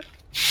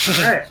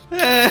 All right.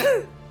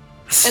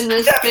 And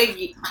this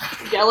big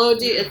yellow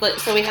dude. It's like,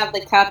 so we have the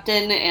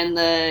captain and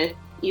the.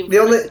 The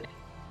only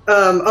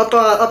up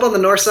on the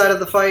north side of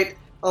the fight,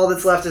 all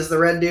that's left is the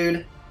red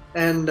dude,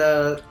 and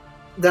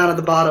down at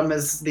the bottom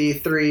is the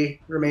 3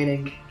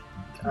 remaining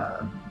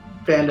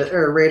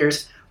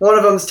raiders. One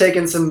of them's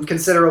taken some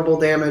considerable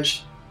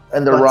damage.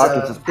 And The But, Rock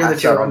is just the other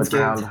passed 2 out are on the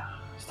unscathed. ground.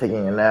 He's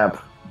taking a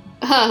nap.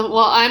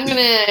 Well, I'm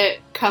gonna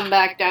come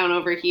back down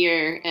over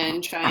here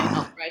and try and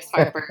help Bryce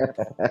Harper.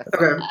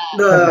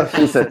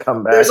 Okay. He said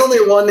come back. There's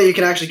only one that you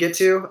can actually get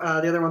to.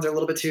 The other ones are a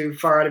little bit too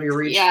far out of your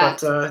reach. Yeah.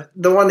 But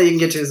the one that you can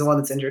get to is the one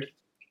that's injured.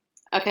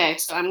 Okay,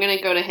 so I'm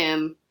gonna go to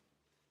him,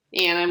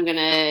 and I'm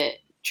gonna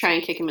try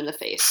and kick him in the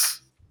face.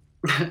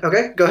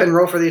 Okay, go ahead and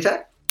roll for the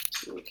attack.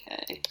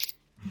 Okay.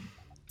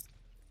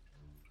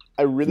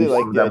 I really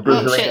like the idea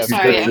Oh of shit! Steph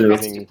Sorry, I Curry forgot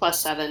to using- do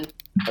 +7.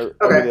 Okay,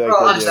 really like well,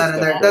 the I'll just idea add of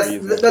in there. Steph Curry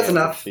using That's hands and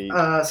enough. feet.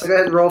 So go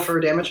ahead and roll for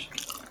damage.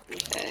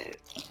 Okay.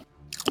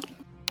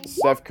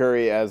 Steph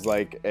Curry as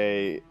like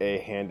a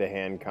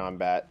hand-to-hand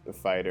combat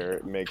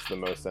fighter makes the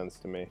most sense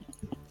to me.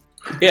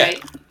 Yeah.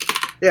 Right.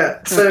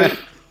 Yeah. So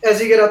as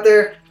you get up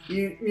there,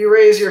 you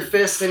raise your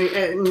fist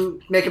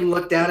and make him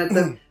look down at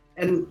them.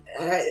 And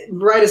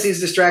right as he's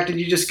distracted,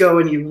 you just go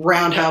and you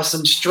roundhouse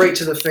him straight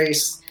to the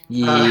face.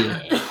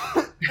 Yeah.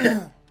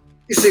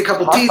 You see a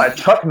couple Taught teeth by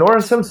Chuck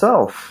Norris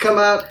himself. come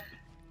out.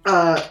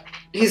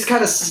 He's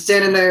kind of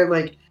standing there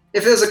like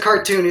if there's a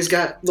cartoon. He's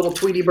got little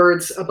Tweety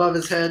birds above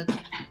his head.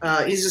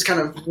 He's just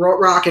kind of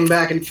rocking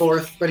back and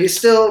forth, but he's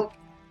still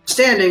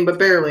standing, but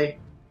barely.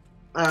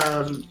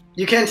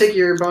 You can take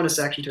your bonus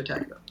action to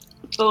attack, though.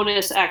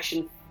 Bonus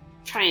action.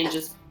 Try and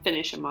just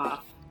finish him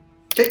off.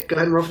 Okay, go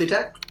ahead and roll for the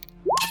attack.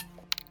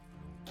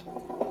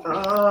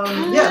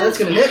 Yeah, that's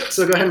gonna hit.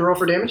 So go ahead and roll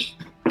for damage.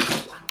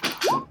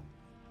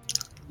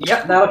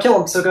 Yep, that'll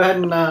kill him. So go ahead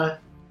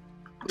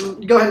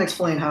and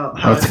explain how.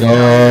 Let's it-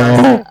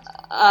 go.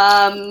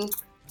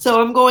 So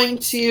I'm going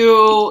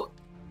to.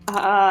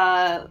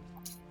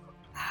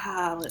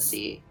 Let's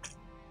see.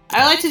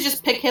 I like to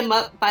just pick him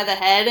up by the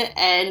head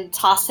and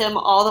toss him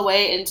all the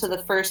way into the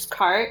first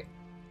cart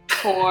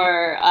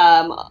for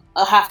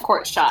a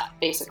half-court shot,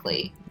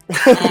 basically.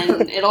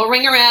 And it'll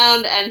ring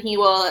around, and he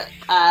will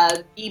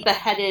be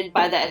beheaded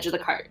by the edge of the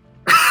cart.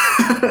 All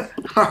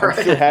I'm so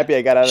right. happy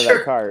I got out of Sure.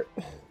 that cart.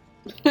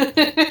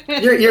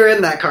 You're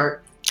in that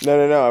cart.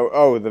 No.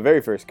 Oh, the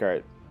very first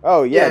cart.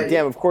 Oh, yeah, Yeah,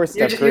 damn, of course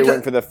you're Steph ju- Curry you're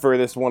went for the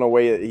furthest one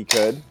away that he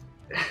could.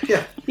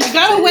 Yeah. You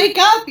gotta wake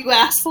up, you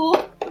asshole!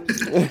 So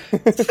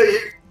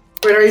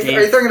are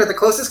you throwing it at the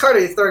closest cart, or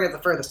are you throwing it at the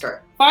furthest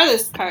cart?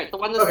 Farthest cart, the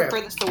one that's Okay. the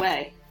furthest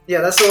away.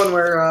 Yeah, that's the one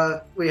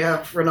where we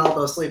have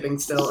Ronaldo sleeping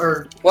still,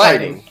 or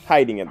What?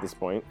 Hiding at this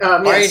point. Why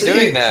are you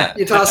doing that?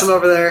 You toss him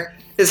over there.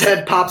 His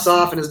head pops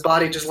off, and his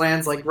body just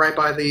lands like right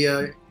by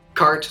the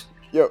cart.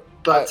 Yo,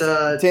 But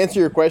to answer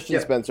your question,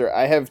 yeah. Spencer,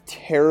 I have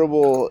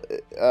terrible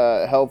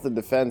health and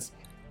defense.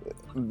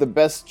 The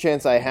best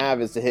chance I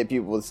have is to hit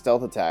people with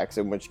stealth attacks,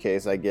 in which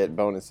case I get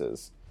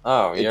bonuses.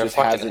 Oh, It you're a just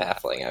fucking hasn't-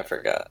 halfling. I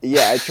forgot.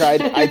 Yeah,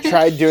 I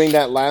tried doing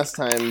that last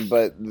time,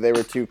 but they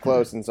were too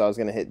close, and so I was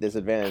going to hit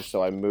disadvantage,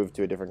 so I moved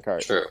to a different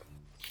cart. True.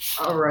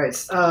 all right,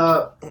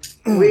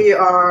 we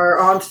are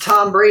on to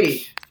Tom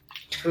Brady,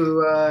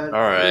 who. All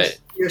right.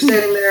 You're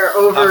standing there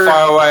How over.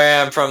 far away I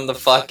am from the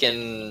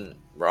fucking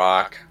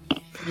rock?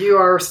 You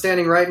are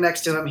standing right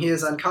next to him. He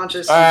is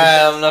unconscious.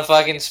 Alright, I'm gonna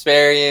fucking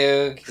spare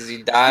you because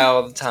you die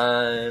all the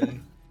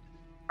time.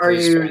 Are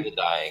Please spare you the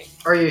dying?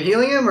 are you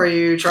healing him, or are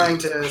you trying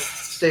to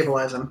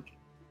stabilize him?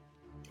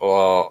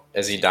 Well,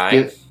 is he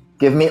dying?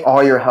 Give me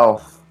all your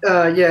health.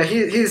 Yeah,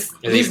 he's he he's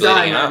bleeding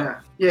dying out? right now.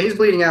 Yeah, he's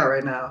bleeding out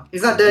right now.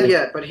 He's not dead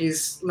yet, but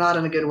he's not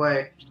in a good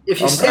way. If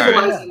you Okay.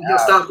 stabilize him, he'll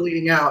stop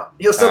bleeding out.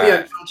 He'll still be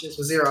Alright. unconscious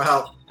with 0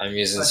 health. I'm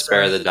using That's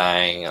spare right. the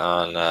dying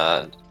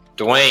on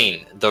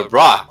Dwayne the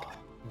Rock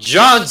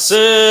Johnson.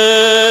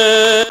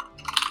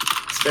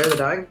 Spare the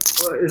dying.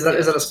 What, is that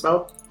a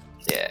spell?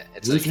 Yeah,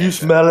 it's If a you cantrip.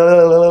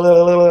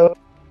 smell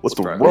what's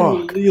the Broken.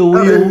 rock?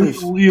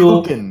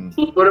 Leo. Cooking.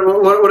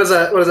 What does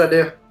that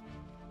do?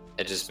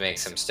 It just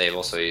makes him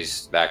stable, so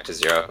he's back to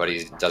 0, but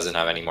he doesn't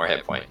have any more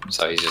hit point,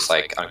 so he's just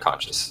like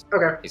unconscious.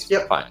 Okay. He's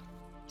Yep. fine.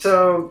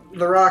 So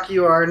the Rock,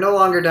 you are no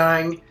longer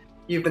dying.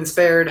 You've been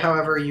spared.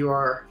 However, you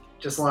are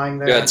just lying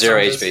there. You got 0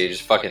 unconscious. HP. You're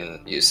just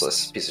fucking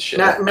useless piece of shit.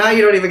 Now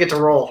you don't even get to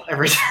roll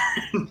every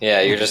turn.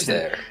 Yeah, you're just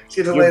there, You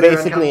get to You're lay there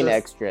basically an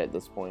unconscious. extra at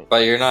this point. but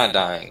you're not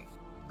dying.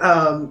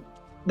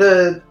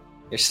 The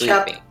You're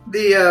sleeping.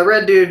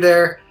 red dude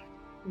there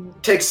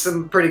takes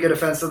some pretty good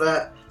offense to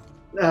that.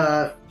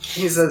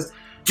 He says,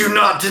 "Do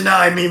not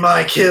deny me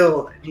my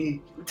kill."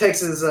 He takes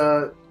his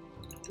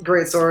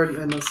great sword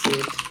and let's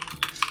see.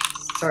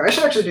 Sorry, I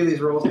should actually do these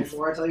rolls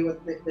before I tell you what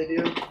they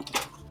do.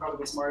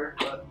 Probably smarter,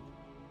 but.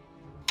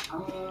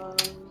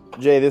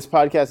 Jay, this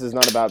podcast is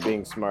not about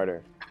being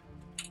smarter.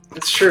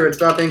 It's true. It's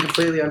about being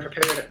completely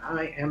unprepared, and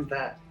I am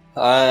that.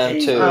 I am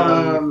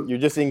too. You're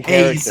just in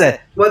Hey, character. he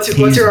said. What's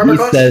your armor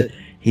class?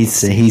 He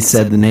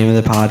said the name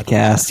of the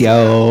podcast.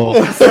 Yo.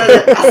 I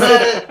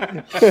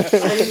said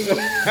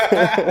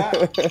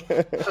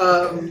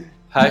it.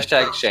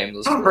 Hashtag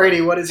shameless. Tom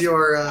Brady, what is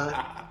your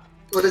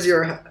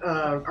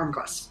armor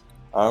class?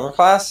 Armor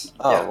class?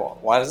 Oh, Yeah. well,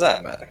 why does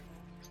that matter?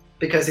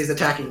 Because he's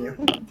attacking you.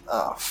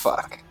 Oh,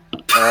 fuck.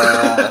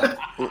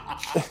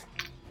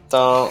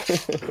 Don't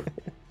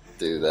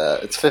do that.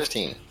 It's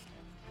 15.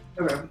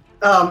 Okay.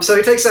 So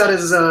he takes out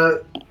his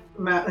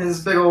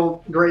big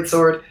old great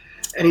sword,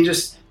 and he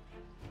just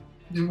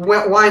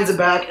winds it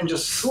back and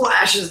just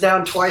slashes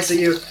down twice at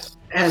you.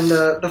 And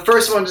the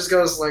first one just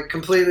goes like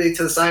completely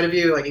to the side of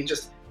you, like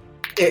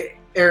it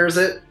airs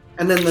it.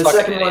 And then the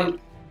second one,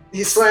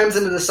 he slams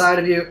into the side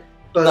of you,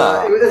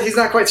 but he's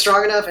not quite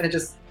strong enough, and it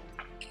just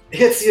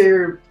hits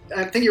your.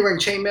 I think you're wearing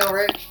chainmail,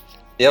 right?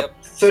 Yep.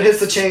 So it hits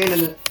the chain,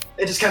 and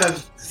it just kind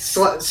of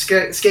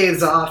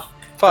scathes off.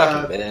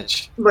 Fucking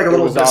bitch. Like a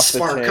little bit of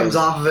spark comes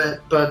off of it,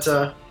 but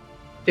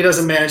he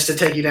doesn't manage to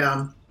take you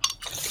down.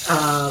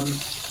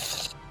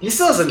 He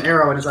still has an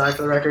arrow in his eye,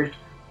 for the record.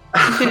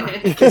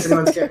 In case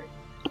anyone's scared.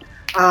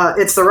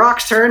 It's the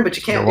Rock's turn, but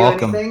you can't do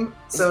anything.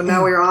 So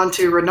now we're on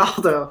to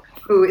Ronaldo,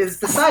 who is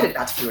decided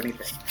not to do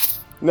anything.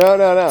 No.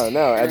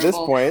 At this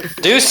point,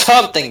 do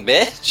something,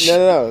 bitch.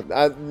 No.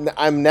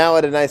 I'm now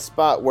at a nice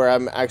spot where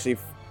I'm actually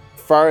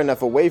far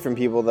enough away from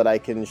people that I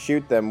can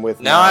shoot them with.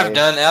 Now I've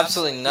done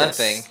absolutely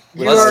nothing.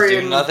 Yes. Let's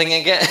do nothing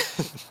again.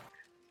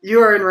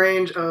 You are in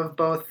range of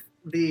both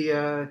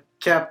the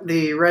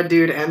the red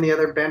dude and the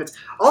other bandits.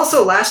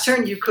 Also, last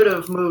turn you could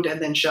have moved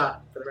and then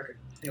shot, for the record.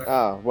 Anyway.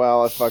 Oh,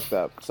 well, I fucked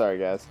up. Sorry,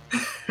 guys.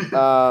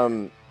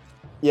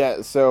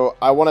 Yeah, so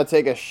I want to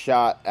take a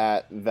shot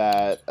at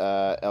that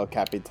El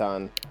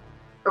Capitan.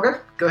 Okay,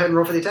 go ahead and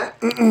roll for the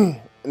attack.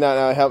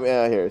 No, help me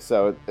out here.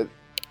 So,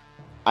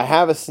 I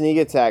have a sneak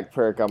attack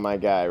perk on my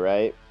guy,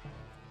 right?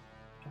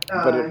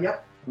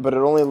 Yep. But it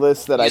only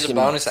lists that Use I can...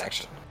 a bonus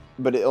action.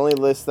 But it only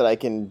lists that I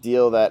can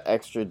deal that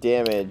extra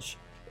damage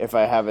if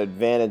I have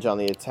advantage on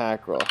the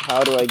attack roll.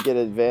 How do I get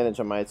advantage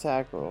on my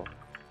attack roll?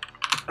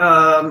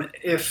 It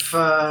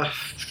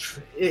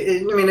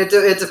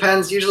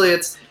depends. Usually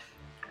it's,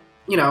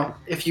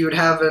 if you would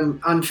have an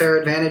unfair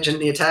advantage in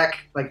the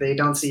attack, like they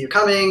don't see you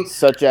coming.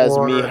 Such as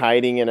me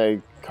hiding in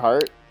a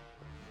cart?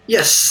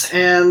 Yes,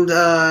 and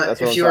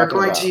if you're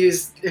going to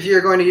use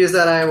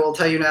that, I will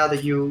tell you now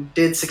that you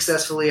did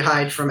successfully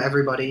hide from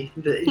everybody.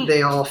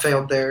 They all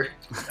failed to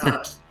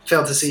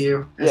see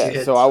you.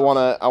 Yeah, so I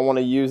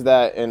wanna use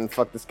that and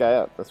fuck this guy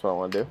up. That's what I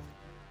want to do.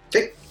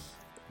 Okay,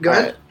 go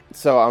ahead. Right.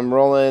 So I'm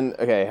rolling.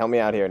 Okay, help me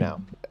out here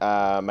now.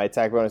 My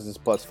attack bonus is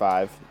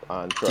 +5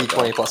 on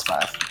D20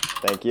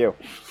 +5. Thank you.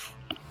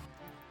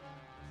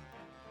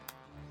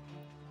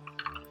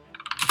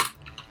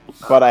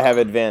 But I have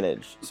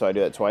advantage, so I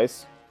do that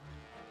twice.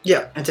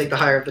 Yeah, and take the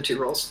higher of the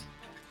two rolls.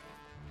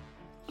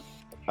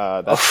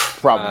 That's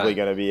probably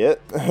gonna be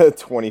it.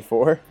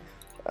 24.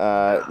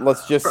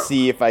 Let's just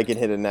see if I can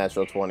hit a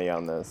natural 20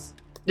 on this.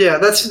 Yeah,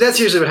 that's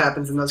usually what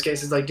happens in those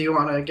cases. Like, do you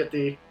want to get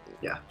the...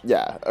 Yeah.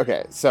 Yeah,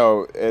 okay.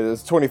 So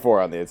it's 24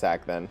 on the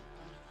attack then.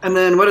 And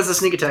then what does the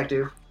sneak attack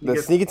do? The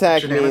sneak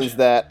attack means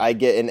that I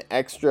get an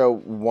extra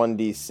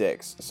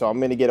 1d6. So I'm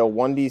going to get a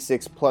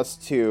 1d6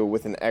 +2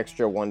 with an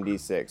extra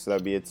 1d6. So that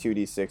would be a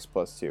 2d6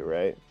 +2,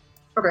 right?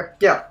 Okay,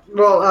 yeah.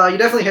 Well, you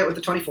definitely hit with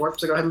the 24,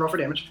 so go ahead and roll for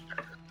damage.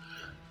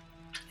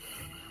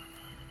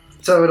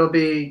 So it'll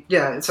be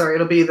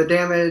the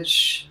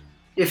damage.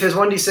 If it's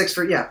 1d6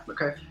 for... Yeah,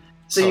 okay.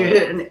 So you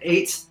hit an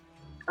 8.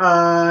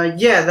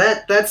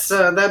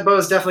 That bow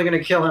is definitely going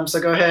to kill him.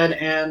 So go ahead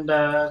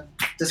and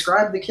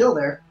describe the kill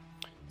there.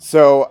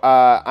 So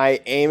I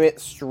aim it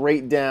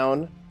straight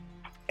down,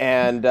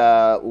 and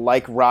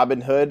like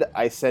Robin Hood,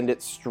 I send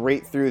it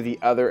straight through the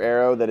other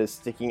arrow that is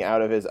sticking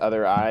out of his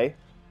other eye,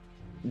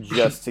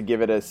 just to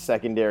give it a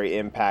secondary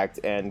impact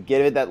and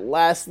give it that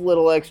last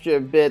little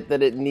extra bit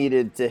that it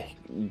needed to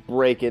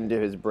break into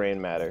his brain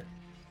matter.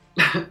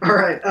 All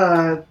right.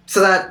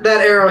 So that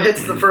arrow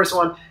hits the first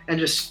one and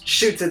just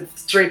shoots it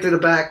straight through the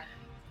back,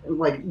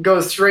 like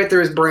goes straight through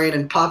his brain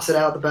and pops it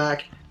out the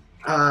back.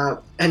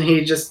 And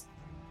he just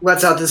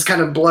lets out this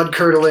kind of blood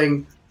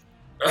curdling,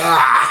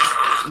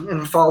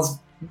 and falls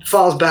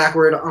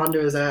backward onto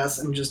his ass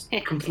and just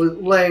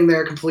laying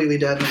there completely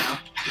dead now.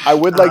 I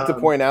would like to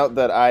point out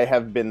that I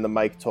have been the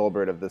Mike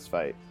Tolbert of this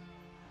fight.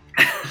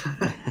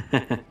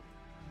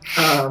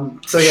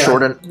 So yeah,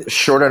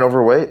 short and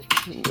overweight.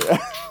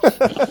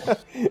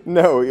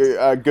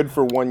 No, good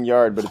for 1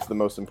 yard, but it's the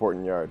most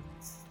important yard.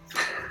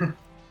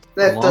 I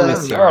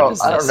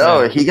don't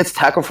know. He gets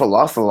tackled for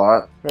loss a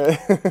lot.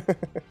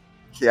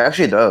 He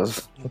actually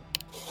does.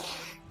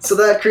 So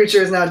that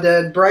creature is now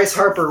dead. Bryce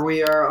Harper,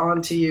 we are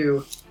on to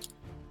you.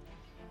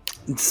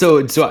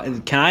 So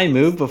can I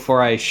move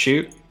before I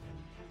shoot,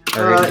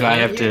 or do I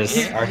have to?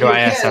 Or do I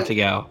have to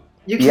go?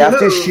 You have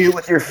to shoot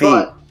with your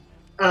feet.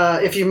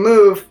 But, if you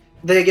move,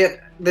 they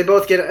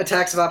both get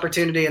attacks of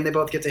opportunity, and they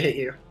both get to hit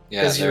you.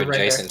 Yeah, they're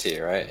adjacent to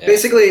you, right? Yeah.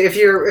 Basically, if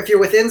you're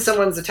within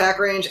someone's attack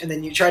range, and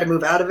then you try to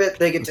move out of it,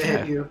 they get to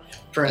hit you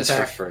for an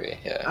attack. It's for free.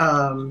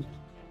 Yeah.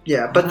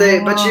 Yeah, but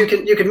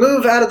you can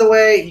move out of the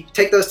way. You can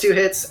take those 2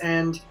 hits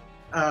and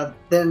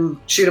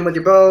then shoot them with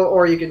your bow,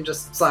 or you can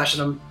just slash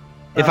them.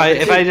 If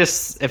I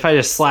just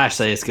slash,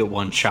 they just get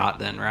 1 shot,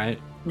 then,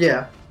 right?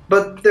 Yeah,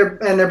 but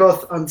they're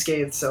both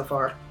unscathed so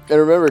far. And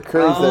remember,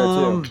 Curry's there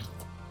too.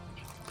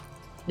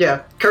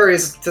 Yeah,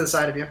 Curry's to the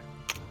side of you.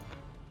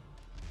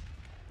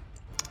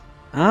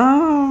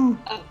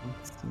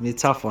 It's gonna be a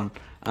tough one.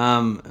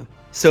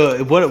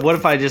 So what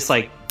if I just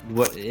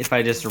what if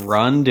I just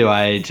run? Do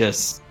I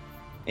just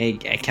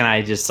can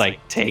I just like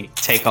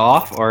take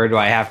off, or do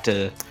I have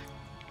to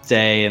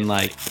stay and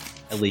like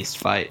at least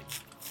fight?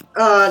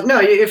 No.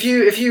 If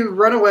you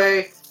run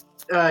away,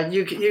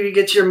 you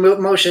get your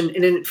motion,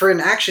 and for an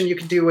action, you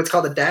can do what's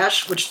called a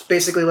dash, which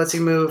basically lets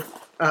you move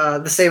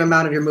the same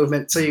amount of your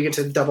movement, so you get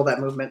to double that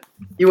movement.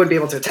 You wouldn't be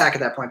able to attack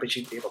at that point, but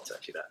you'd be able to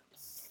do that.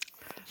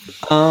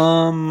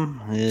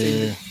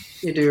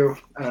 You do.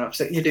 I don't know.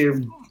 So you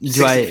do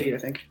 60 feet, I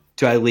think.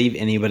 Do I leave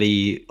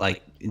anybody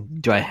like?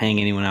 Do I hang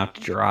anyone out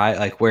to dry?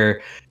 Like,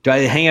 where do I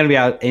hang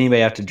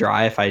anybody out to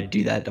dry if I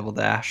do that double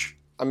dash?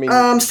 I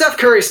mean, Steph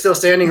Curry's still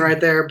standing right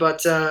there,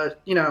 but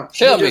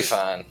he'll be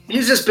fine.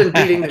 He's just been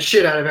beating the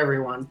shit out of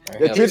everyone.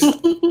 Yeah,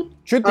 truth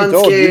be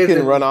told, you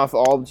can run off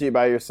all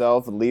by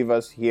yourself and leave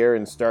us here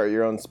and start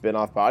your own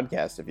spin-off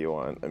podcast if you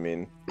want. I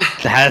mean,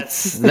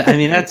 that's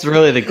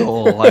really the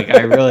goal. Like,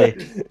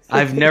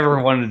 I've never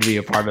wanted to be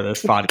a part of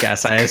this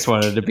podcast. I just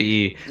wanted to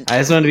be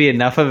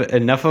enough of a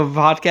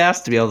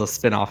podcast to be able to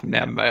spin off and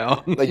have my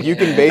own. Like, you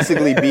can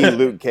basically be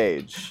Luke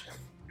Cage.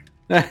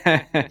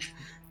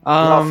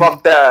 No,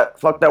 fuck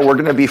that. We're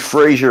gonna be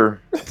Frasier.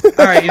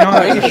 All right, you know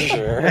what?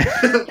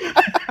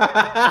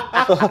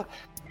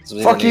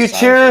 Sure. Fuck you,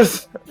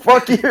 Cheers.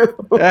 Fuck you. You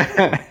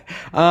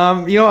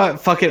know what?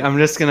 Fuck it. I'm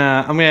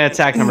gonna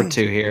attack number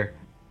 2 here.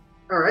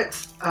 All right.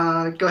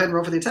 Go ahead and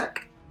roll for the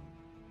attack.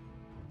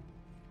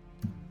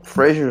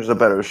 Frasier's a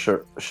better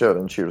show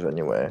than Cheers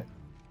anyway.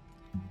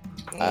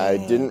 I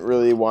didn't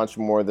really watch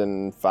more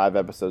than 5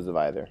 episodes of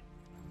either.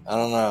 I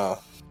don't know.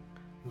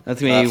 That's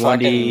gonna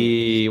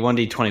be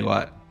 1d20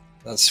 what?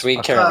 That's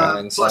Sweet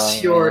Caroline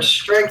plus your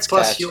strength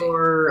plus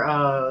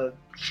your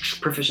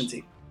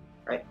proficiency,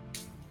 right?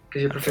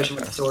 Because you're proficient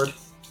with the sword.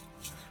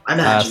 I'm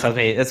not. So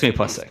that's gonna be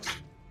plus 6.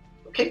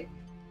 Okay.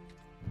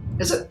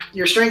 Is it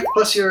your strength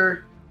plus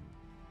your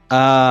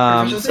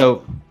proficiency?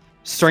 So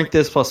strength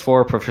is plus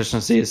 4,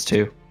 proficiency is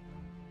 2.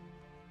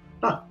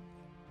 Huh.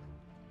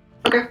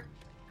 Okay.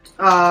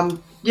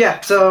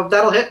 Yeah. So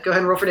that'll hit. Go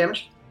ahead and roll for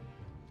damage.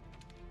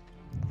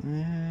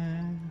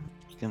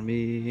 It's gonna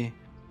be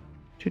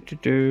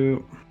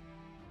 1d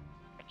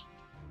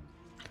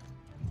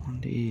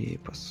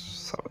plus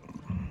 7.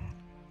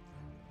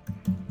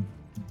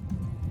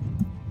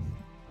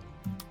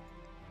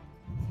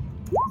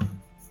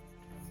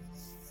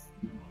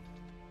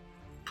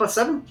 Plus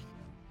 7?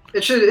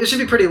 It should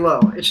be pretty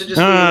low. It should just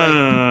be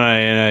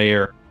no,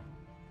 you're.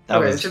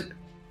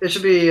 It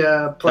should be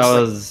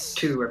plus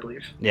 2, I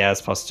believe. Yeah,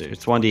 it's plus 2.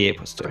 It's 1d8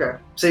 plus 2. Okay.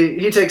 So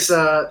he takes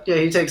 8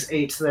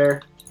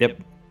 there. Yep.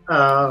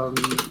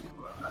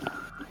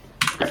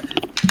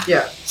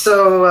 Yeah.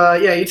 So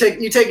you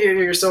take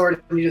your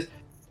sword and you just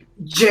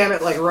jam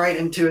it like right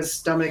into his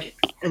stomach,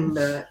 and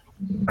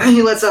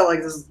he lets out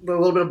like a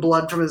little bit of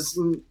blood from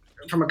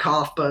a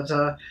cough, but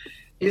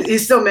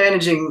he's still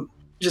managing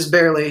just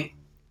barely.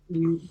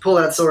 You pull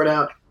that sword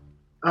out.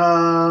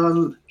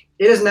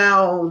 It is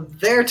now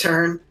their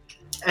turn,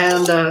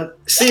 and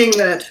seeing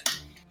that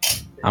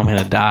I'm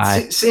gonna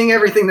die. Seeing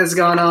everything that's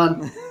gone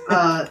on,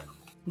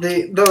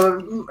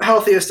 the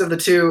healthiest of the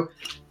two.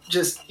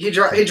 He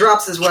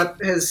drops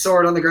his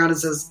sword on the ground and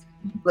says,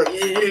 "Look,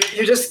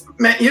 you just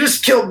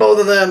killed both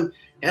of them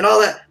and all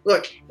that.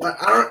 Look,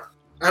 I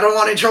don't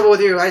want any trouble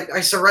with you.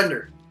 I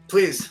surrender,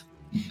 please."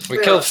 We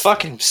killed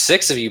fucking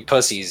 6 of you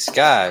pussies.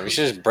 God, we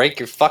should just break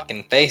your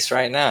fucking face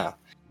right now.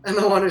 And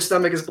the one whose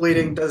stomach is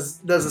bleeding does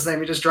the same.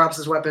 He just drops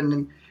his weapon,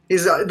 and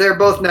they're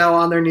both now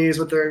on their knees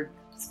with their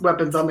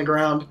weapons on the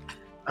ground.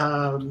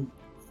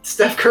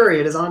 Steph Curry,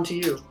 it is on to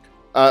you.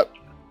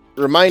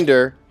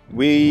 Reminder.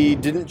 We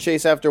didn't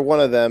chase after one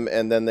of them,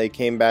 and then they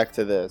came back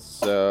to this,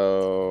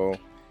 so,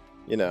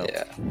 Yeah.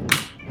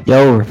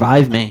 Yo,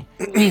 revive me.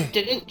 We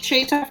didn't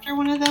chase after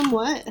one of them?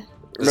 What?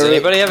 Does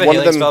anybody have a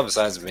healing spell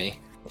besides me?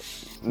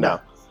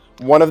 No.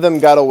 One of them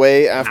got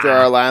away after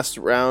our last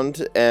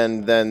round,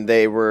 and then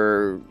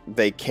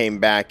they came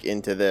back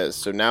into this.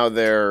 So now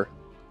they're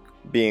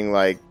being,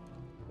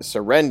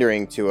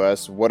 surrendering to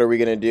us. What are we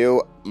going to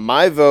do?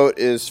 My vote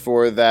is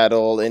for that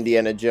old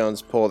Indiana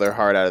Jones pull their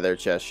heart out of their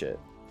chest shit.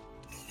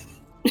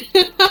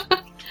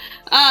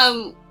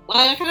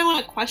 I kind of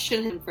want to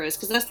question him first,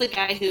 because that's the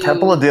guy who...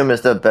 Temple of Doom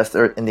is the best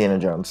Indiana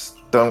Jones.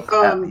 Don't.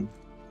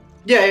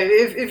 Yeah,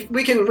 if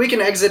we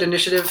can exit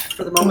initiative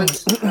for the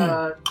moment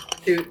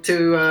to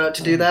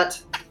do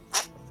that,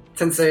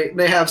 since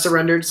they have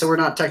surrendered, so we're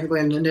not technically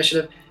in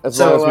initiative. As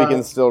long as we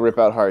can still rip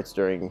out hearts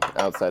during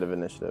outside of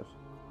initiative.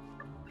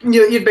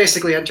 You'd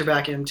basically enter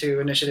back into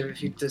initiative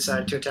if you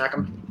decide to attack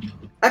them.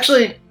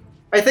 Actually,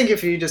 I think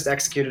if you just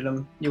executed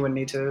them, you wouldn't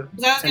need to.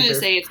 I was going to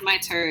say it's my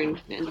turn,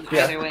 and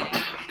either way,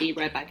 I'd be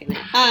right back in it.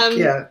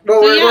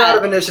 We're out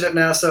of initiative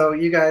now, so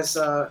you guys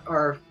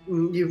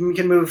you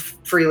can move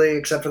freely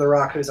except for the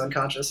Rock, who's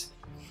unconscious.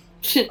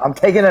 I'm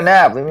taking a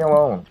nap. Leave me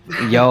alone.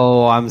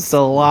 Yo, I'm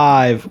still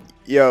alive.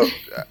 Yo,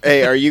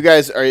 hey, are you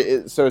guys?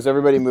 So is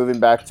everybody moving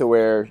back to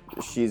where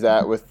she's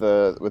at with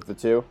the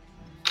two?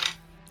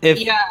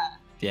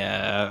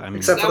 Yeah, I mean,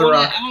 except for the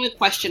Rock. I want to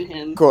question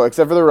him. Cool,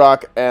 except for the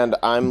Rock, and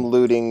I'm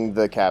looting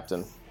the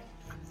captain.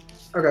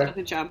 Okay.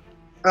 Good job.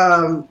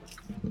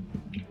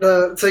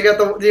 So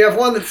you have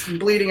one that's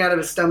bleeding out of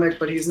his stomach,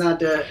 but he's not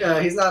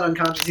dead. He's not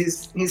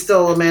unconscious. He's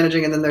still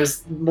managing, and then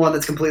there's one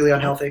that's completely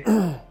unhealthy,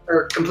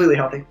 or completely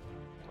healthy.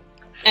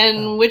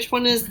 And which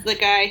one is the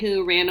guy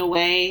who ran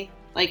away,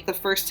 like the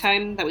first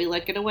time that we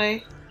let get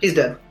away? He's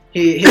dead.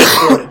 He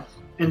exploded.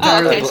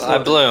 Entirely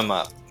exploded. I blew him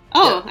up.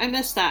 Oh, I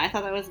missed that. I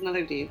thought that was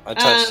another dude. I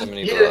touched him and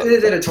he He blew up.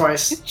 did it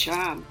twice. Good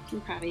job.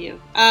 I'm proud of you.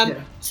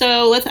 Yeah.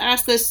 So let's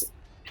ask this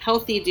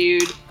healthy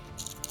dude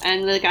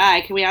and the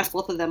guy. Can we ask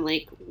both of them,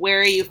 like, where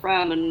are you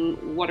from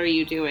and what are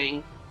you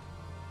doing?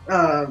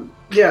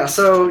 Yeah.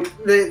 So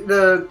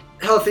the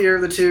healthier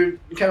of the two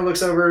kind of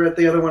looks over at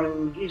the other one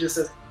and he just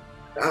says,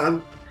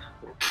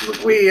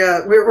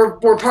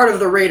 "We're part of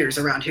the Raiders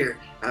around here.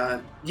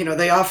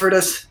 They offered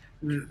us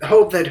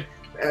hope that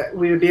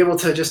we would be able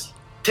to just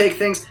take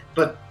things,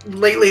 but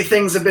lately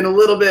things have been a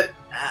little bit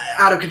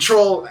out of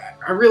control.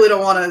 I really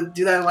don't want to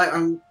do that.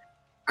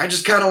 I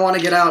just kind of want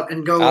to get out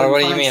and go. What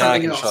do you mean out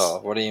of control?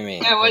 What do you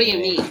mean? Yeah, what do you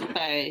mean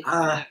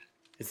by?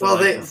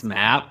 This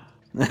map.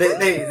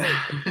 They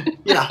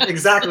yeah,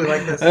 exactly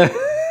like this.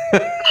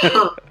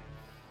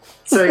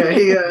 So yeah,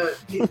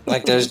 he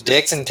like there's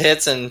dicks and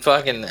tits and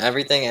fucking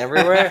everything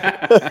everywhere.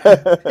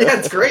 Yeah,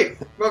 it's great.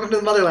 Welcome to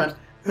the motherland.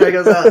 And he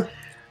goes,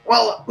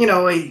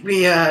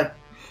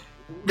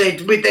 they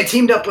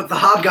teamed up with the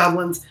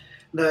hobgoblins.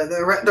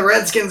 The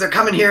Redskins are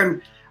coming here,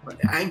 and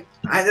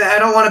I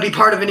don't want to be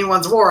part of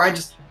anyone's war. I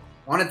just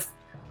wanted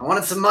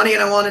some money,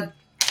 and I wanted,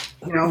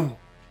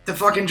 to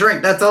fucking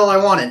drink. That's all I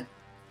wanted.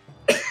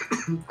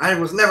 I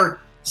was never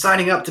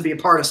signing up to be a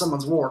part of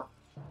someone's war.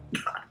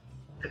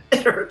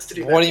 It hurts to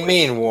do that. What do you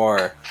mean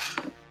war?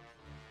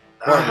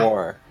 What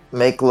war?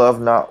 Make love,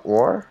 not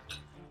war?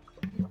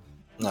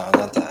 No,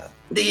 not that.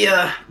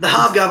 The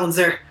hobgoblins,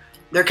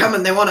 they're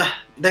coming. They wanna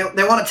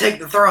take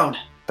the throne.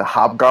 The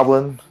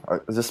hobgoblin?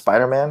 Is this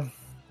Spider-Man?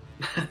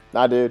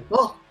 Nah, dude.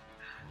 Well,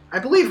 I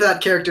believe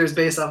that character is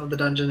based off of the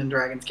Dungeons and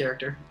Dragons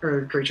character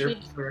or creature.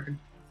 I reckon.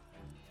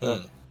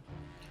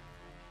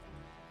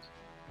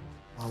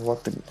 I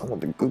want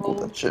to Google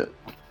that shit.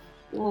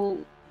 Well,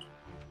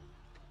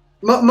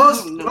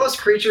 most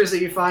creatures that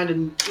you find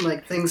in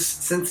like things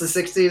since the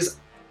 60s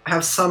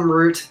have some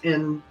root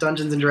in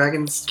Dungeons and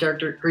Dragons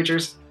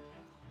creatures.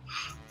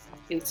 I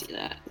can see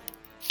that.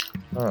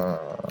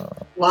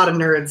 A lot of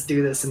nerds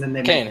do this, and then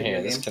they Can't make hear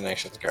video this games.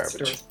 connection's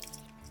garbage.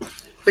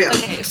 But yeah.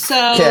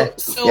 Okay,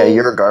 Yeah,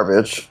 you're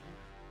garbage.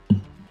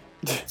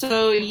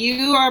 So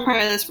you are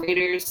part of this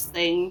Raiders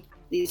thing.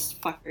 These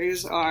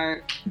fuckers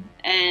are,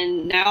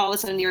 and now all of a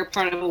sudden you're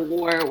part of a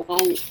war. Well,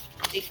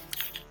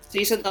 so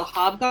you said the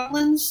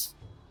hobgoblins?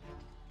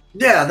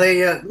 Yeah,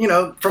 they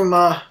from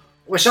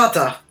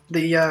Washata,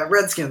 the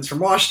Redskins from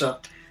Washta.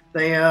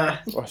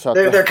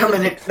 They're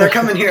coming. They're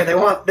coming here. They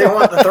want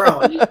the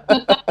throne.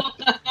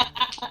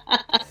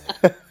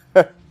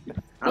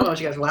 I don't know what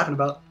you guys are laughing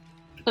about.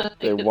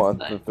 They want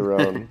the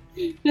throne.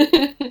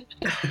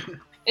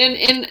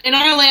 in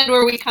our land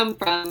where we come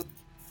from,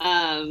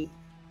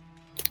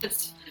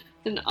 it's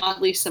an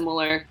oddly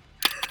similar.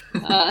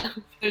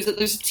 There's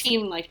a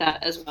team like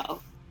that as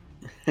well.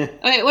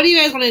 Okay, what do you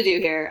guys want to do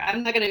here?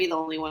 I'm not going to be the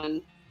only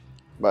one.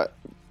 But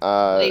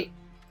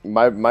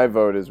my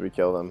vote is we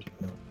kill them.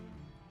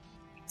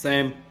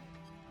 Same.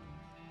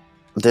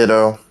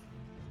 Ditto. All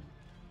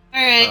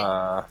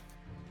right.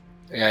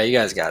 Yeah, you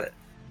guys got it.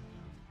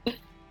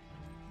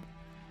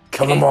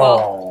 Kill them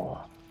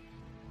all.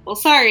 Well,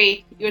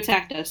 sorry, you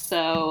attacked us,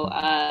 so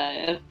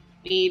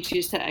we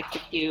choose to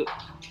execute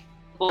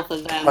both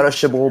of them.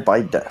 Punishable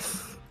by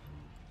death.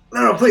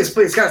 No, please,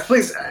 guys,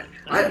 please.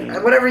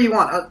 Whatever you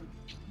want.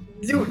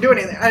 Do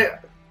anything.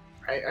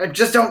 I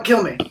just don't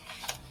kill me.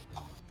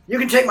 You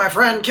can take my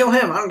friend, kill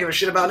him. I don't give a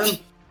shit about him.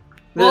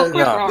 Well, of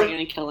course we're all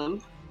gonna kill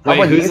him.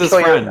 Wait, who's this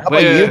friend? How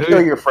about you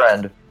kill your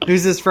friend?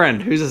 Who's his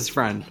friend? Who's his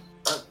friend?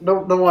 The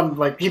one,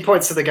 like, he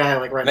points to the guy,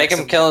 like, right Make next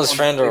him to kill his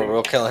friend or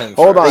we'll kill him.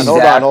 Hold on, first.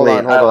 hold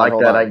on. I like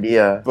that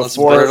idea. Let's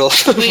Before,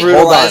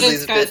 brutalize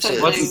these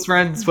bitches.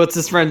 What's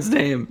his friend's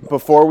name?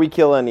 before we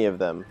kill any of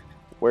them,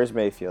 where's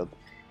Mayfield?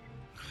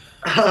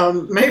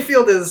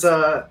 Mayfield is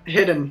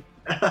hidden.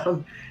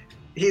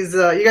 He's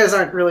you guys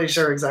aren't really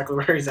sure exactly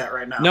where he's at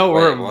right now. No,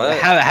 Wait, we're what?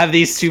 have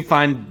these two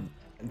find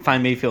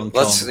Mayfield and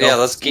kill him.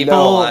 Let's keep No,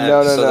 them alive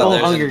no, so that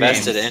there's Hunger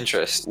invested Games.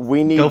 interest.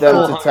 We need Go them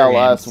full to Hunger tell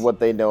Games. us what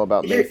they know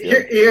about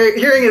Mayfield.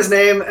 Hearing his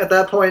name at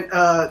that point,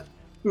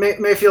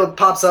 Mayfield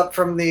pops up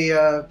from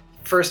the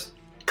first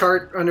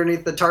cart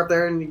underneath the tarp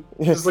there, and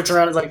he just looks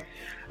around and is like,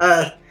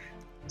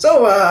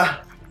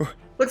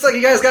 looks like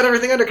you guys got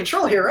everything under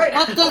control here, right?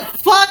 What the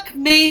fuck,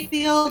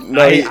 Mayfield?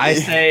 No, I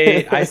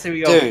say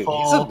we go Dude,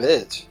 full he's a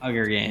bitch.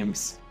 Hunger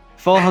Games.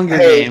 Full Hunger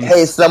Hey,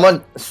 Games.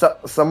 someone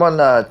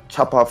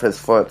chop off his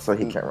foot so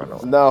he can't run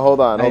away. No, hold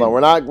on. We're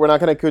not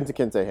gonna Kunta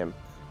Kinte him.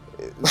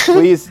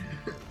 Please,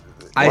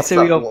 I say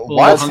we go full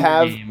let's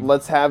Hunger Games.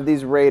 let's have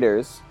these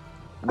Raiders.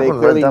 They haven't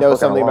clearly read that know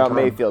book in a something long about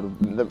time.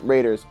 Mayfield. The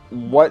Raiders.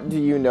 What do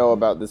you know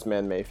about this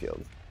man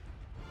Mayfield?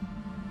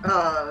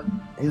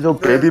 He's a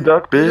baby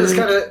back Just bitch.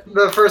 kind of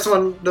the first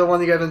one, the one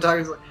you guys been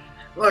talking is like,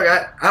 look,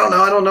 I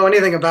don't know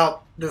anything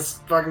about this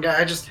fucking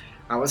guy.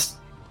 I was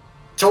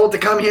told to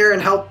come here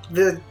and help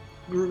the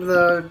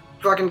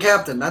fucking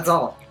captain. That's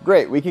all.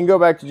 Great. We can go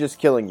back to just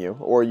killing you,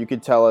 or you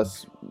could tell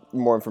us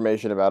more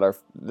information about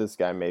this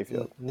guy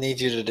Mayfield. Need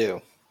you to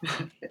do.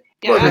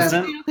 Yeah, I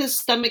feel his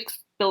stomach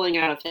spilling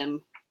out of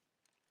him.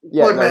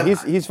 Yeah, look, no,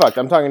 he's fucked.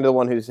 I'm talking to the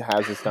one who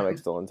has his stomach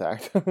still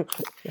intact.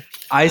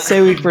 I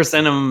say we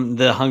present him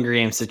the Hunger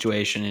Games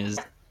situation is,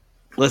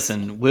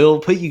 listen, we'll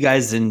put you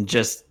guys in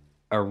just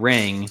a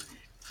ring,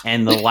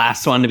 and the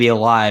last one to be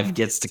alive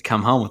gets to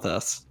come home with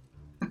us,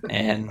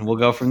 and we'll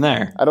go from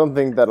there. I don't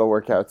think that'll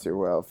work out too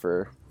well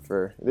for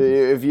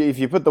if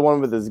you put the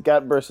one with his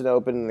gut bursting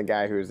open and the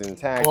guy who's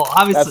intact. Well,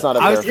 obviously, that's not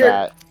a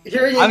fair fight.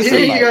 Hearing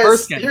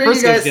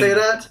you guys say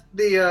that,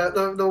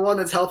 the one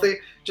that's healthy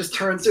just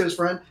turns to his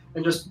friend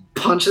and just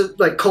punches,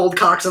 like cold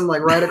cocks him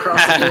like right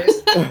across the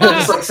face, and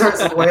just like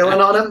starts wailing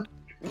on him.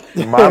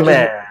 My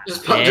man.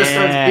 Just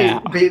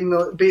starts beating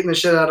the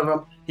shit out of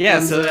him. Yeah,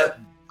 and, so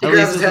he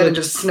grabs his head and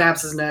just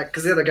snaps his neck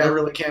because the other guy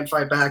really can't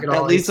fight back at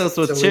all. That leaves us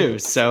with two.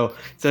 So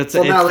it's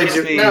now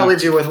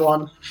leaves you with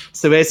one.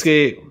 So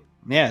basically,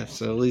 yeah.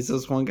 So it leaves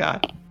us one guy.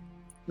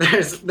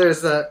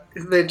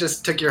 They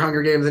just took your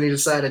Hunger Games and he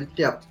decided,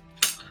 yep.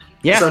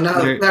 Yeah. So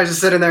now he's just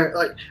sitting there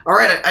like, all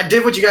right, I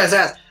did what you guys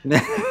asked.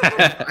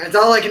 That's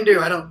all I can do.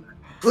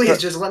 Please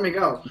just let me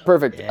go.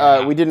 Perfect.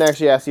 Yeah. We didn't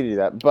actually ask you to do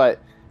that, but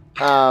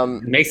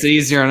it makes it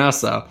easier on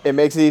us, though. It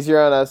makes it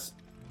easier on us.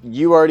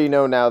 You already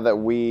know now that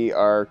we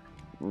are,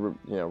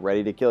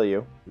 ready to kill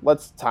you.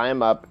 Let's tie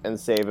him up and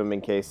save him in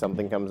case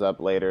something comes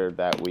up later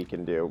that we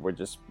can do.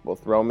 We'll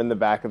throw him in the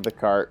back of the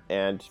cart,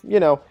 and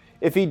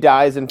if he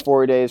dies in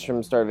 4 days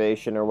from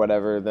starvation or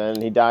whatever, then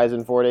he dies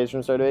in 4 days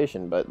from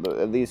starvation. But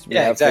at least we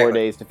have 4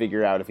 days to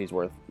figure out if he's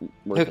worth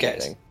Who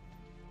cares?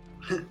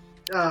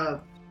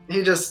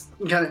 He just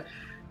kind of,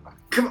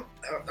 come.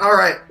 All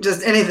right,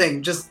 just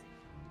anything, just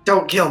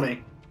don't kill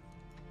me.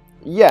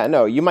 Yeah,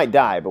 no, you might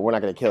die, but we're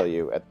not going to kill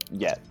you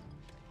yet.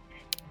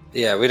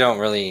 Yeah, we don't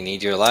really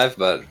need you alive,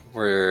 but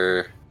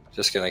we're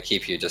just going to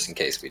keep you just in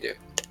case we do.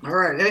 All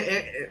right,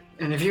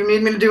 and if you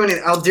need me to do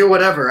anything, I'll do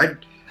whatever.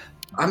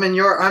 I'm in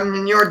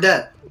your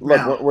debt.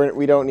 Look,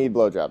 we don't need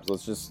blowjobs.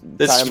 Let's just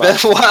tie him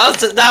up.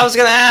 I was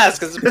going to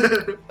ask. It's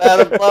bad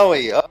and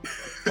blowy.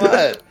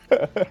 What?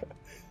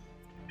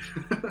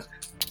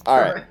 All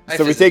right.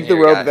 So we take the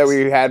rope that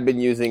we had been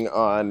using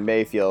on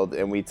Mayfield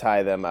and we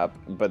tie them up.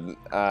 But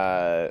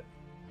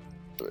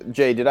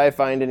Jay, did I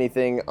find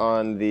anything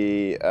on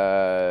the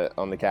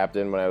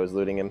captain when I was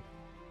looting him?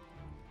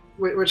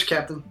 Which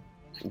captain?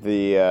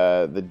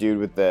 The dude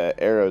with the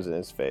arrows in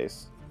his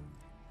face.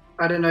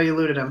 I didn't know you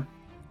looted him.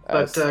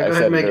 But go I ahead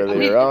said and make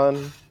earlier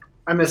on.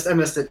 I missed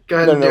it. Go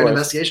ahead and do an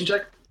investigation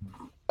check.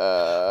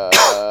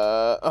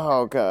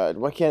 Oh god,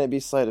 why can't it be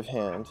sleight of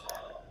hand?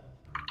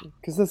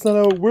 Because that's not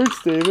how it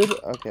works, David.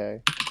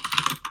 Okay.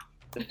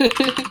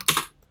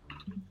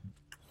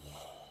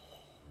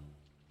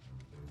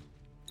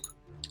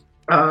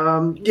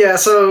 Yeah,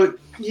 so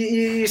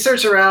you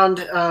search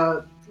around,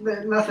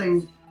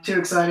 nothing too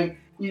exciting.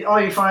 The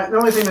only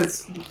thing that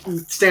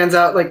stands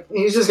out, like,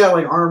 he's just got,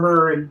 like,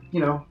 armor and,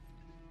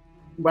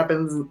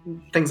 weapons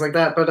and things like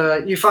that,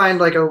 but you find,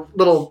 like, a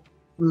little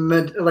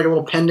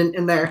pendant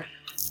in there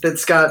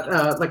that's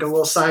got, like, a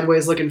little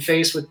sideways-looking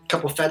face with a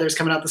couple feathers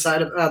coming out the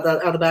side of out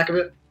the back of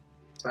it.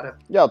 That's about it.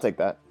 Yeah, I'll take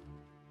that.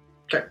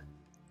 Okay.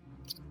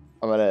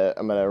 I'm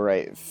gonna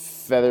write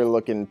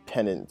feather-looking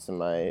pendants in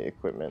my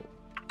equipment.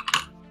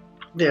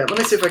 Yeah, let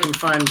me see if I can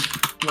find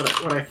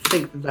what I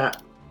think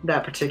that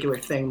particular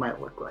thing might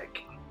look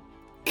like.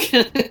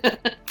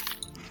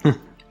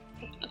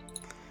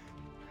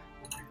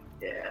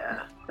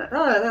 Yeah,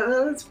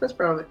 that's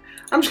probably.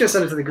 I'm just gonna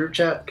send it to the group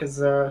chat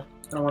because I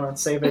don't want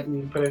to save it and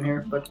you can put it in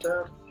here. But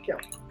yeah,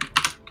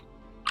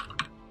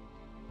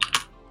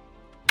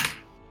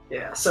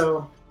 yeah.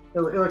 So it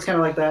looks kind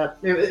of like that.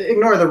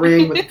 Ignore the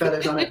ring with the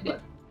feathers on it, but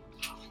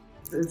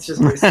it's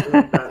just basically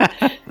like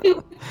that.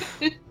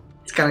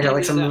 It's kind of got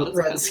like some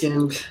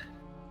red-skinned.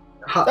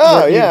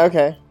 Yeah,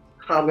 okay.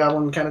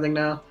 Hobgoblin kind of thing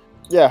now.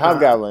 Yeah,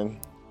 hobgoblin.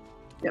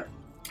 Yeah.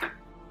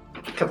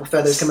 A couple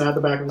feathers coming out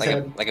the back of his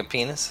head. Like a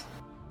penis?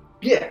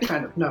 Yeah,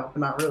 kind of. No,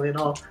 not really at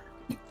all.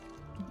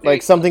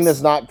 Like something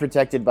that's not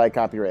protected by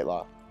copyright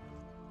law.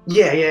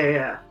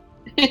 Yeah.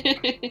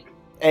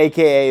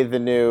 AKA the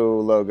new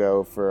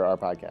logo for our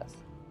podcast.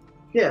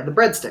 Yeah, the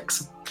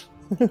breadsticks.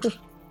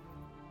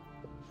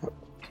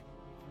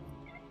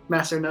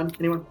 Master, none?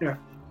 Anyone? Yeah.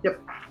 Yep.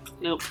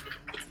 Nope.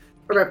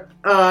 Okay.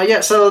 Yeah.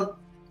 So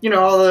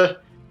all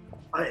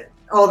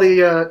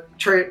the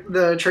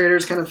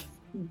traders kind of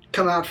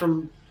come out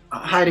from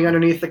hiding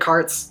underneath the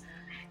carts.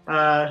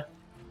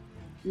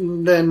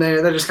 Then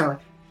they're just kind of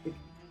like,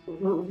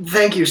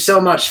 thank you so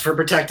much for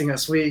protecting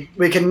us. We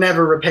can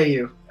never repay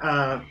you.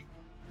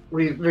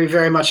 We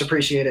very much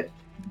appreciate it.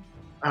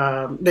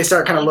 They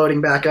start kind of loading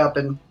back up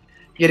and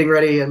getting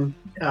ready and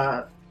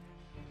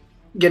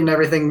getting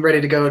everything ready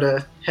to go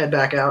to head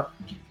back out.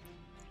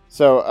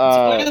 So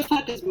where the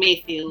fuck is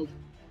Mayfield?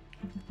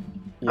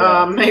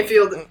 Yeah.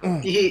 Mayfield,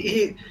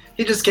 he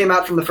just came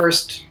out from the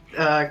first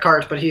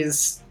cart, but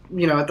he's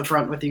at the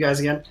front with you guys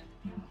again.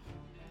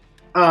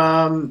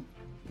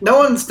 No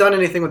one's done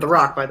anything with the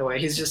rock, by the way.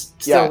 He's just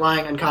still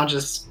lying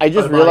unconscious. I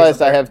just realized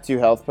I have 2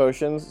 health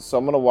potions, so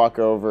I'm gonna walk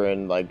over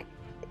and like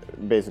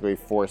basically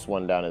force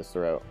one down his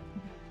throat.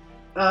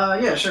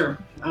 Yeah, sure.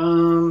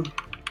 One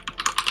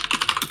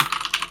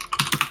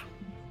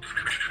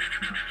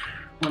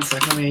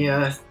sec, let me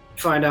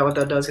find out what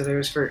that does, because it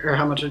was or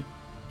how much it.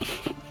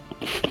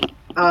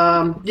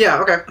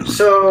 Yeah, okay.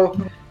 So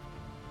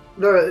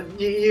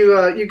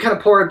you kind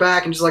of pour it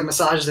back and just like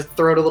massages the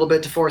throat a little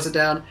bit to force it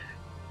down.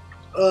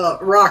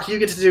 Rock, you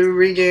get to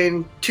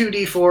regain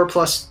 2d4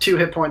 plus 2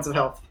 hit points of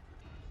health.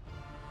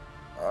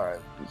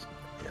 Alright.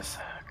 Yes.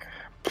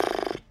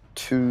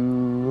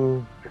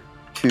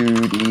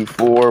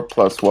 2d4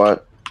 plus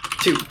what?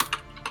 2.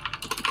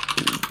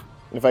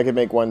 If I could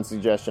make one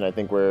suggestion, I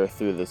think we're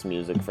through this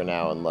music for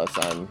now, unless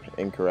I'm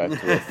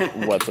incorrect with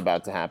what's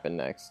about to happen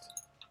next.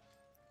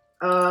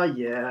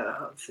 Yeah,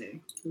 let's see.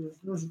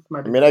 This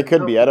might be I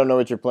could be. I don't know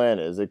what your plan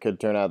is. It could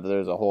turn out that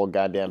there's a whole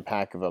goddamn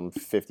pack of them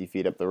 50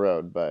 feet up the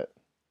road, but...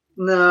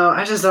 No,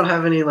 I just don't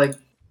have any,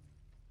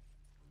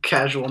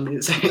 casual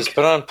music. Just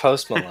put on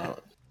Post Malone.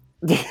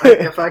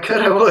 If I could,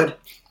 I would.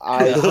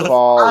 I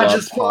fall I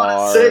just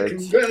want to say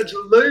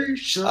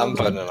congratulations. I'm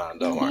putting it on,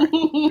 don't worry.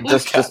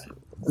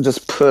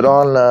 Just put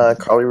on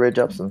Carly Rae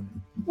Jepsen.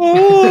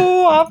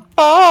 Ooh, I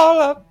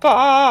fall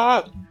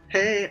apart.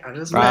 Hey, I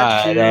just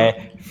met you.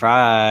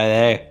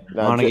 Friday.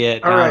 Want to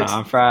get down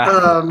on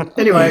Friday.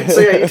 Anyway,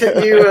 so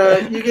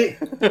yeah, you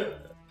get...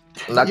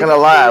 I'm not gonna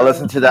lie, I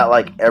listen to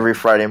that every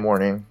Friday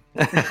morning.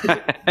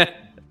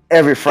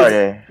 Every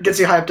Friday. Gets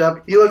you hyped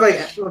up. You look like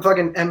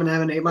fucking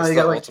Eminem and 8 Mile. You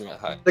got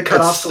the cut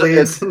off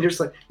sleeves, and you're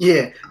just like,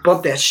 yeah,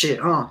 bump that shit,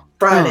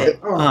 Friday,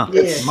 yeah.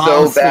 It's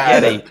so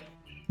bad.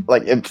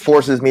 It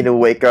forces me to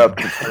wake up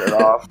to turn it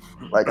off.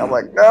 I'm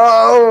like,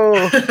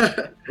 no.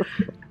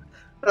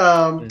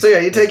 So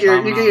yeah, you get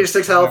your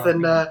 6 health,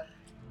 and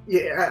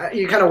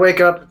you kind of wake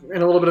up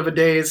in a little bit of a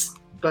daze,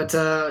 but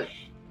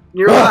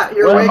you're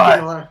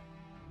waking.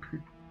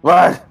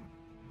 What?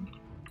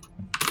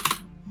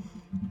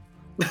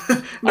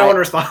 No one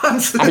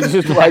responds. I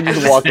just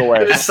walk away.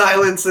 There's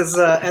silence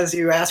as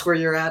you ask where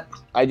you're at.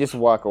 I just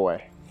walk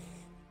away.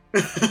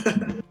 All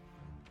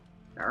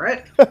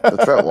right.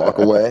 That's right. Walk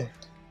away.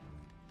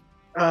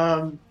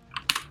 Or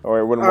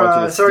I wouldn't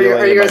want you to. So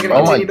are you guys going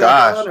to continue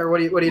back on, or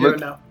what are you doing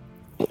now?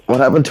 What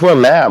happened to a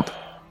map?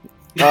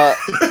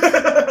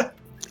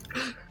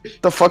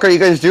 The fuck are you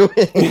guys doing?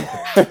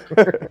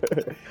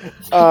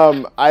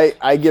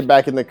 I get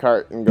back in the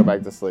cart and go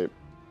back to sleep.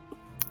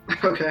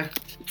 Okay.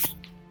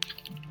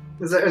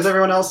 Is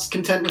everyone else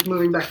content with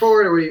moving back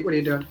forward, or what are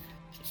you doing?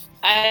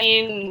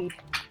 I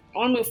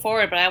want to move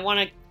forward, but I want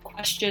to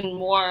question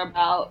more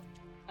about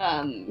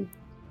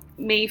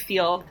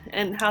Mayfield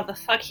and how the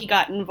fuck he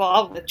got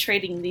involved with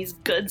trading these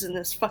goods in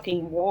this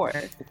fucking war.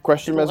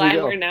 Question as we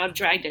go. We're now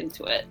dragged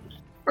into it.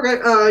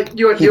 Okay,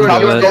 you want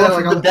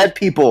the dead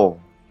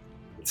people.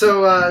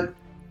 So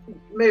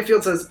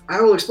Mayfield says,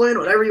 "I will explain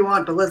whatever you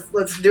want, but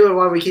let's do it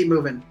while we keep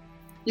moving."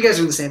 You guys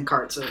are in the same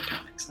cart, so it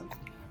kind of makes sense.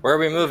 Where are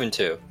we moving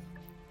to?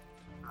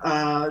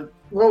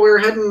 Well, we're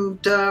heading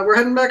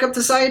back up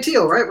to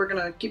Sayatil, right? We're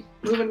gonna keep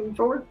moving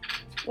forward.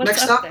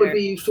 Next stop would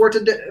be Fort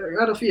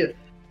Adolfia.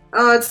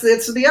 It's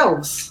the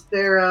elves.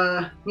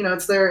 They're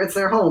it's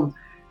their home.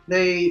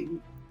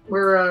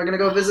 We're gonna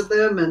go visit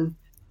them, and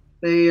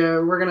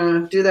we're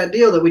gonna do that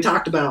deal that we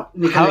talked about.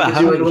 And he kind of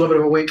gives you a little bit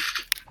of a wink.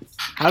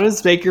 How does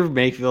Baker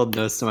Mayfield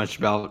know so much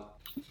about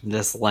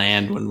this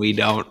land when we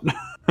don't?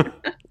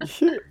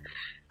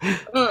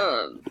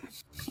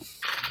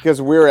 Because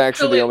we're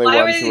actually the only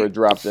ones who are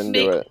dropped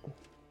into it.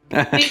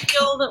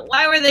 Mayfield,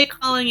 why were they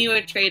calling you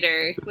a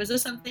traitor? Was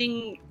this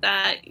something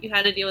that you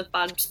had to deal with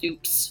Bob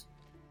Stoops?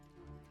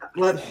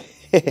 We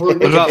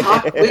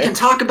can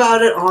talk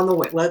about it on the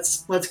way.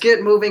 Let's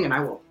get moving, and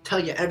I will tell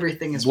you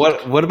everything.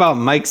 What about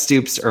Mike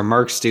Stoops or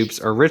Mark Stoops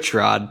or Rich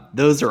Rod?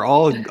 Those are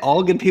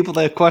all good people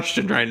to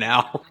question right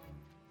now.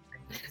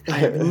 I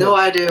have no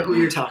idea who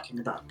you're talking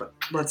about, but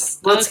let's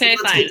fine.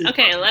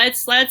 Okay,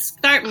 let's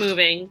start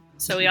moving.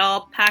 So we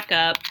all pack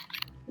up.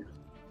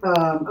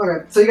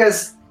 Okay, so you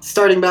guys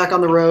starting back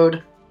on the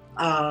road,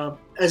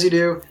 as you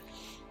do.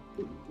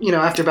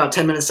 After about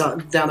 10 minutes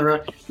down the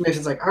road,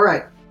 Mason's like, "All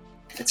right,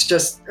 it's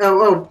just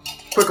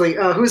quickly.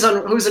 Who's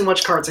in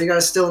which carts? Are you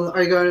guys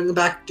are you going in the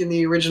back in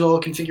the original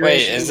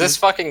configuration?" Wait, is this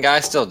fucking guy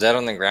still dead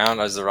on the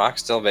ground? Is the rock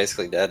still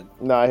basically dead?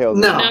 No, I healed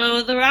him.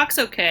 No, the rock's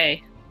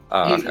okay.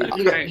 Oh,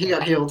 okay. He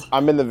got healed.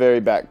 I'm in the very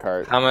back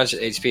cart. How much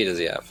HP does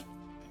he have?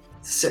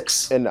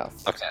 6. Enough.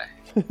 Okay.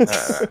 All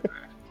right.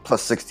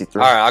 Plus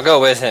 63. All right, I'll go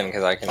with him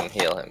because I can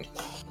heal him.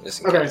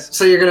 Just in case.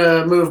 So you're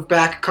gonna move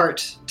back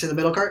cart to the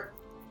middle cart?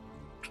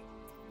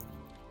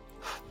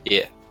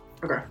 Yeah.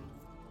 Okay.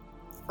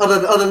 Other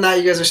than that,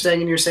 you guys are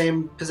staying in your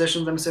same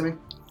positions, I'm assuming.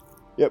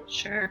 Yep.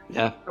 Sure.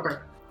 Yeah. Okay.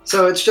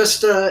 So it's just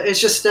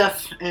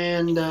Steph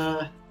and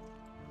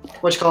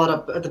what you call it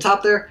up at the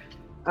top there,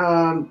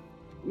 and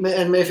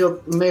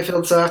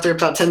Mayfield. So after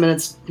about 10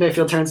 minutes,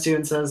 Mayfield turns to you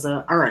and says,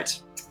 "All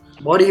right,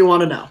 What do you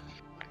want to know?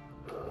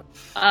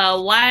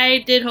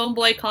 Why did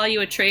Homeboy call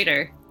you a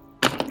traitor?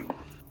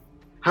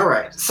 All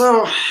right,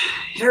 so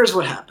here's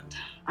what happened.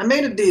 I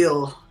made a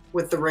deal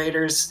with the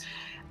Raiders.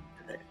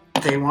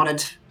 They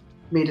wanted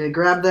me to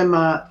grab them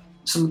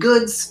some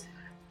goods.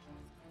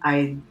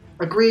 I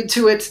agreed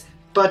to it,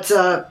 but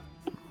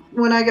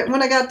when I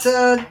got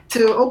to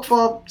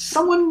Oakfall,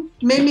 someone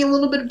made me a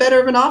little bit better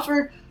of an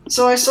offer,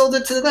 so I sold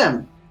it to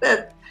them.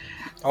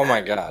 Oh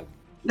my god.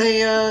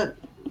 They, I'm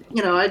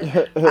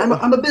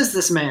a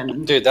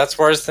businessman. Dude, that's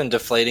worse than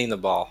deflating the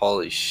ball.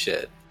 Holy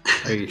shit.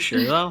 Are you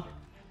sure though?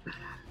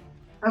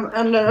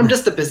 I'm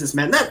just a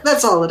businessman.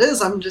 That's all it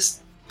is. I'm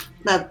just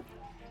that.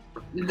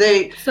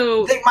 They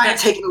might have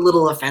taken a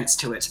little offense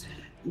to it.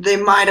 They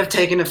might have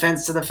taken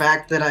offense to the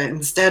fact that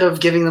instead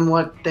of giving them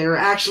what they were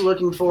actually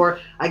looking for,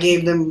 I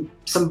gave them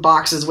some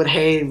boxes with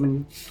hay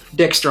and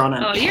dicks drawn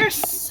on it. Oh, you're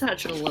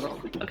such a little.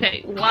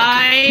 Okay,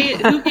 why?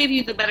 Who gave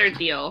you the better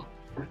deal?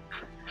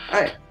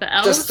 The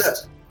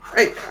elves?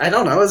 I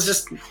don't know. It was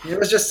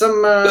just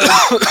some.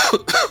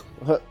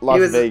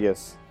 Las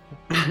Vegas.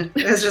 It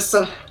was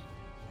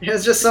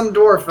just some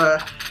dwarf.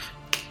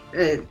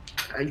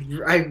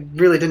 I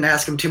really didn't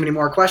ask him too many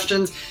more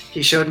questions.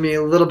 He showed me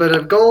a little bit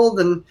of gold,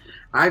 and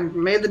I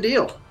made the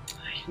deal.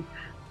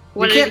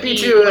 You can't be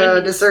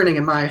too discerning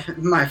in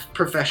my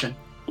profession.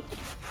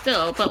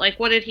 Still, but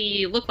what did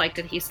he look like?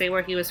 Did he say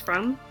where he was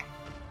from?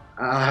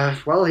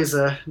 Well, he's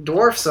a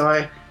dwarf, so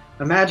I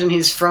imagine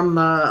he's from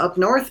up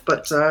north.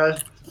 But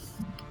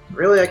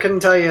really, I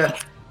couldn't tell you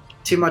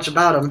too much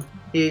about him.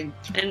 He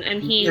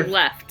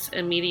left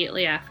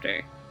immediately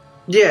after.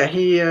 Yeah,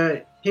 he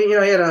had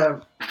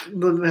a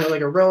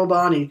robe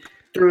on. He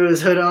threw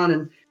his hood on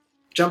and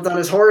jumped on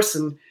his horse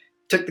and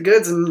took the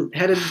goods and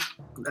headed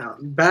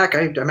back.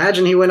 I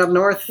imagine he went up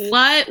north.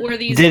 What were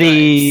these? Did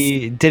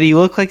he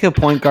look like a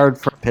point guard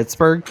for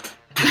Pittsburgh?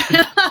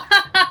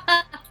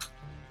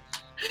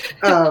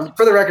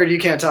 For the record, you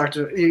can't talk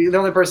to the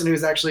only person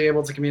who's actually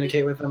able to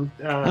communicate with him.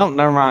 Oh,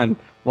 never mind.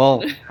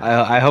 Well,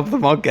 I hope the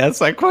monk asks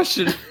that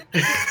question.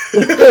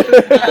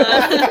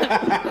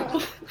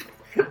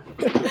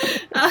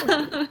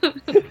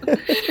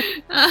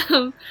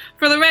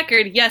 For the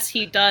record, yes,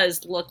 he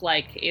does look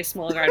like a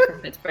small guard from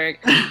Pittsburgh.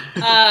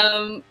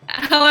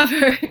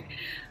 However,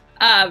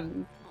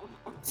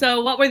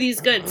 so what were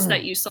these goods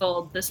that you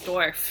sold this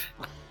dwarf?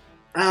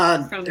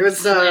 From it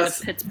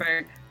was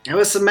Pittsburgh. It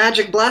was some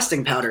magic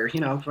blasting powder.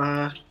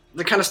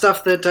 The kind of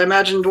stuff that I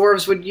imagine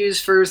dwarves would use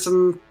for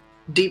some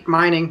deep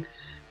mining.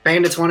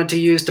 Bandits wanted to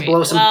use to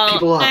blow some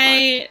people up.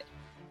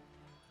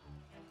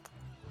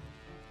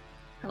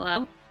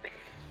 Hello?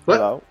 What?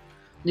 Hello?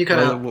 You cut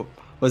out.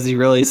 Was he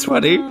really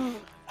sweaty?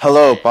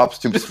 Hello, Bob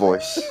Stoops'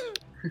 voice.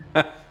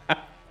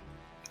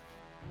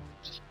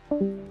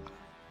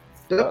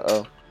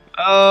 Uh-oh.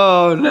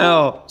 Oh,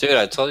 no. Dude,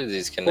 I told you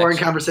these connections. Boring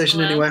conversation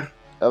anyway.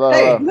 Hello.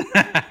 Hey.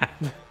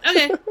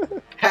 Okay.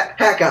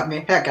 Hat got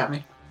me.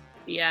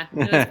 Yeah,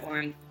 it was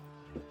boring.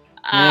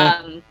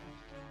 It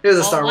was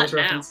a Star Wars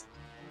reference.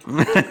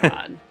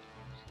 God.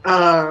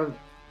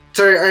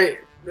 Sorry,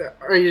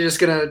 are you just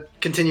gonna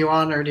continue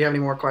on, or do you have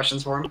any more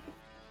questions for him?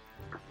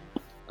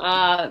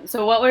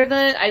 So what were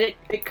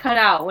it cut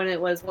out when it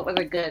was, what were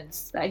the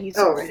goods that he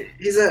sold? Oh,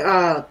 he's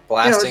a,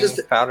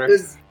 blasting powder?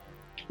 It's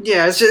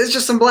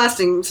just some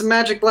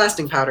magic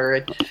blasting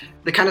powder.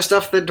 The kind of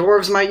stuff that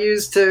dwarves might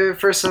use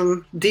for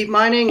some deep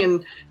mining,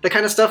 and the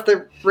kind of stuff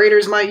that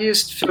raiders might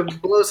use to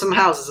blow some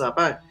houses up.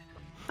 I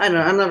don't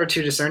know, I'm never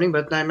too discerning,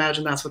 but I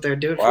imagine that's what they're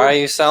doing for. Why are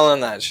you selling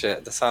that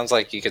shit? That sounds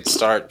like you could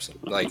start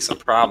some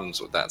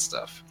problems with that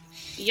stuff.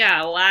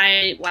 Yeah,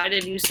 why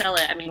did you sell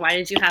it? I mean, why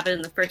did you have it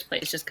in the first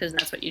place? Just because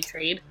that's what you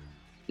trade?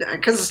 Yeah,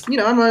 because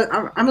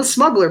I'm a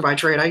smuggler by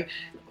trade. I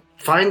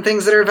find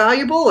things that are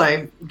valuable.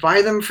 I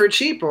buy them for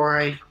cheap,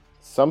 or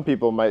some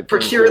people might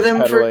procure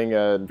them peddling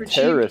a for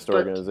terrorist cheap,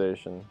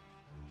 organization.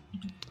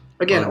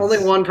 Again, only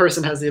one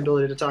person has the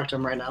ability to talk to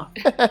him right now.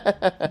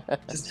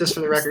 just for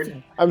the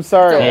record. I'm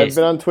sorry, I've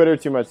been on Twitter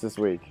too much this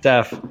week.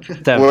 Steph,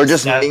 we're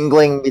just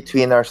mingling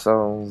between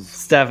ourselves.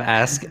 Steph,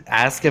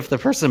 ask if the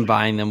person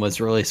buying them was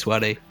really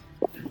sweaty.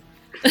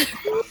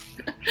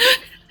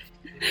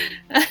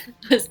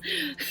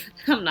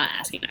 I'm not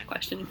asking that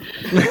question.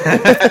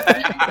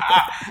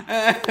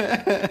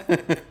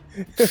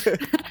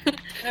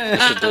 I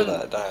should do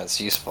that.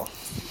 It's useful.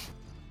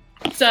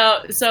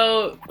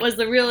 So was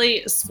the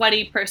really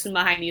sweaty person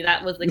behind you,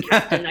 that was the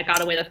captain that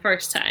got away the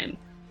first time?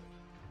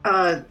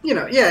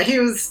 Yeah, he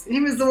was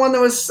the one that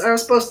I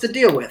was supposed to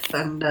deal with,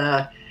 and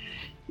I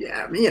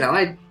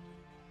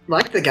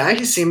liked the guy.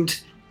 He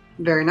seemed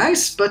very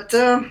nice, but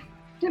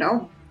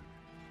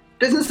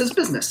business is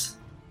business.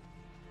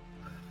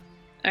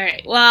 All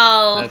right.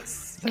 Well,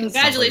 that's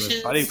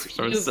congratulations.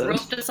 You've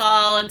roped us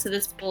all into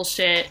this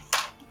bullshit.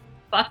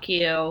 Fuck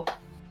you.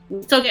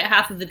 We still get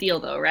half of the deal,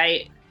 though,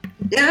 right?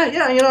 Yeah.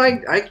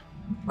 I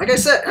like I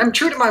said, I'm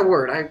true to my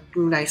word. I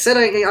said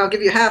I'll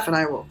give you half, and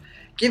I will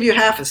give you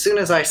half as soon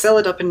as I sell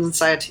it up in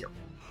Sciatil.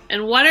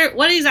 And what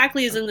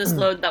exactly is in this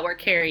load that we're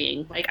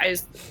carrying? Like,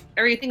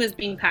 everything that's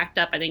being packed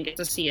up, I didn't get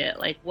to see it.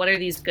 Like, what are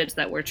these goods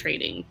that we're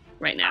trading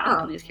right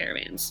now in these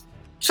caravans?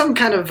 Some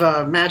kind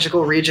of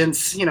magical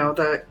regents,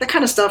 the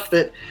kind of stuff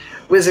that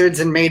wizards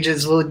and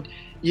mages will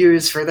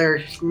use for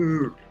their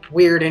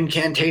weird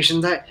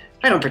incantations. I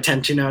don't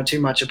pretend to know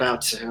too much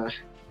about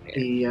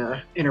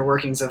the inner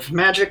workings of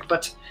magic,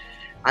 but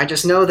I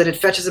just know that it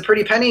fetches a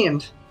pretty penny,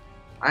 and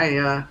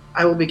I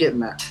will be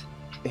getting that.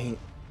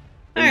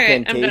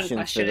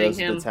 Incantations for those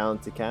with the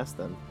talent to cast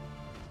them.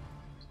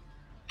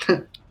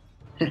 I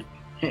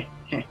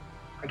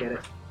get it.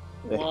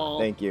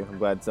 Thank you. I'm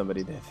glad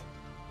somebody did.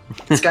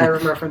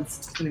 Skyrim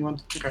reference. Anyone?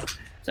 Okay.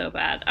 So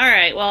bad. All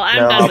right. Well, I'm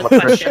done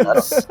with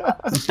questions.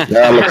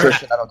 I'm a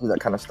Christian. I don't do that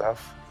kind of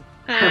stuff.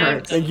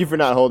 Thank you for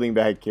not holding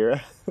back,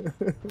 Kira.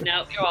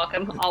 No, you're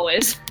welcome.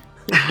 Always.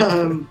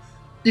 You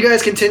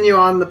guys continue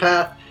on the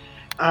path.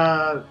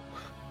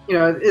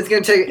 It's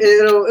gonna take.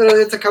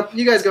 It's a couple.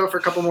 You guys go for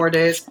a couple more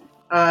days.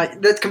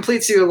 That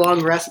completes you a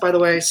long rest, by the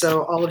way.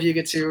 So all of you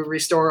get to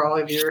restore all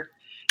of your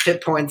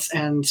hit points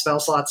and spell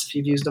slots if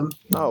you've used them.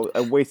 Oh,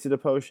 I wasted a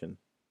potion.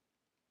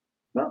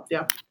 Well,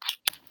 yeah.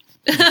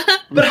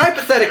 But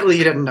hypothetically,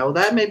 you didn't know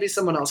that. Maybe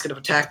someone else could have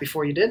attacked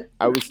before you did.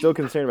 I was still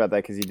concerned about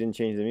that because you didn't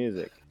change the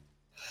music.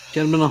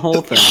 Get him in the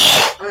whole thing.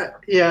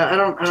 Yeah, I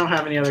don't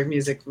have any other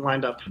music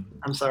lined up.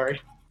 I'm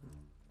sorry.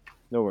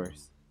 No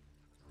worries.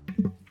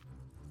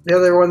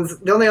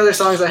 The only other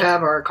songs I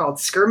have are called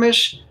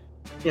Skirmish.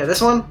 Yeah,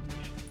 this one.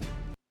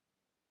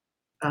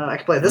 I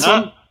can play this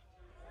one,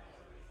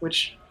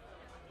 which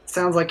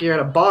sounds like you're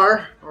at a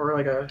bar or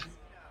like a.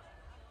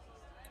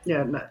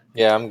 Yeah. No.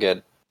 Yeah, I'm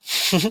good.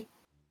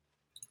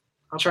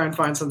 I'll try and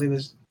find something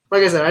that's,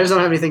 like I said, I just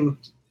don't have anything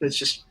that's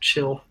just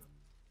chill.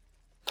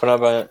 Put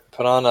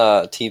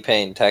on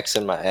T-Pain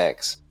texting my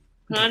ex.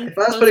 If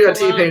I was putting on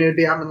T-Pain, it would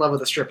be I'm in love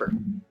with a stripper.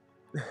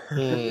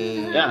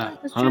 Yeah,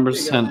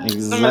 100%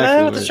 exactly. I'm in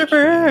love with a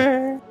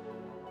stripper.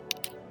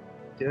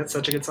 Dude, that's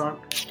such a good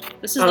song.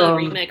 This is the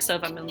remix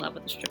of I'm in love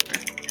with a stripper.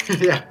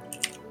 Yeah.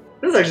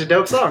 This is actually a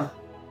dope song.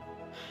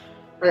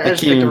 I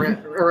just picked a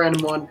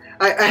random one.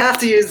 I have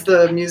to use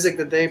the music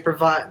that they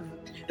provide,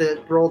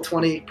 that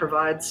Roll20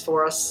 provides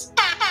for us.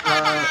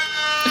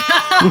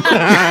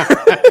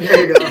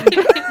 There you go.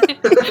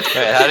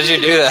 Wait, how did you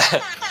do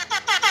that?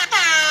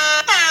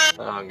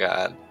 Oh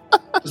god.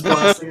 Just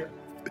blasting it.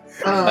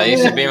 That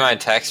used to be my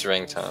text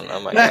ringtone. Oh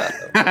my god.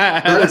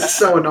 That is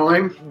so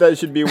annoying. That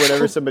should be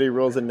whenever somebody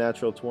rolls a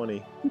natural 20.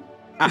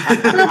 Yes.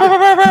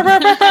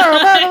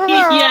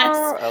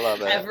 I love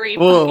that. Every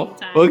time.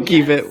 We'll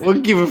keep it.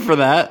 We'll keep it for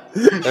that.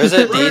 There's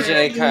a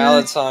DJ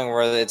Khaled song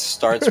where it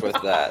starts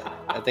with that.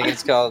 I think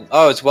it's called.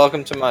 Oh, it's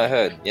 "Welcome to My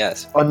Hood."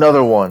 Yes.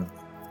 Another one.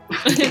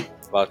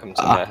 Welcome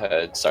to my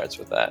hood starts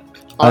with that.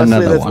 Honestly,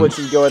 Another that's one. what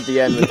should go at the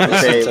end with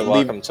the say,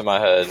 Welcome to my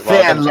hood. Fan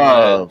Welcome to my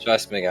love. hood.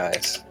 Trust me,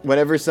 guys.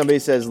 Whenever somebody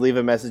says leave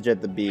a message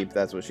at the beep,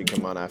 that's what should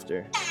come on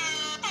after.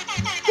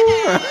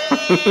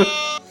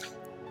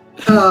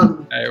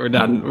 All right, we're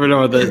done. We're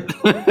done with it.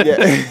 Yeah.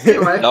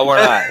 Anyway, No, we're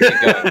not.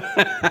 Keep going.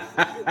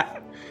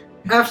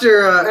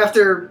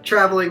 after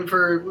traveling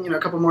for a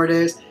couple more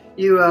days,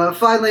 you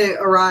finally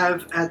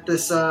arrive at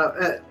this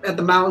at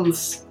the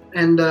mountains,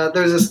 and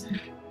there's this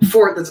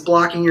fort that's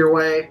blocking your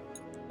way.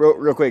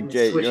 Real quick,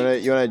 Jay,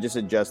 you wanna just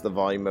adjust the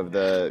volume of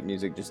the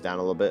music just down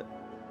a little bit?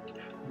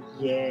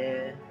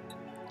 Yeah.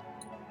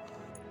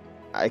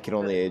 I can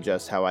only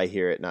adjust how I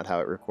hear it, not how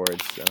it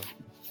records. So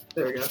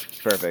There we go.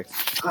 perfect.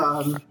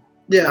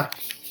 Yeah.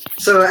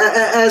 So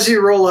as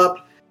you roll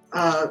up,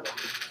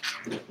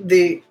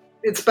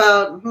 it's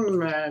about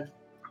 10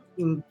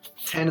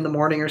 in the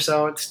morning or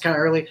so. It's kind of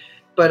early,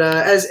 but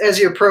as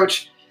you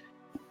approach,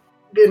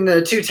 in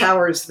the two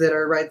towers that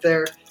are right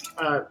there,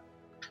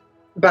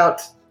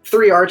 about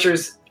 3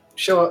 archers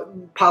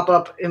pop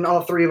up in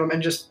all 3 of them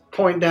and just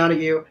point down at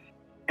you.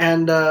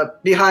 And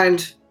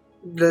behind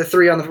the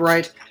 3 on the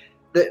right,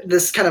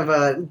 this kind of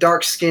a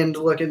dark-skinned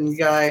looking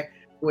guy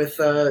with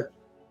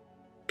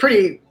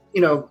pretty,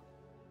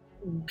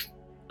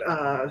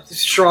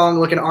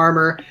 strong-looking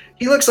armor.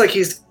 He looks like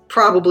he's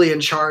probably in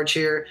charge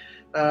here.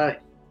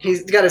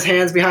 He's got his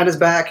hands behind his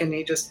back, and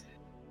he just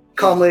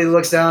calmly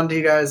looks down to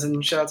you guys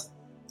and shouts,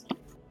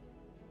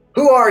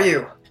 "Who are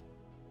you?"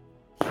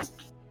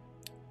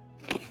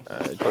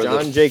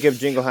 John Jacob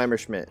Jingleheimer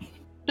Schmidt.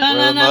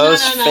 We're the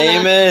most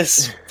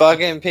famous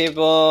fucking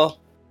people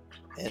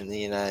in the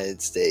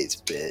United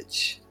States,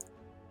 bitch.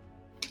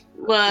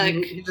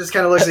 Look. He just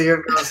kind of looks at you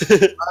and goes,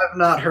 "I've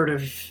not heard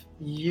of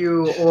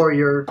you or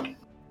your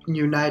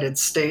United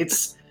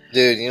States.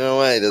 Dude, you know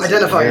what?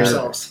 Identify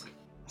yourselves."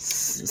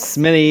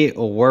 Smitty,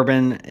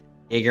 Warbin,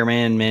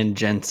 Jaegerman, Min,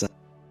 Jensen.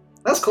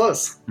 That's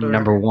close.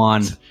 Number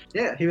 1.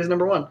 Yeah, he was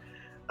number 1.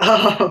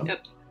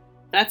 Yep.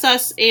 That's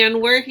us,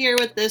 and we're here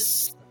with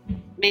this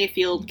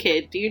Mayfield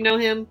kid. Do you know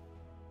him?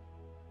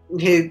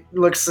 He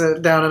looks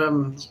down at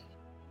him.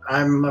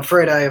 "I'm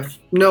afraid I have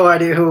no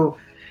idea who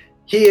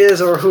he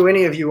is or who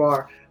any of you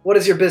are. What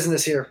is your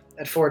business here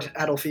at Fort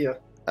Adelphia?"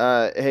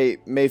 Hey,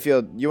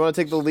 Mayfield, you want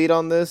to take the lead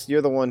on this?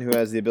 You're the one who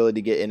has the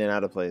ability to get in and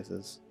out of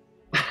places.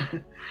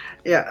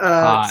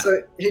 Yeah.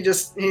 So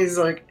he's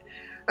like,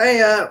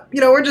 hey,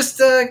 we're just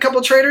a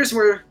couple traders.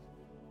 We're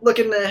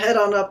looking to head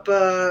on up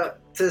to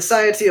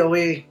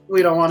Sciatil.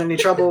 We don't want any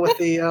trouble with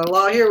the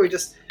law here. We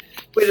just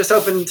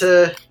hoping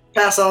to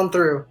pass on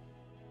through.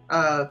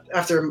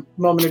 After a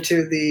moment or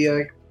two,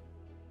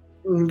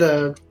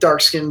 the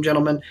dark-skinned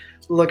gentleman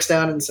looks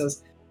down and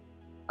says,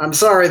 I'm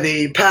sorry,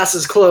 the pass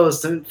is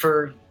closed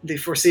for the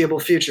foreseeable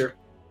future.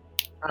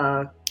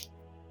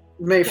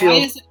 Mayfield. Why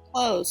is it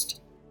closed?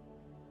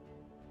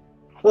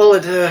 Well,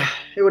 it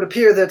would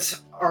appear that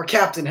our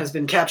captain has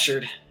been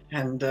captured,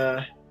 and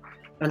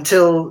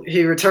until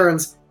he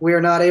returns, we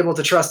are not able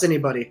to trust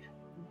anybody.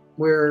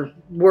 We're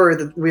worried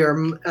that we are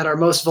at our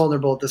most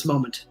vulnerable at this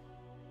moment.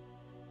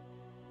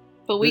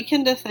 But we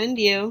can defend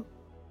you.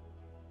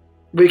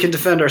 We can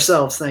defend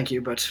ourselves, thank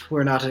you, but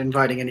we're not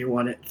inviting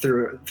anyone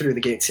through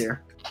the gates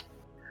here.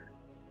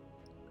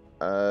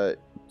 2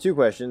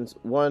 questions.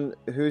 1,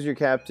 who's your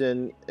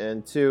captain?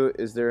 And 2,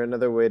 is there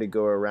another way to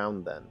go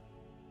around then?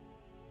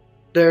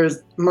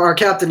 Our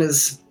captain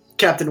is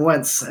Captain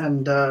Wentz,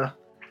 and I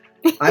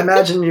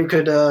imagine you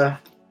could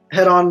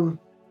head on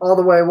all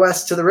the way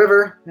west to the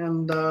river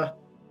and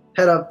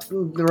head up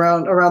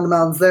around the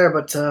mountains there,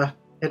 but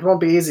it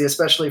won't be easy,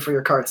 especially for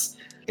your carts.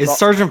 Is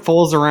Sergeant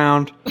Foles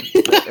around?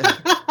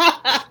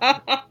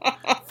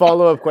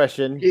 Follow-up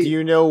question. Do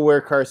you know where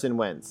Carson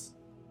Wentz?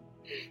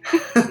 He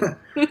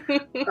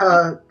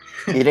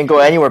didn't go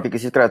anywhere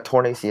because he's got a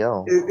torn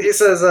ACL. He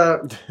says,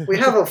 we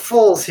have a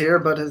Foles here,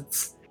 but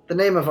it's the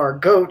name of our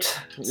goat.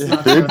 It's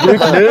not, He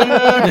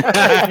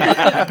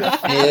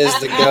is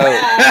the goat.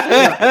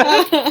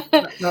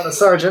 not a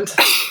sergeant.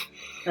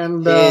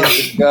 And He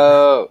is the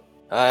goat.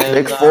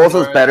 Nick Foles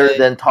is better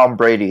than Tom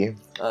Brady.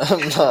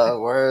 I'm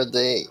not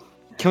worthy.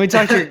 Can we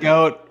talk to your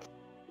goat?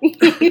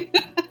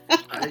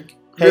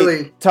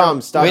 Hey,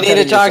 Tom, stop. We need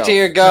to talk to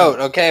your goat,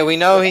 okay? We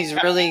know he's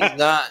really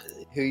not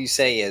who you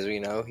say he is. We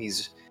know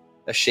he's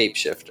a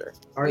shapeshifter.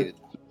 Are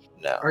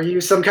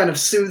you some kind of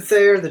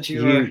soothsayer that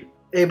you are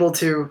able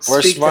to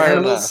speak to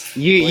animals?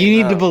 You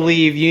need to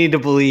believe. You need to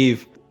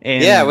believe.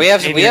 And, yeah, we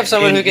have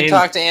someone who can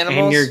talk to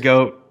animals. And your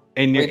goat.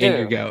 And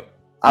your goat.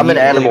 I'm an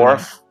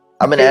animorph.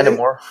 I'm an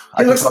animorph.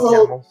 He looks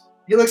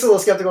a little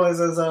skeptical and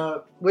says,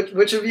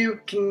 which of you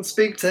can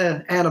speak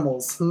to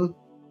animals?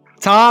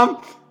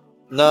 Tom?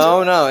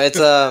 No, it's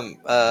whatever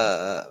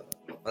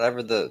I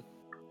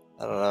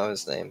don't know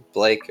his name,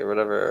 Blake or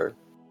whatever.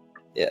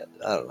 Yeah,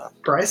 I don't know.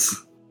 Bryce,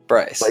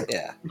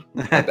 yeah.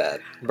 My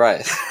bad.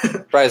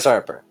 Bryce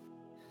Harper.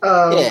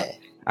 All Yeah.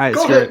 right,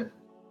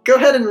 go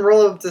ahead and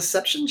roll a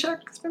deception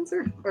check,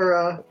 Spencer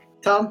or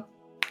Tom.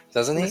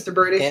 Doesn't he? Mr.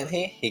 Brady? Can't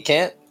he? He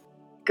can't.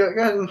 Go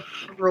ahead and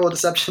roll a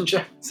deception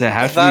check.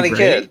 I thought he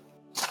could.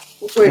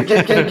 Wait,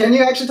 can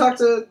you actually talk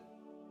to?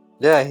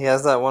 Yeah, he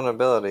has that one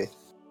ability.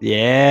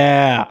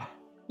 Yeah.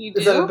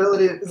 Is that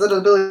ability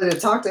to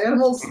talk to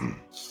animals?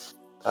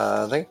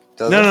 I think.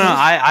 No.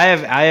 I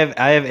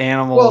have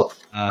animal. Well,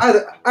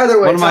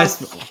 either way.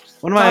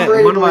 One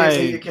of my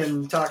you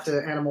can talk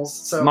to animals.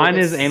 So mine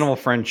is animal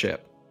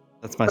friendship.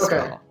 That's my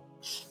spell.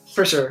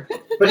 For sure.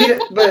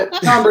 But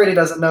Tom Brady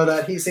doesn't know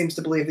that. He seems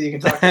to believe that you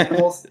can talk to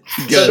animals.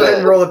 So go ahead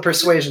and roll a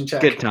persuasion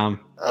check. Good, Tom.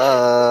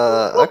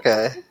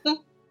 Okay.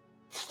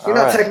 You're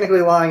not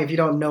technically lying if you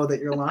don't know that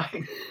you're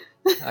lying.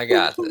 I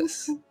got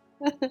this.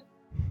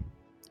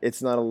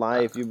 It's not a lie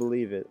if you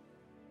believe it.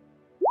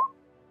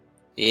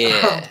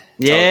 Yeah.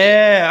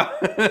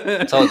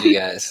 Yeah. Told you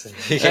guys.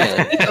 You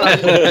can.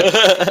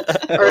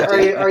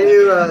 Are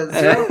you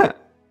 0?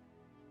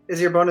 Is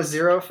your bonus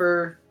 0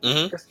 for?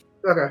 Mm-hmm.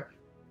 Okay.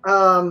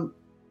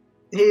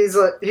 He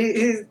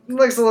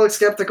looks a little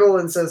skeptical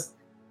and says,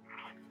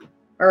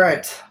 "All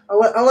right,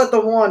 I'll let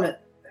the one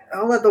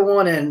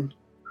in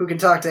who can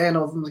talk to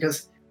animals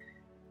because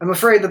I'm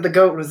afraid that the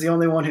goat was the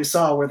only one who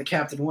saw where the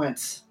captain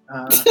went.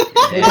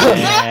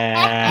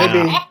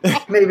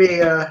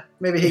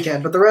 Maybe he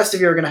can, but the rest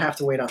of you are going to have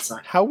to wait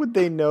outside." How would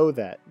they know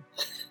that?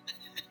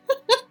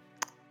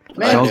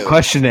 Don't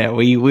question it.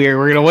 We're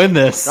going to win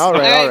this. All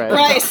right.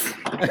 Bryce.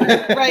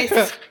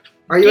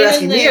 Are you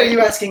asking me or are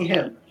you asking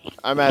him?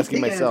 I'm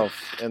asking myself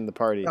and the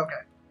party.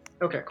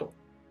 Okay, cool.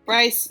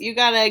 Bryce, you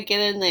gotta get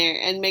in there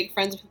and make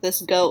friends with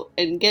this goat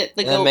and get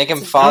the goat. Make him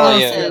follow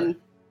you.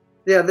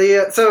 Yeah. He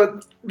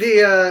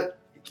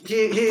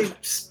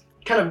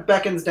kind of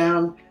beckons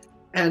down,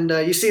 and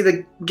you see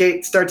the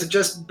gate start to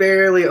just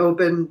barely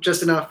open,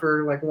 just enough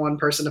for like one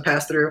person to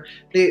pass through.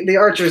 The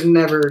archers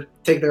never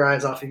take their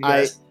eyes off of you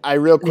guys. I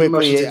real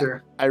quickly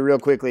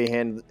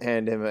hand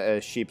him a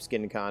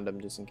sheepskin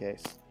condom just in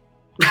case.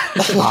 He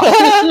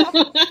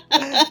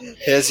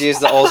has used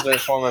the ultimate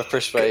form of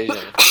persuasion.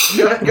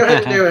 Go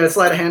ahead and do a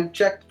sleight of hand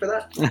check for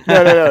that.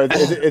 No.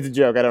 It's a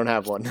joke. I don't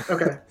have one.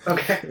 Okay.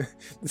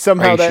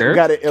 Somehow that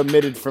got it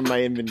omitted from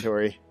my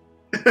inventory.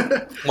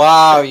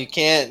 Wow, you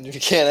can't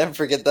ever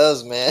forget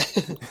those, man.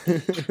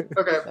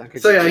 Okay.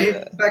 So yeah, he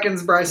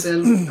beckons Bryce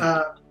in.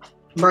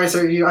 Bryce,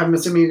 I'm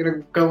assuming you're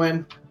gonna go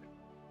in.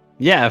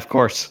 Yeah, of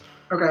course.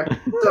 Okay.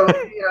 So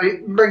he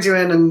brings you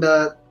in, and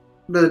the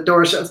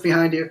door shuts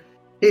behind you.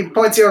 He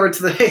points you over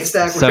to the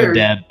haystack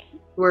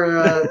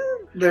where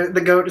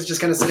the goat is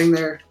just kind of sitting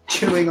there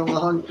chewing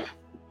along.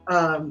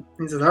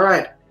 He says, "All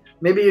right,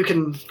 maybe you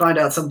can find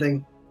out some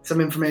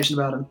information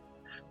about him."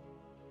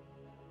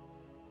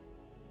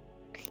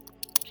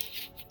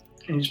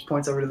 And he just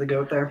points over to the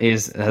goat there.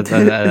 That's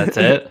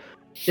it?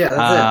 Yeah,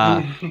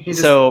 that's it. He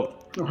just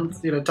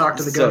wants you to talk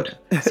to the goat.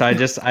 So I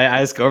just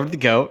go over to the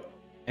goat,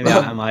 and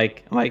I'm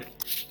like,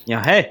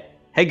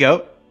 hey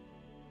goat.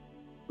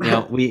 We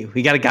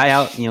got a guy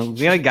out. We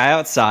got a guy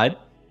outside,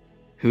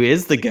 who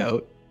is the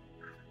goat.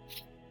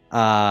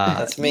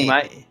 That's me.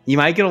 You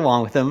might get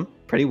along with him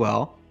pretty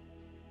well.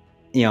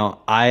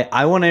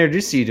 I want to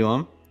introduce you to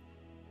him,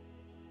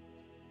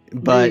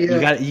 but you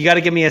got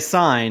to give me a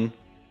sign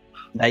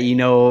that you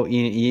know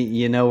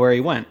where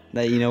he went,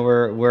 that you know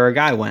where a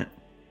guy went.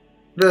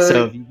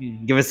 So if you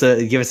can give us a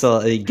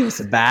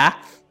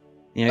bath,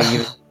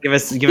 give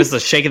us a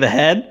shake of the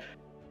head.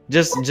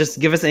 Just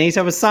give us any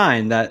type of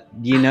sign that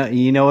you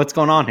know what's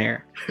going on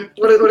here.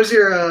 What does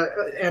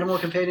your animal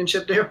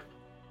companionship do?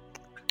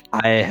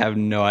 I have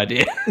no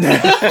idea. Yeah.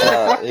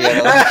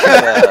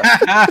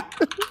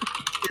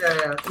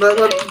 Look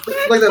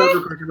that up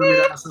real quick and let me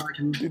know so I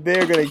can. Dude,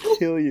 they're gonna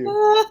kill you.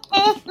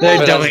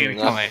 They're definitely gonna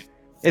kill me.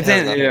 It's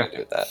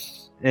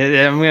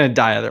I'm gonna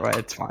die other way.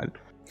 It's fine.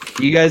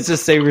 You guys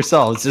just save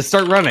yourselves. Just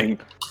start running.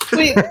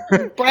 Wait,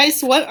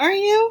 Bryce, what are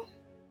you?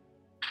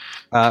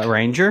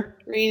 Ranger.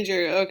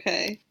 Ranger,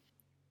 okay.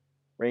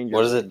 Ranger.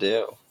 What does it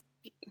do?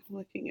 I'm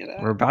looking it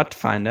up. We're about to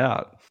find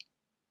out.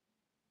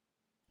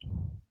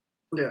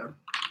 Yeah.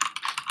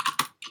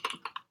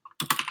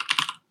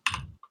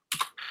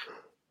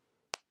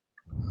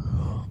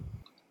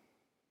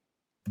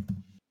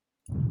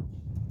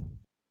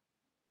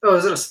 Oh,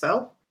 is it a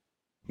spell?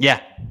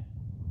 Yeah.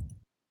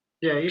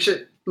 Yeah, you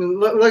should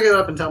look it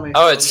up and tell me.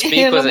 Oh, it's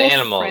speak with Animal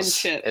animals.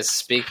 friendship. It's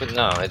speak with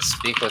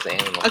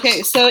animals.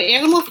 Okay, so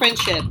animal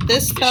friendship.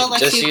 This spell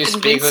lets you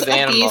speak convince with a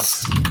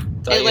animals.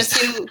 beast. It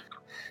lets you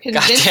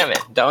God convince damn it!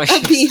 Don't a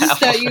use beast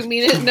that one. you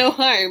mean it no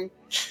harm.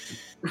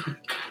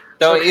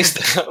 Don't use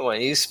that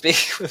one. You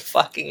speak with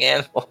fucking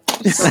animals.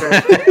 Okay.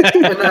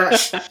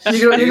 And,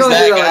 you can Use only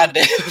that do that,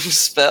 goddamn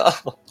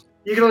spell.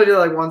 you can only do that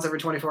like once every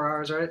 24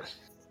 hours, right?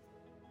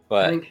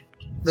 What? I think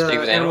the Speak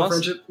with animal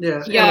animals? friendship.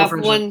 Yeah. Yeah, animal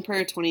friendship. 1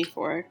 per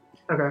 24.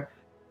 Okay.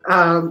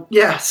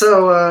 Yeah.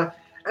 So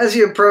as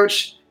you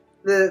approach,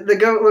 the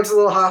goat looks a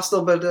little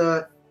hostile, but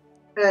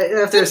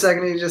after a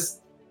second, he looks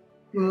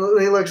and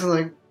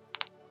like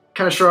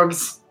kind of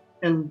shrugs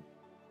and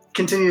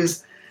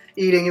continues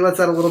eating. He lets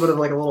out a little bit of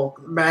like a little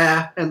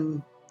bah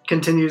and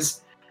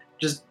continues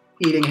just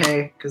eating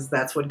hay because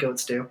that's what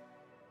goats do.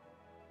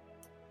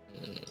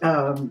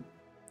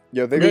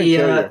 Yo, they're gonna kill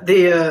you.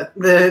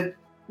 The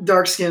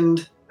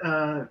dark-skinned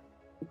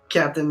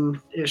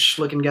captain-ish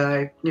looking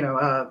guy,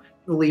 the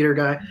leader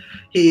guy,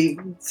 he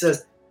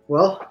says,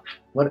 "Well,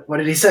 what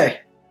did he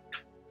say?"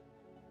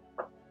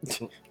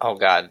 Oh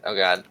god.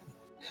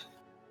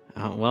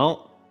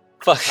 Well,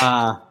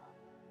 Fuck.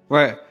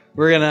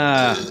 we're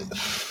gonna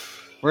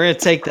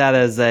take that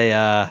as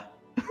a.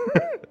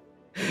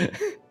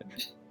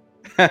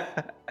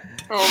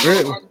 Oh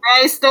my god,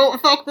 guys,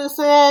 don't fuck this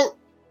up.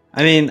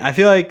 I mean, I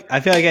feel like I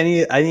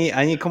need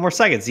a couple more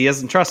seconds. He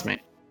doesn't trust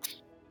me.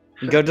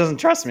 The goat doesn't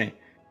trust me,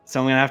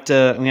 so I'm gonna have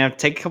to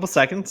take a couple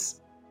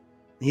seconds.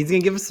 He's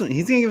gonna give us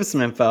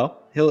some info.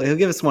 He'll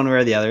give us one way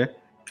or the other.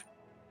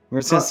 We're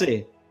just gonna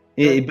see.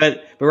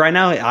 But right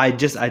now, I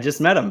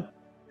just met him.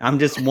 I'm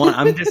just one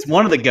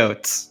of the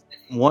goats.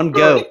 One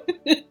goat.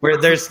 Where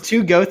there's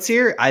 2 goats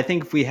here. I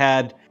think if we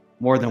had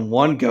more than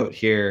one goat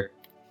here,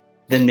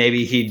 then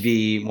maybe he'd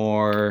be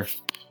more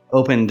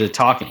open to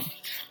talking.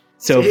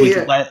 So if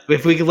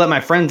we could let my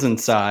friends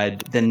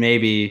inside, then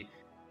maybe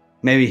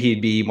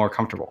he'd be more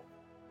comfortable.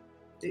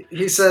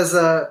 He says,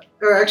 or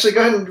actually,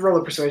 go ahead and roll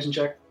a persuasion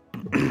check.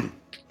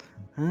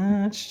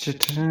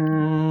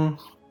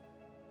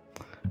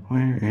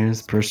 Where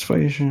is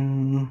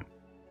persuasion?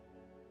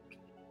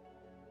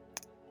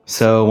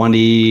 So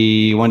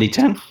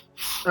 1d10?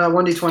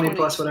 1d20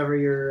 plus whatever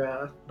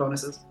your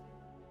bonus is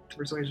to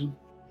persuasion.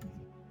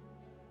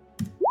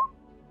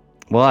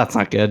 Well, that's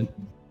not good.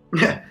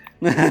 Yeah.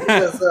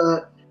 Because,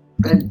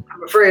 I'm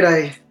afraid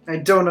I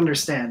don't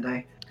understand.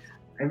 I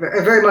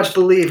very much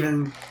believe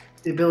in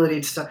the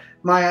ability to.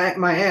 My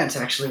aunt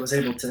actually was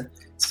able to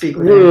speak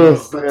with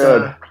animals,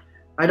 but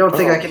I don't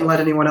think I can let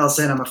anyone else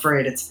in. I'm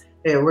afraid it's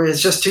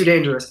just too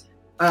dangerous.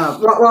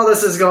 While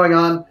this is going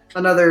on,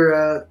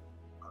 another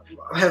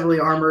heavily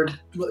armored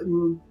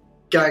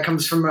guy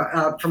comes from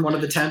one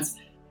of the tents,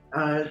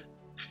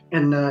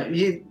 and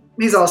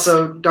he's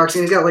also dark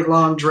skin. He's got like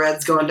long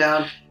dreads going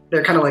down.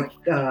 They're kind of like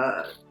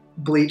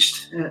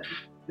bleached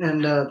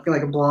and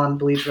like a blonde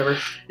bleach, whatever.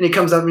 And he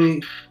comes up and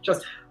he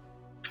just,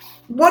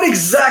 "What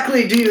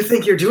exactly do you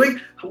think you're doing?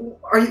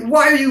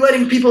 Why are you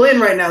letting people in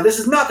right now? This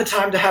is not the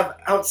time to have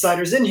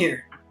outsiders in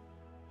here."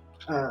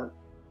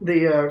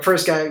 The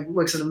first guy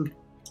looks at him.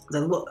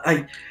 Says, "Look,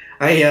 I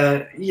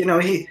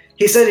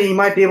he said he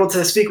might be able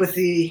to speak with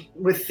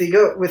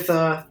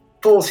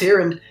Foles here,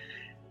 and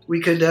we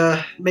could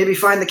maybe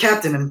find the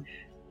captain and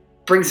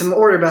bring some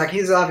order back.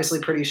 He's obviously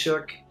pretty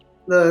shook.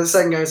 The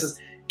second guy says,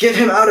 "Get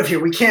him out of here.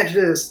 We can't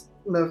do this."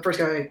 And the first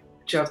guy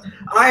shouts,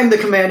 "I'm the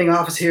commanding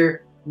officer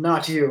here,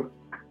 not you.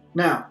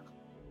 Now,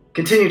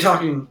 continue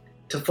talking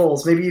to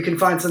Foles. Maybe you can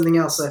find something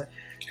else.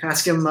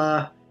 Ask him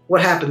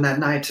what happened that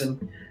night,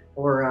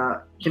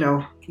 or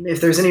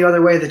if there's any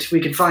other way that we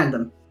could find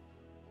them."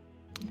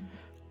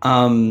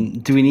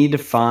 Do we need to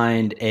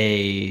find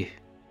a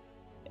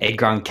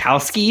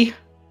Gronkowski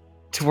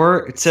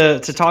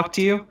to talk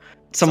to you?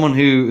 Someone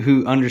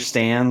who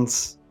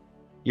understands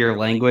your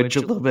language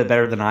a little bit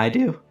better than I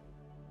do.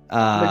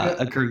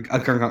 A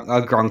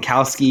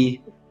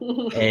Gronkowski,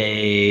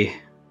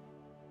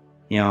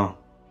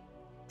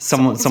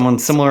 someone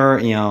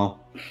similar,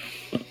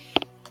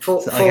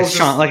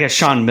 like a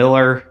Sean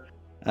Miller,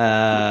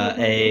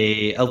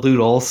 a Lute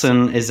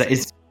Olson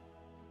is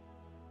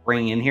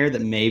bringing in here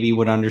that maybe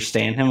would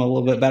understand him a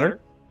little bit better.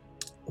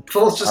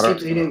 Foles just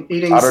keeps eating.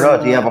 I don't know.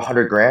 Do you have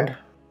 $100,000?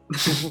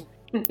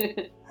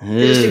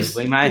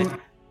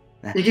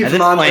 You keep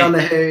mowing down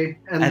the hay.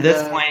 And, at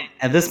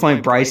this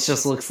point, Bryce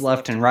just looks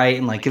left and right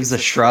and like gives a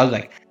shrug.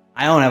 Like,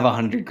 I don't have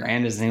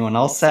 $100,000. Does anyone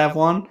else have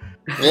one?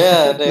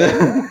 Yeah,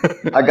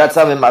 dude. I got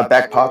some in my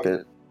back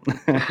pocket.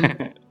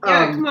 Yeah,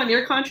 come on.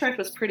 Your contract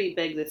was pretty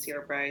big this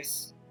year,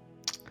 Bryce.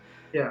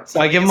 Yeah.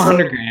 So I give him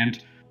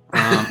 $100,000.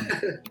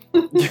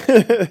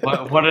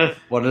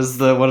 What does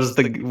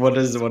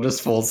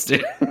Foles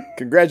do?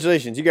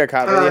 Congratulations, you got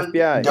caught by the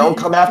FBI. Don't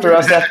come after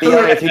us,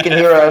 FBI, if you can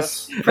hear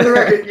us. For the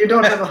record, you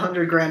don't have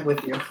 $100,000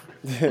 with you.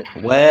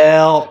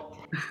 Well,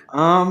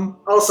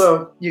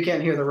 Also, you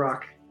can't hear The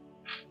Rock.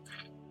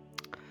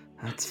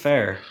 That's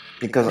fair.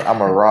 Because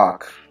I'm a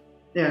rock.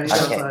 Yeah, he's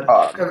outside.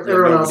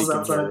 Everyone else is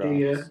outside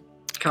the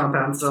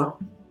compound, so.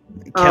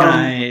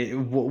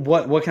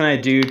 What can I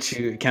do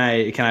to?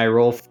 Can I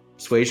roll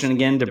persuasion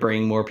again to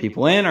bring more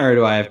people in, or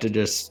do I have to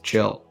just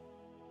chill?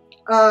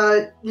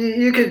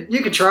 You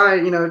could try.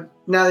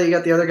 Now that you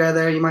got the other guy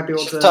there, you might be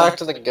able to talk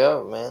to the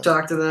goat, man.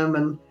 Talk to them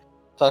and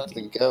talk to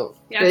the goat.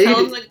 Yeah,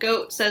 tell him the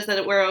goat says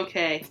that we're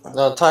okay.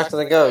 No, talk to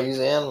the goat. Use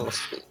animal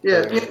speak.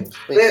 Yeah,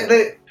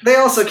 they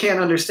also can't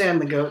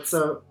understand the goat,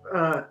 so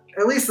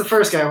at least the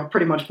first guy will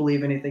pretty much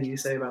believe anything you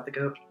say about the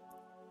goat.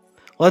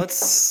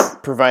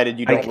 Provided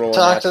you don't roll.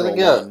 Talk to the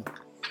goat.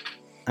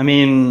 I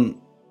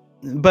mean,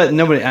 but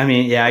nobody. I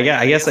mean, yeah.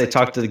 I guess I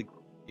talked to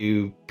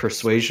you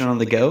persuasion on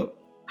the goat.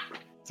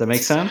 Does that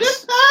make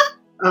sense?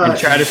 And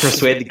try to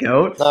persuade the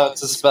goat. No,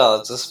 it's a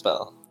spell.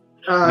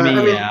 I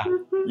mean, yeah.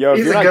 Yo, if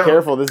you're not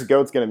careful, this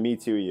goat's gonna Me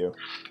Too you.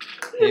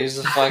 Use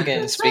the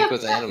fucking speak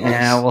with animals.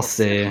 Yeah, we'll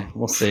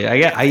see.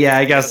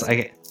 I guess.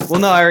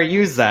 Well, no, I already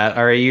used that.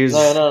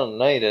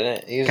 No, you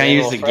didn't. Can I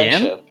use it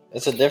again?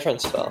 It's a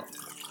different spell.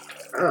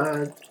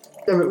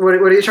 What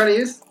are you trying to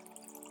use?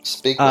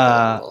 Speak with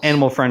animals.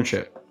 Animal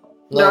friendship.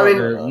 No.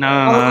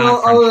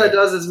 All that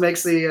does is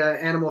makes the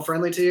animal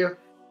friendly to you.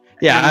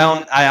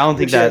 Yeah, I don't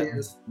think that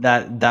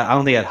I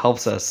don't think that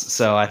helps us.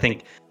 So I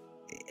think,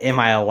 am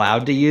I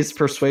allowed to use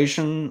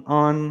persuasion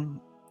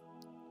on?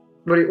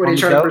 What are you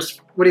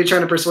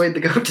trying to persuade the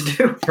goat to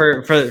do?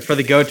 For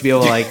the goat to be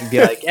able to be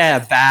like,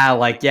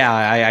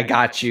 I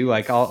got you.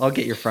 Like, I'll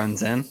get your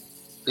friends in.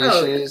 You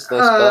should use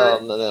the spell,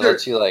 and then it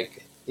lets you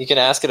you can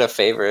ask it a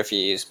favor if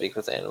you speak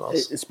with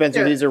animals.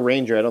 Spencer, he's a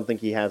ranger. I don't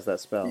think he has that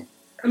spell.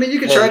 I mean, you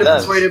could try to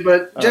persuade it,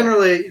 but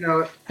generally,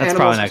 that's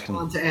animals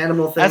respond to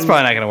animal things. That's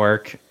probably not going to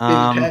work.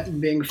 Being pet and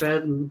being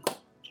fed, and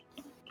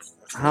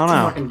I don't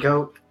know. Fucking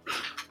goat.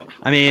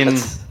 I mean,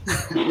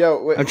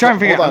 I'm trying to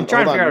figure out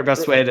the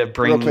best way to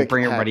bring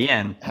everybody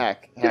in.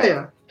 Hack.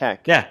 Yeah.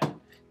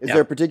 Is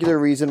there a particular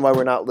reason why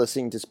we're not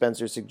listening to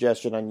Spencer's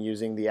suggestion on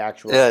using the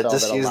actual spell? Yeah,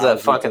 just use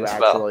that fucking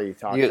spell. You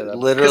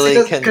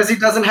literally because he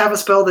doesn't have a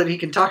spell that he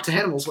can talk to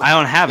animals with. I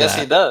don't have that. Yes,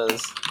 he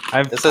does.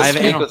 It says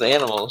speak with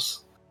animals.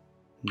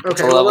 Okay,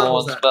 it's a level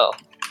 1 spell.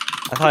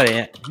 I thought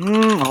it.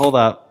 Hold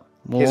up.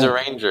 He's a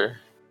ranger.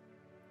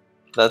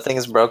 That thing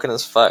is broken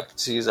as fuck.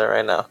 Just use that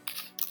right now.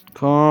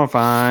 Cool,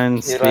 fine.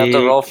 You don't have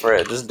to roll for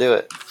it. Just do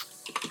it.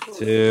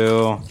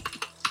 To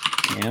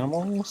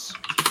animals?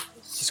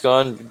 Just go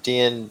on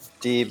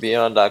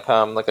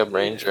dndbeyond.com, look up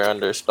ranger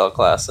under spell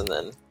class, and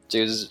then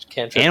choose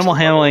cantrip. Animal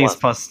handling is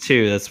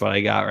 +2. That's what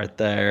I got right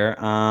there.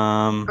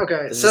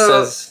 Okay,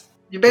 so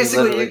you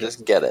basically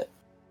just get it.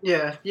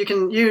 Yeah, you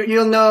can.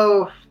 You'll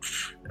know.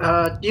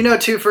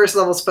 2 first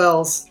level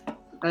spells,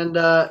 and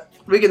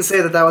we can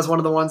say that was one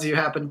of the ones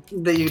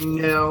that you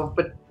know,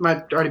 but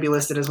might already be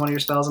listed as one of your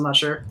spells. I'm not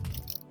sure.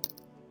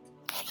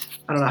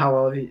 I don't know how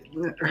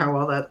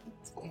well that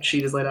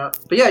sheet is laid out,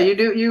 but yeah, you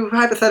do. You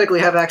hypothetically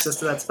have access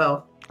to that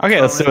spell.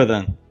 Okay, let's do it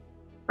then.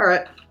 All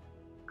right.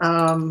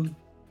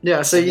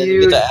 Yeah. So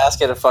you get to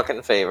ask it a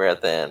fucking favor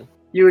at the end.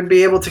 You would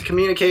be able to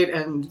communicate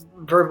and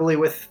verbally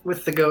with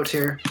the goat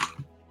here.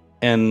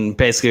 And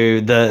basically,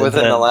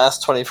 within the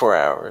last 24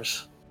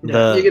 hours.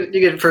 You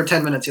get for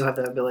 10 minutes. You'll have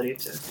the ability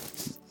to.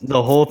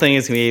 the whole thing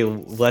is gonna be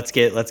let's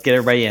get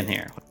everybody in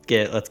here.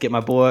 Let's get my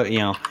boy.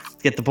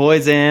 Let's get the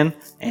boys in,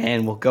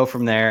 and we'll go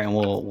from there, and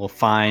we'll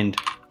find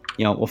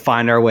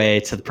our way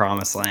to the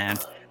promised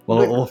land.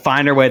 We'll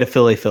find our way to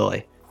Philly.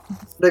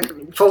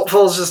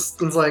 Foles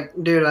just is like,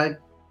 dude, I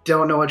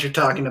don't know what you're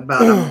talking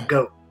about. I'm a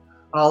goat.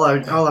 All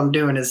I'm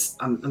doing is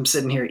I'm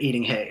sitting here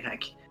eating hay.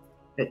 Like,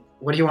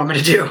 what do you want me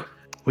to do?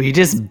 Will you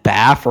just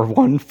baff for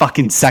 1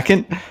 fucking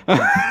second? Go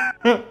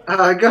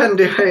ahead and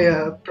do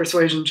a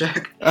persuasion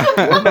check. Such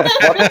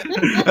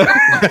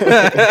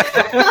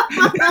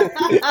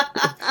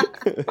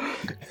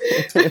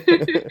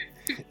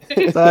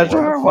a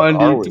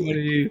 1d20. I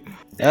would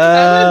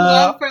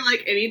love for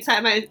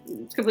anytime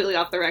it's completely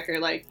off the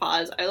record,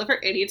 pause. I love for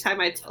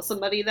anytime I tell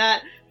somebody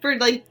that for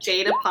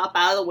Jay to pop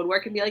out of the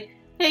woodwork and be like,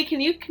 hey,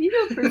 can you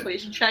do a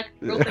persuasion check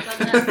real quick on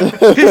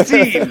that?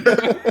 15.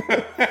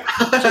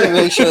 Trying to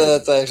make sure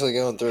that's actually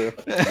going through.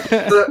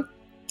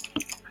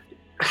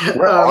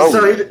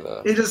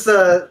 He just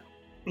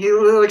he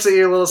looks at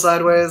you a little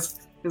sideways.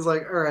 He's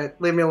like, all right,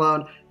 leave me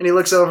alone. And he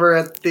looks over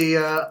at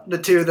the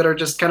two that are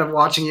just kind of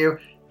watching you,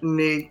 and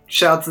he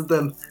shouts at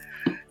them,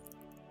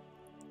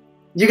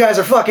 you guys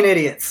are fucking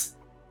idiots.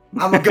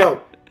 I'm a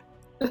goat.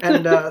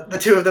 And the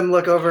two of them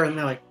look over and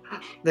they're like,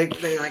 they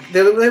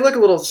look a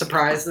little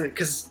surprised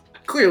because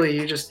clearly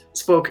you just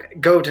spoke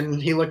goat,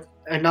 and he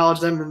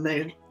acknowledged them, and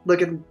they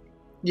look at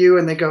you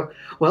and they go,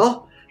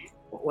 well,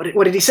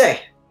 what did he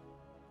say?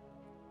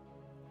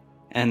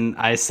 And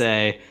I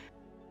say,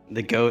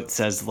 the goat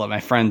says, let my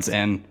friends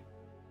in,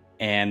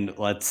 and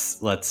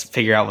let's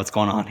figure out what's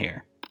going on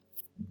here.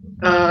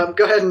 Go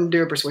ahead and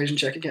do a persuasion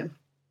check again.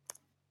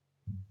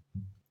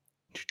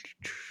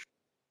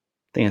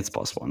 I think it's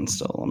 +1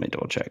 still. Let me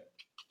double check.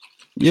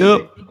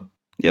 Yep.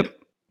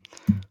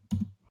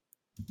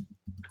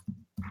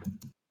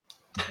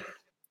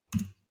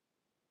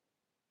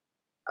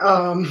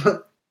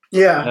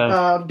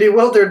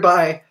 Bewildered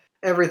by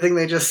everything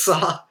they just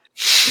saw.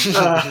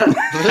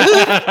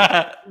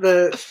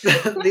 The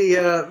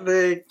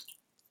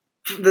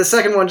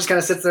second one just kind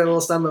of sits there a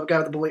little stunned. The guy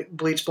with the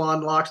bleach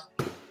blonde locks,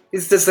 he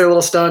sits there a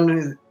little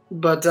stunned.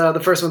 But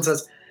the first one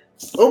says,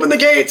 "Open the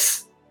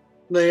gates."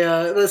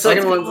 The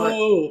second one's like,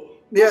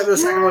 the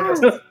second one goes,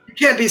 "You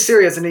can't be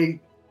serious," and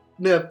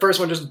the first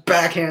one just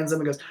backhands him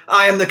and goes,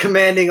 "I am the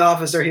commanding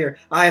officer here.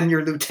 I am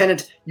your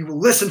lieutenant. You will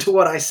listen to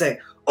what I say.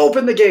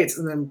 Open the gates."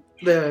 And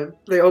then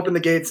they open the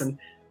gates and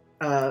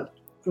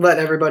let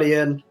everybody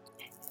in.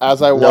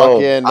 As I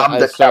walk in,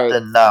 I'm the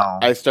captain now.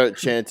 I start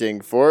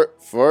chanting,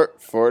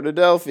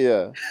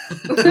 Fortadelphia.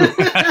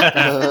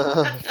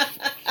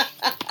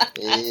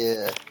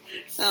 Yeah.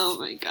 Oh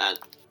my god,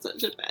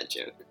 such a bad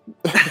joke.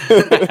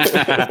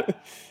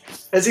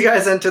 As you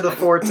guys enter the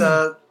fort,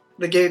 the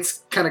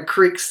gates kind of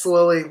creak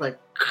slowly,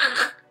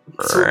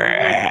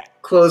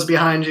 close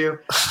behind you.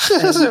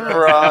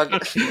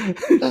 Wrong.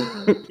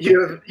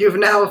 You've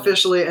now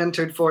officially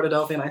entered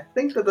Fortadelphia, and I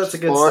think that's a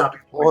good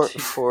stopping point.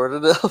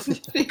 Fortadelphia.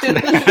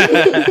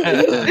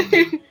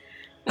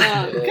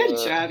 Good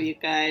job, you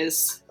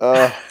guys.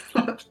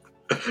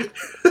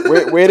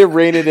 Way to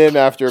rein it in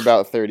after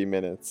about 30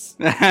 minutes.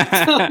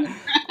 I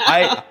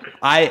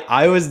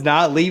was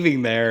not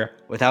leaving there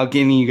without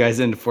getting you guys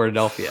into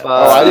Fortadelphia.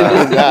 I didn't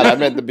mean that. I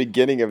meant the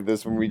beginning of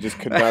this when we just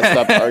could not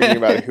stop arguing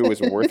about who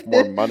was worth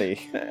more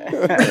money.